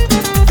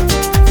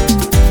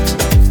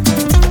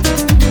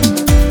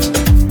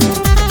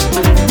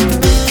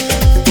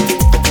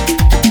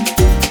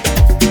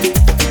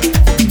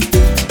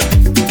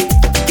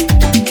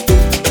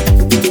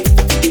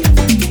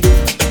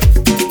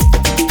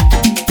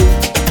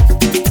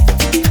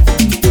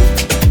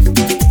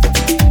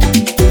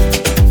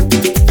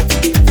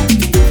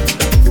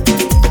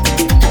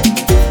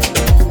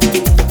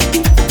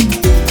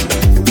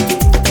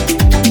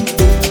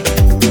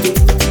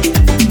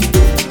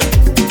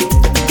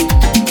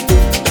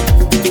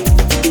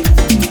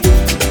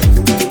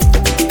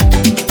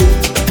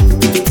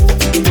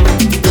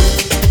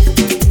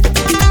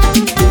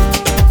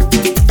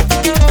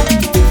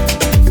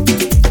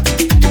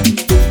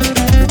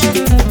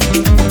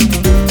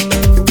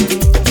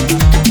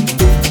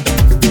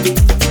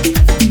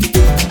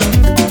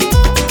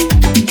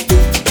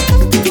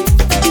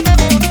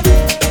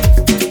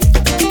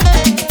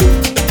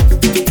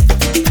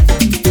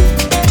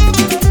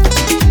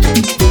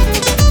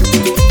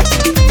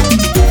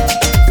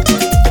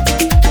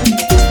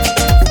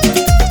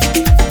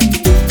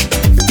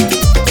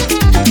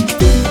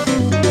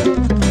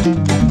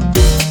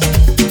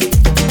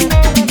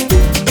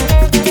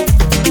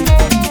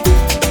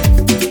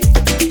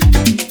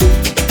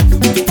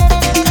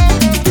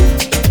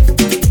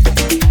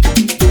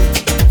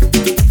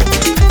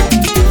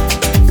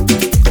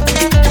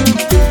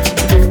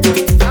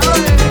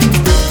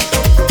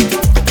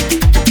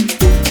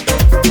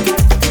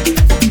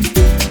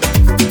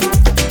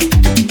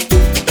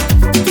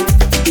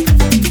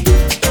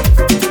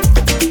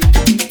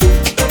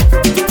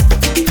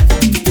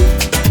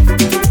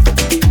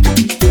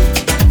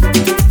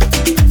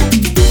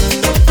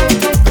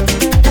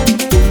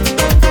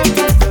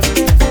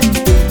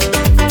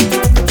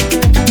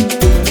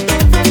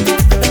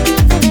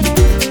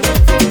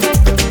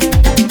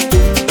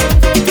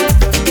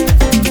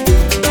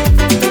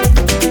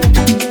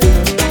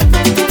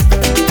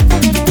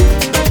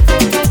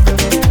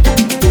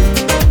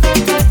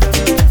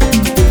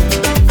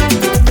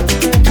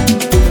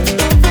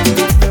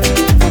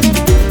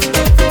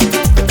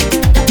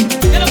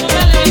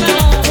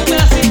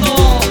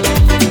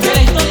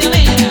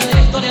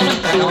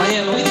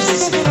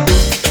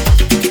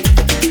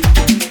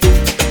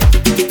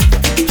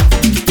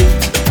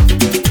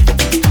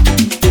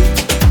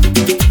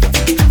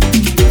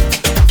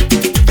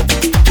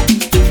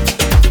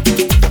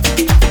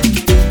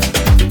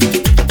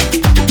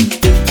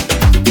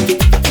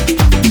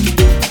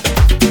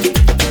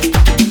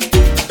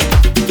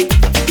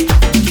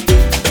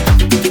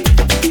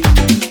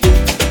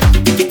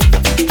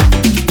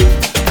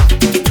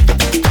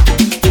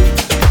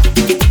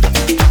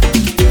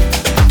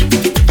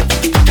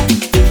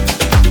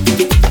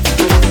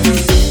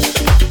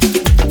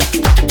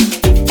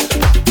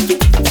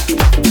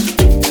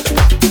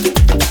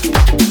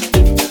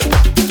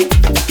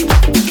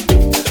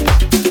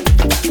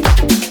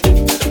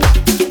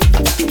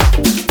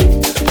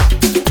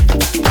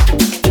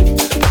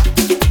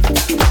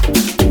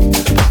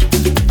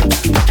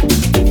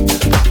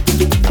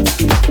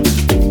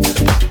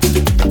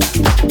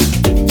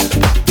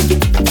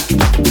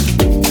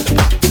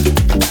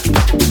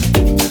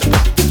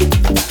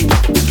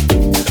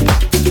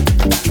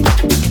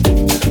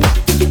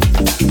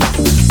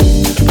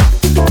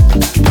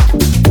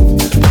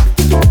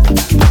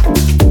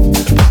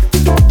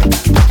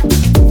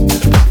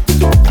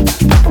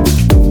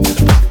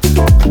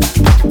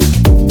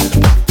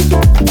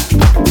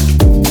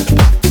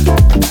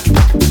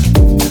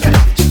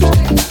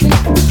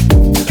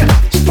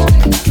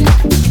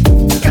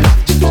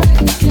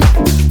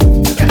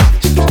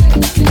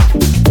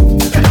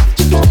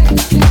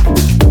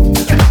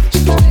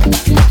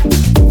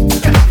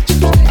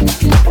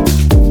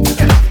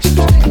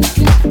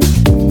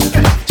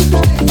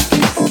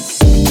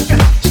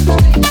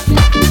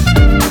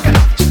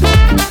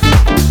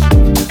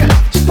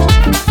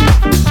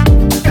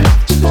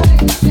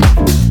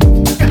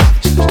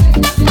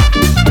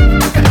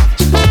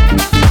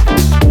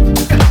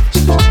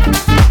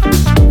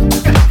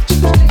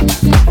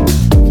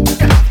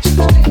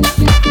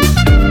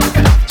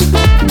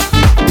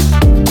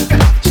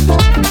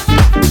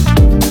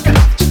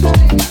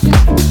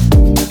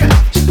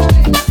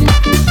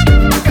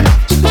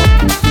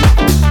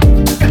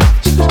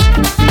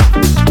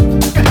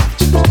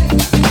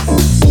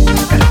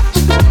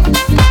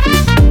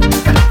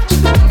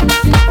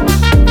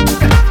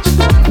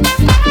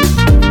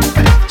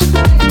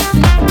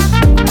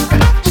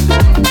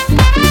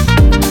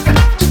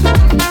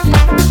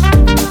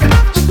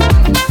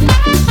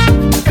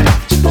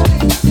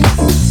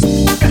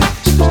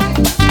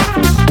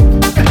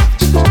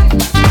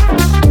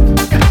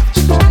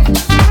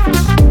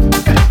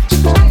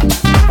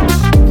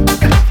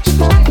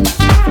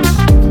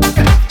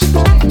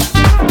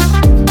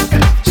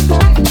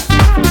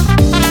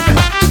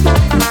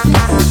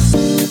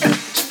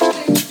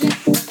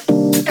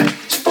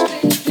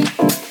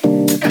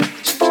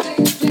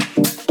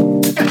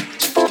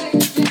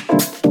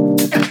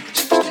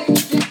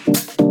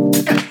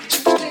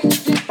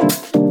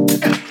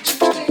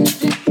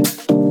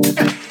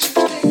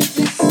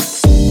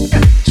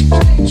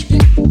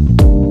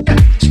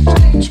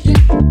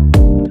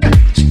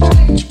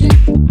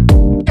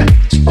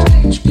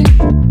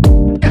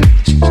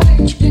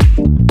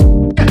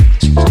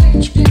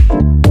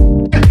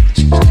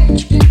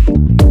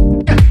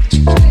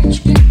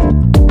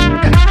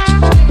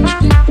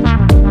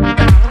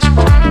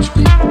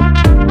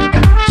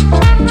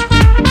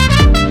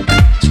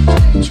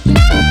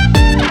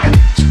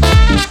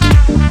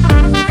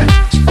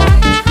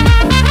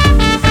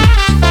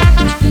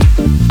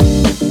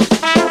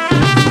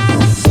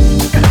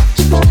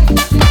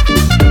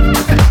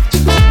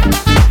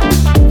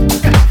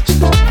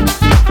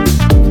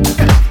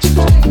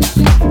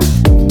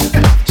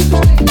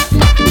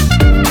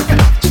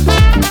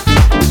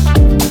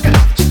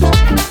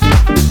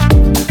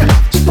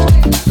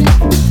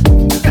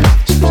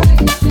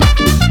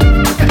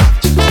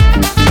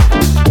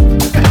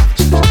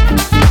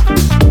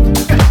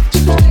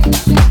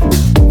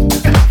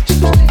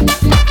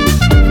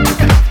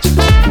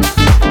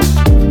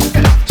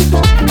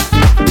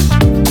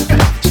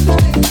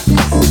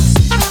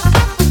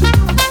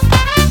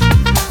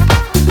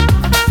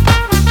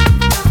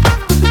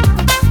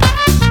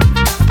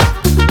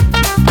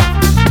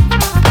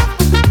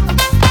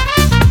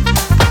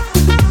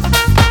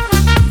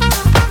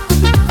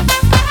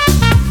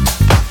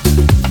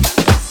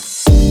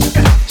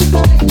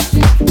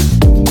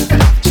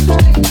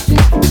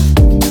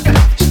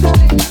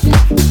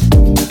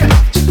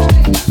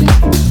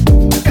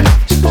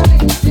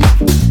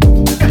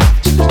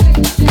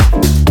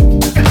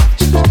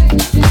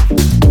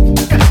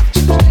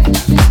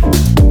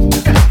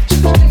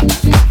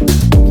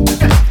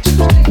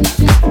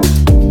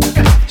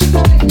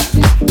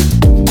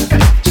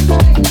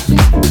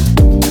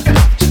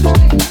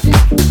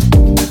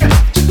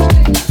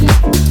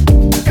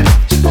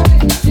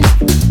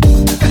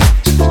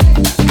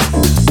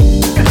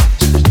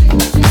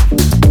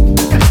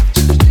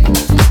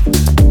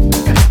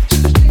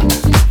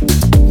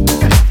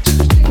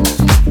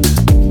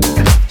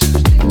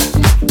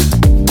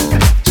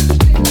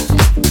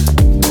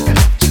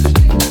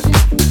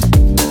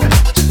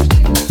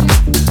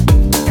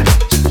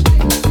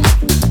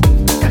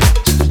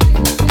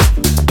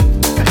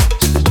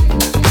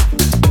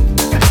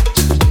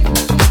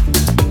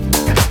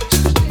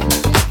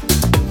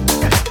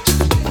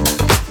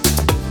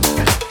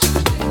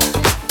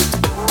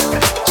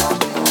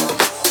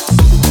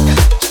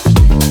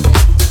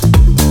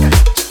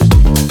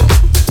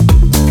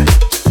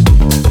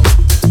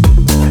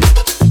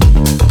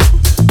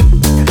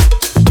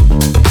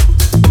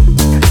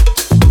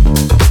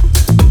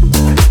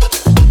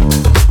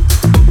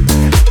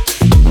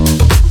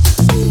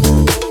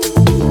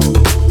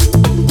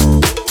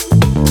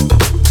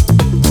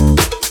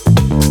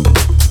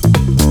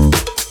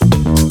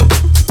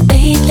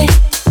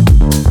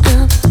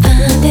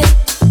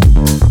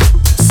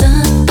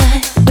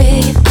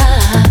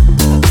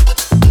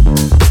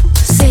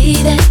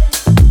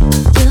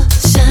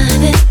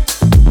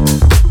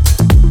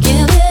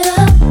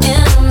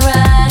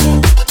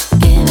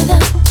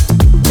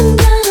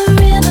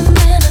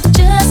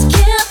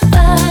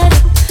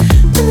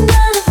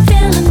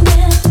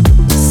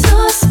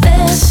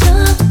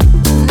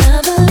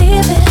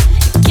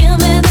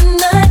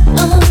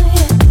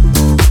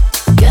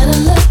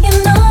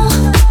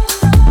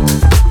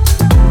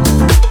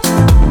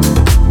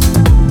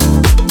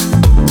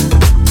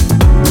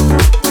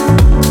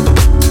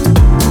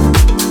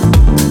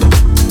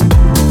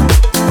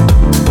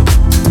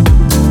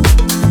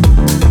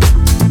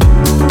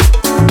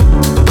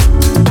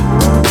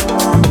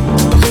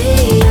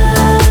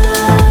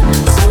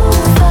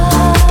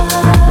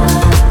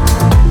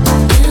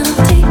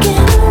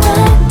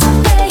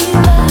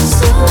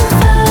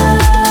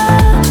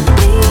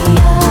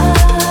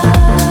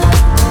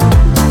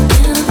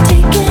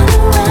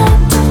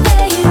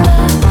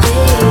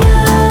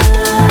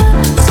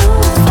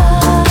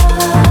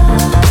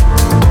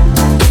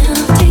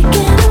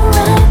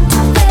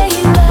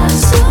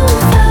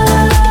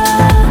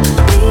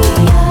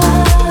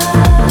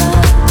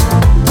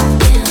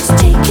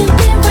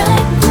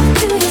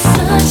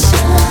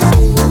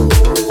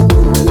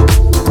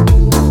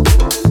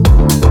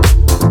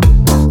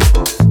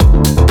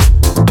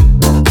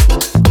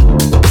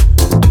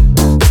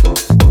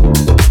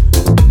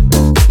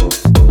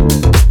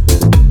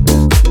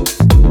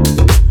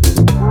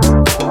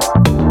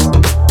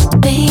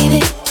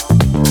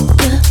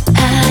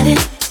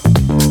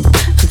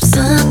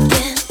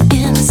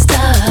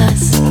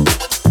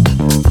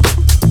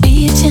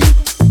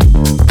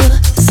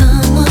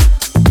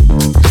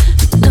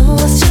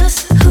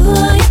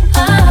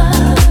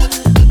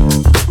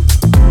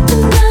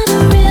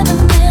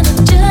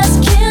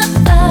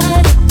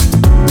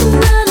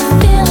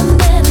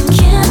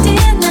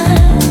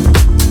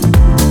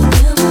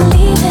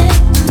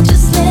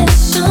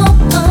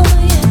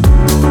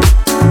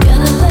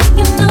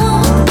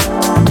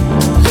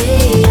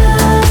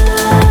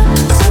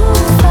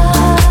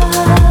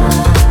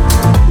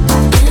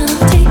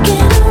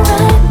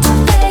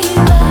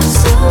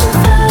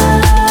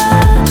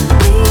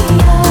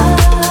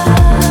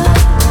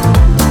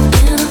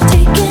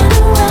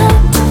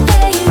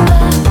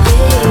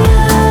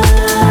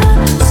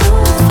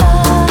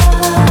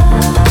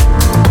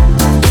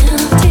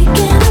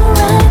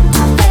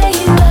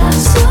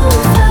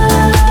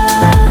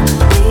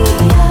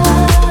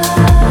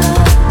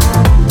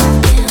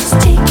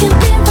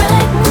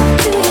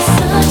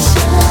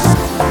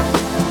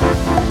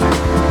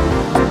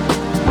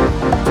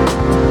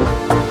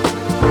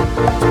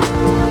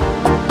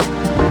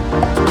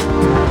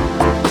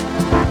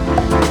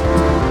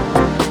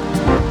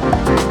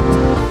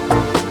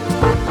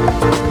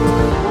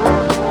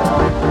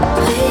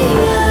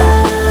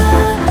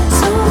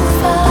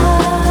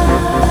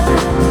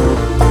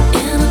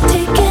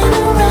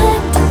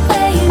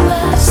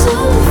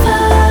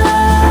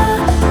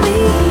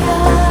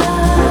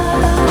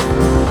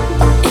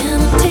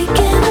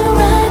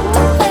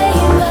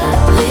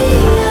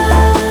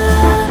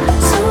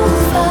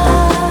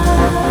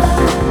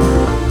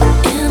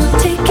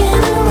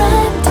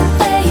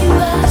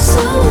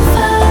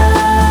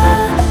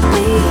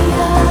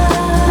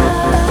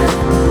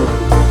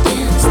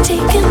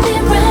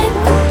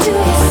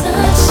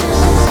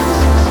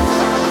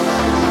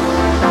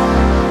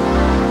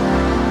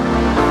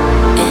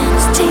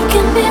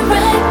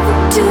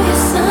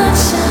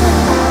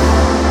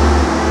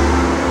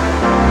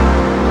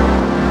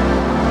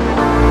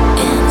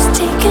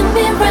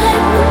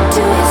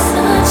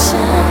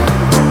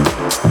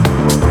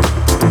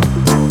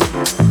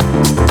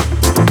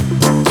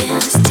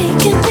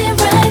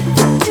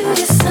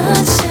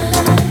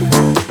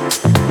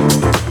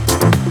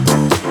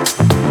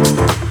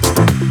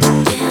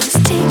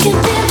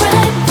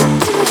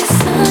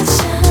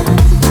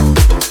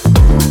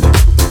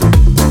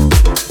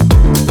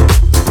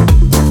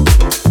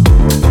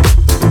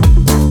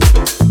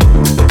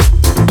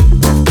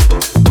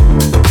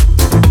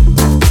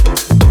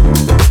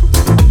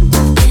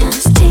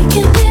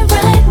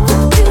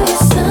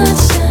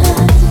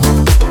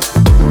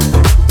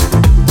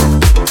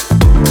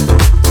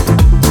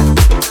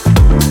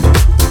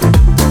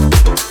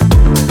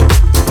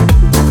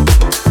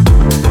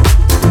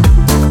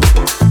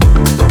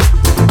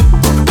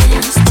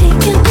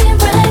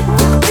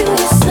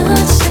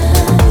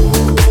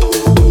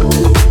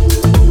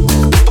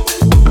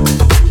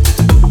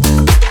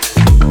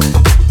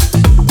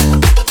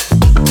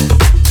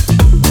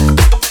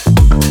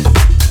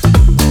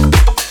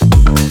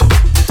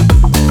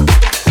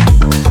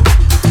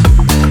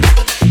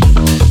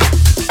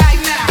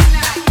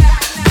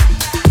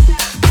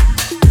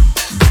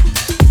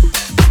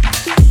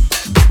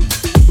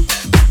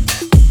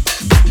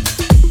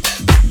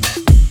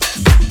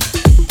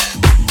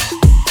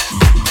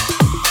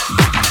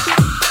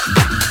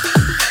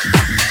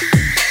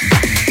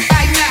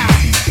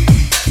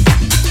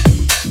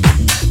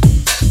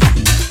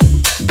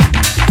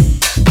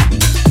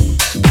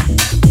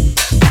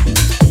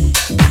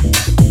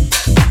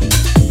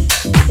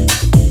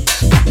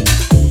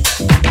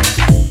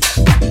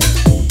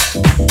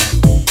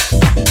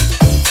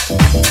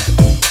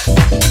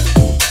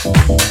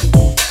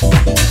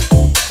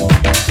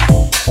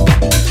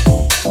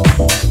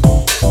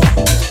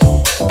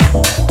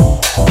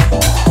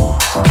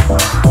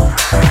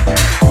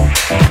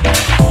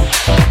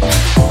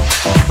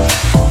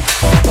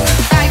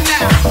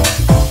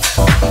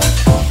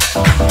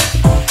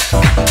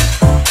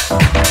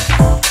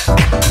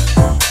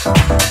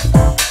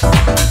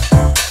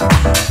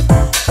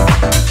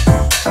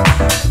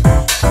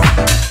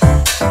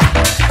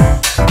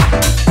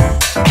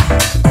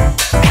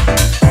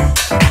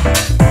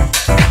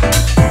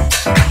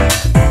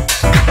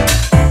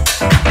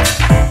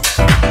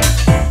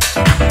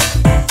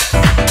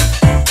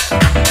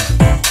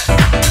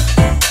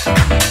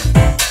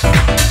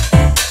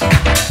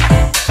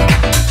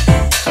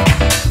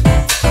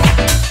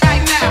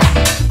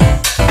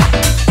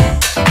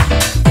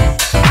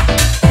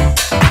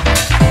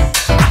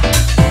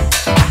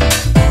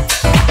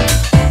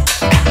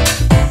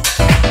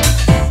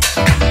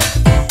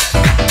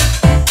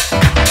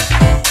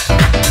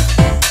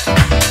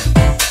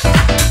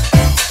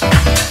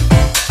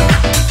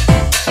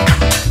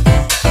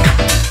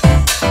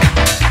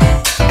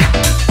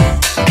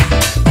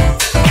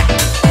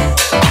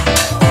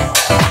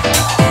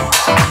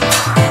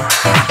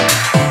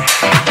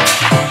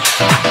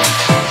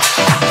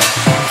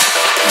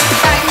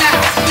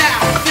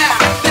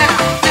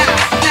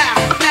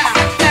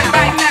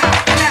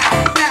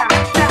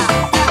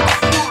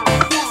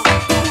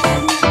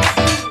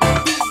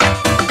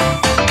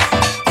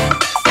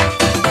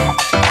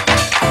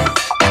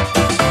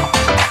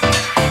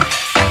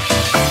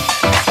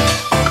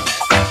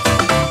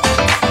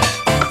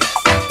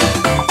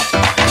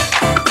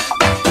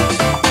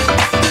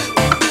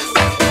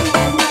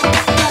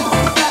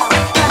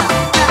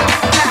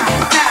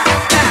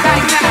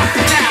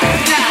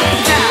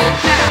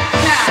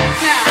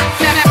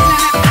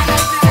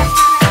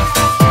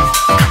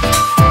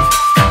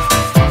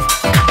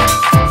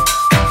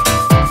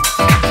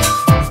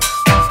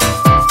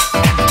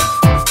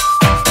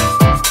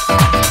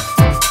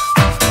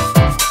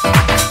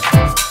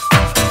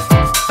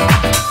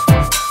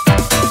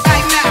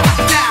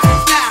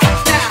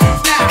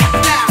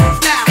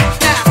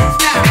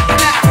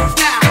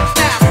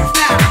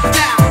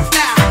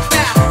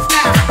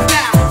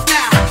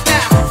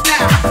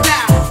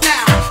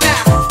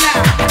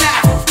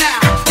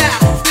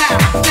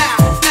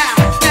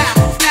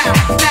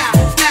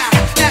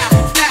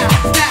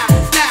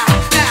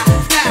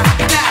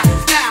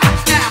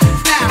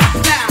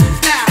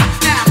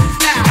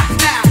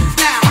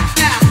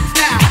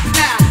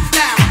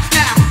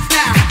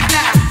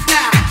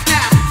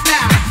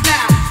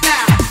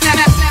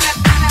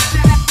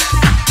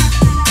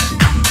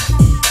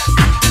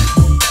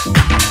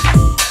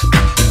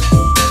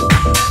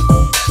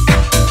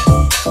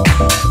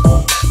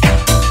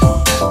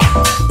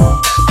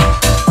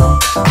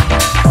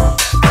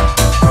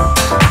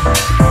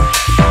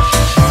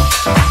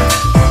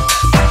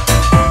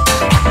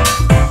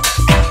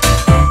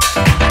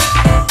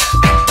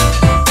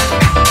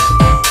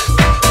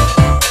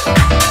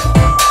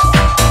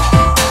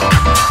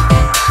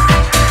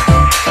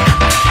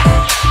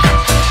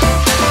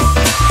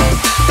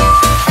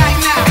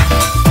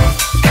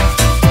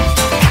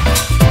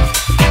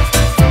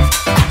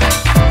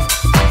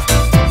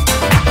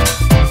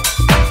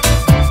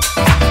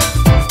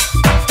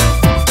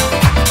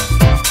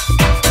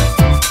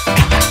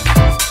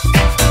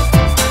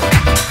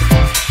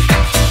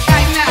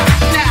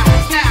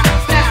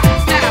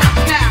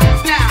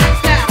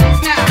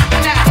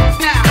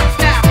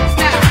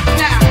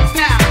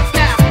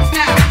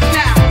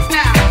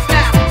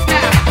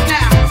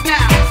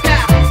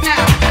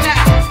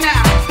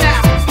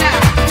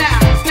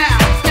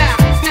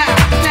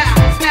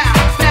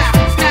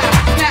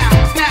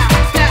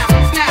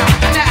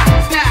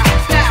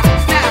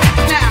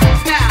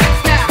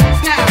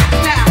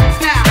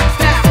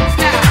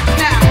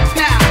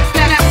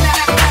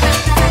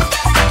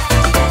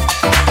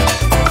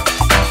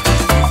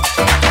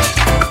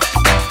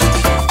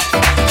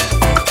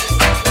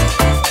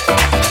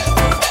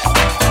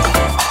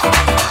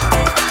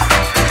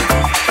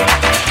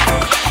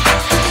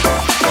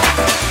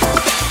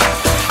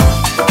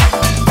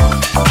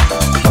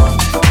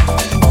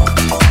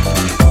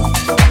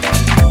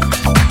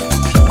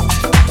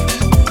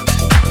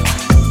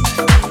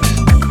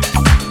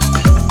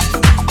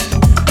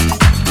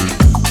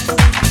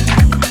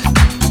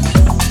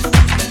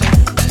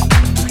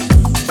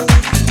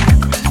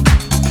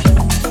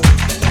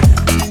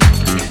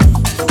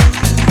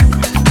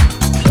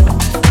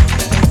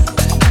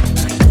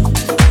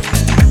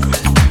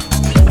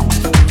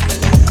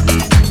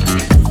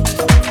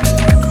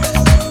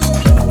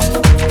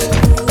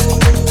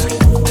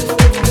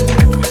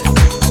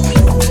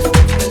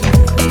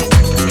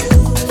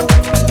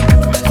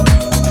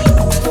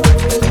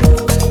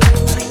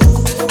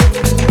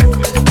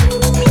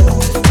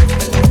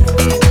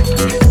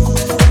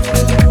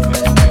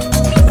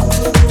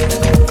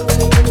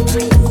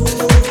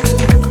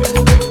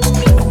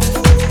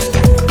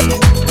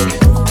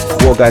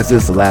 guys,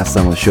 this is the last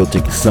time on the show.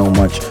 Thank you so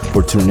much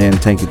for tuning in.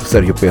 Thank you to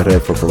Sergio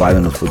Perret for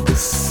providing us with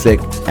this sick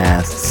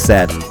ass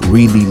set.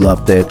 Really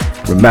loved it.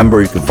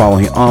 Remember, you can follow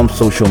him on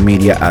social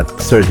media at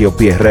Sergio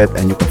Perret,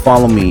 and you can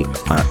follow me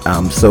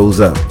at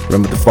Souza.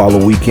 Remember to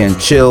follow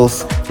Weekend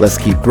Chills. Let's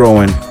keep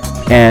growing.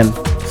 And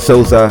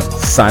Souza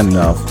signing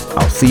off.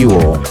 I'll see you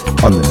all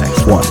on the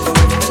next one.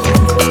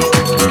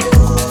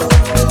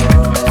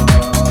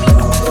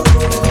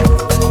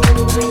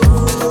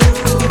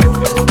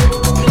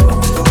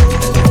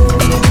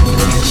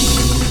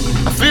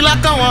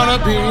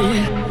 Be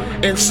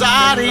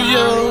inside of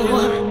you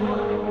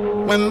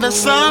when the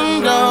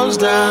sun goes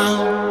down.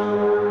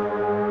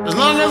 As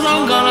long as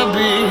I'm gonna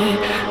be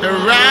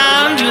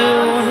around you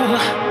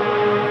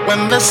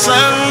when the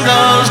sun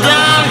goes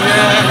down,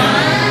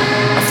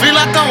 yeah. I feel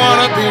like I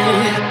wanna be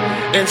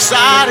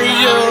inside of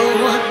you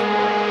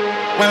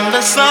when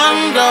the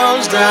sun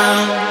goes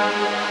down.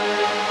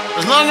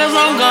 As long as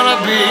I'm gonna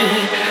be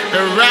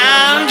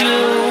around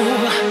you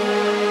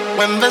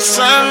when the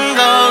sun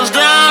goes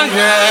down,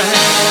 yeah.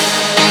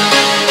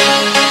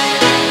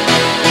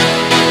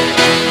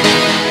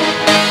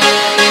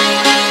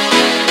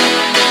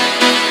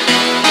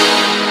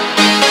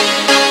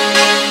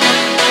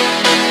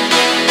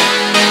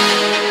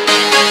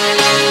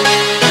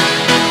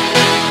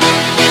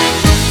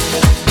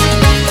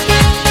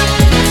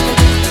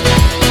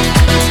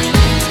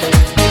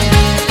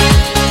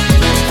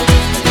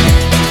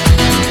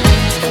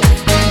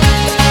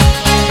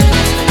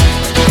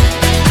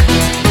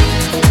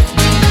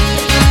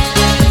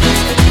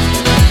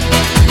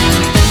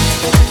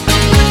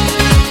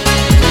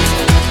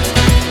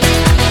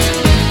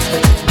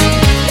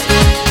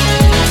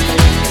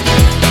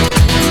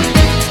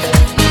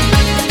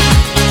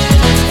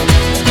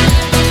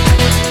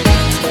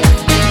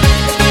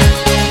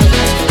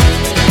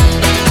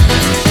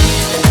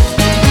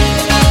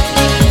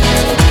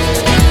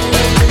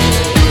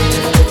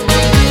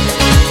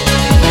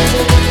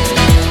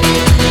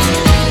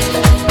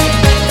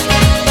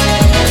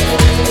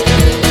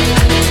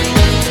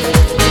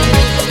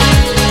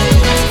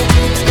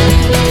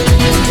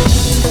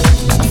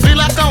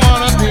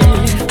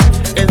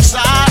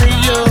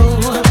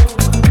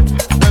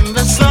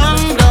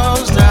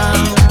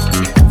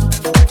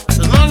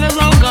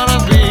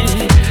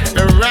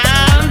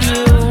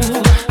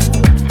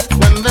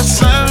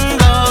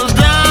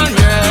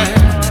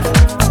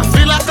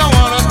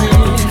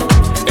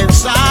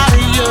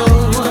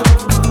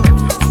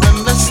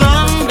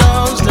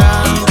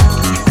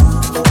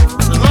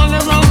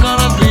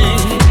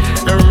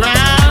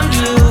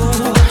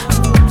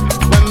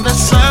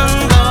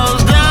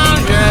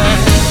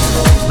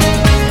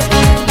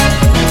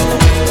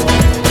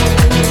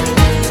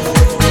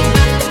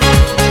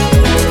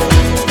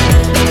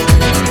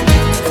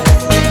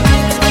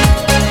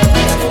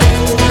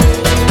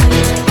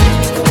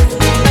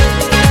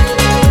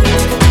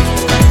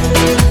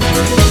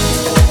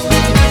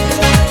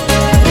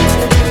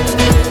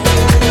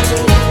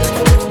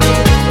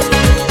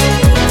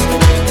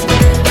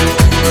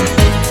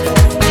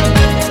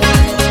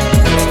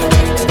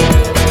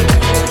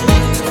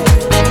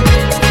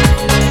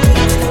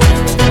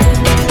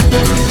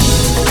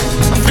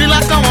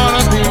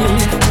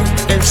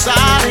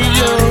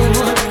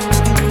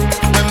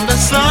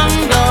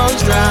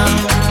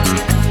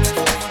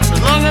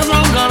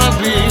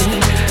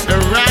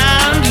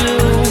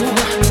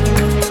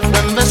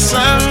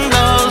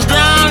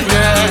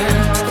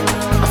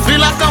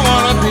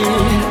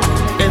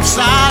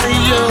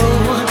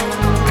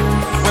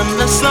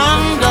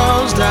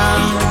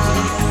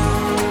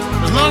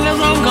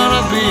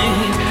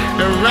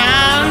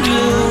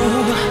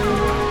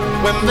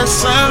 When the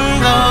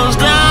sun goes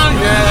down,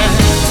 yeah.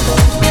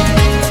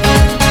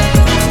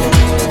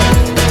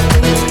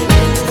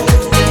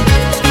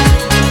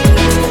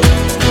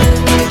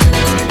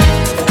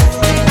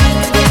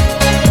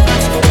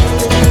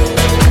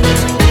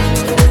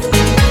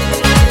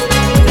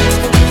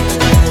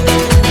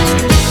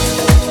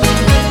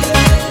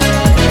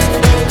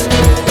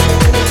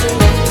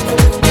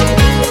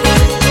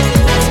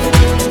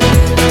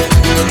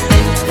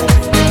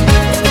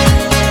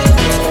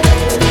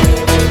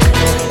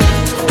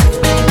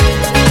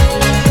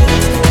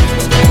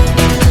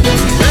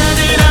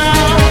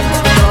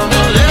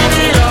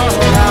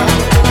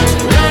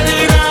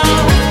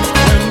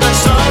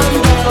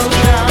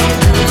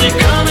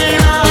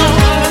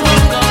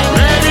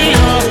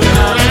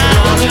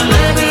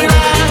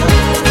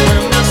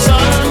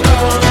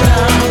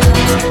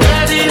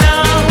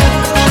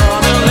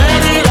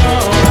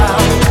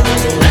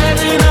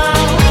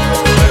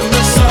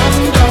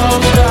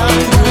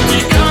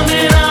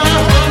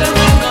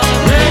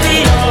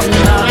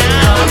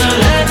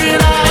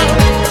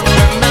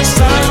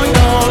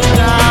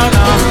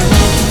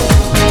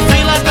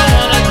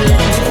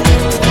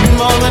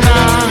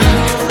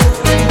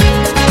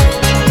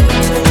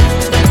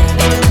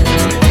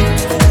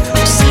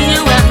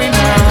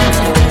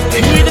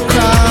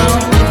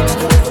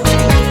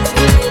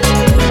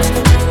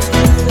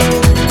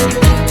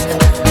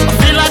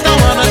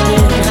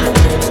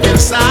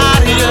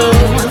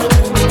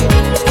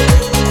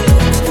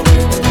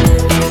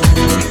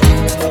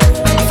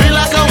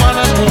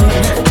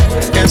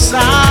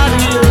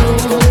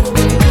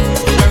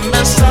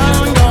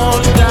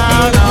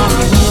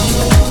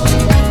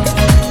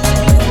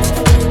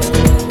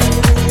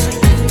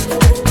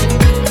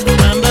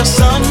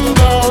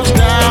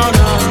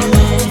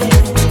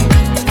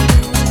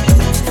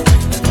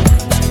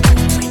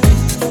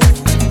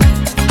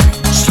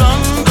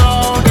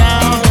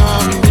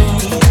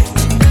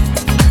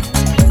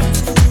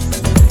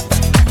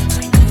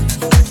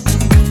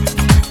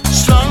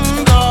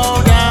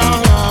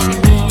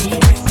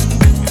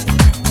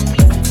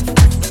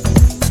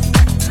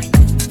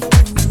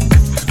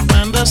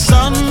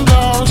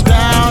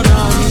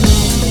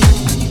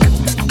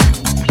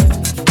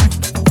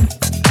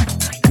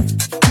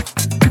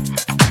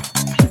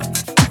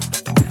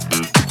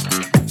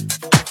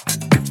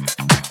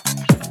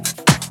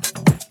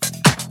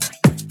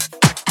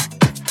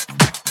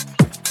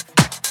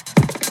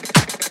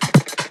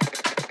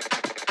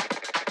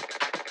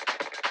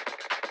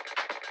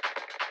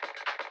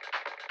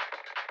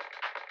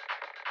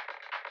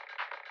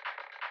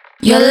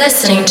 You're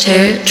listening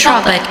to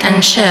Tropic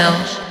and Chill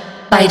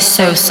by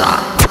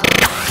Sosa.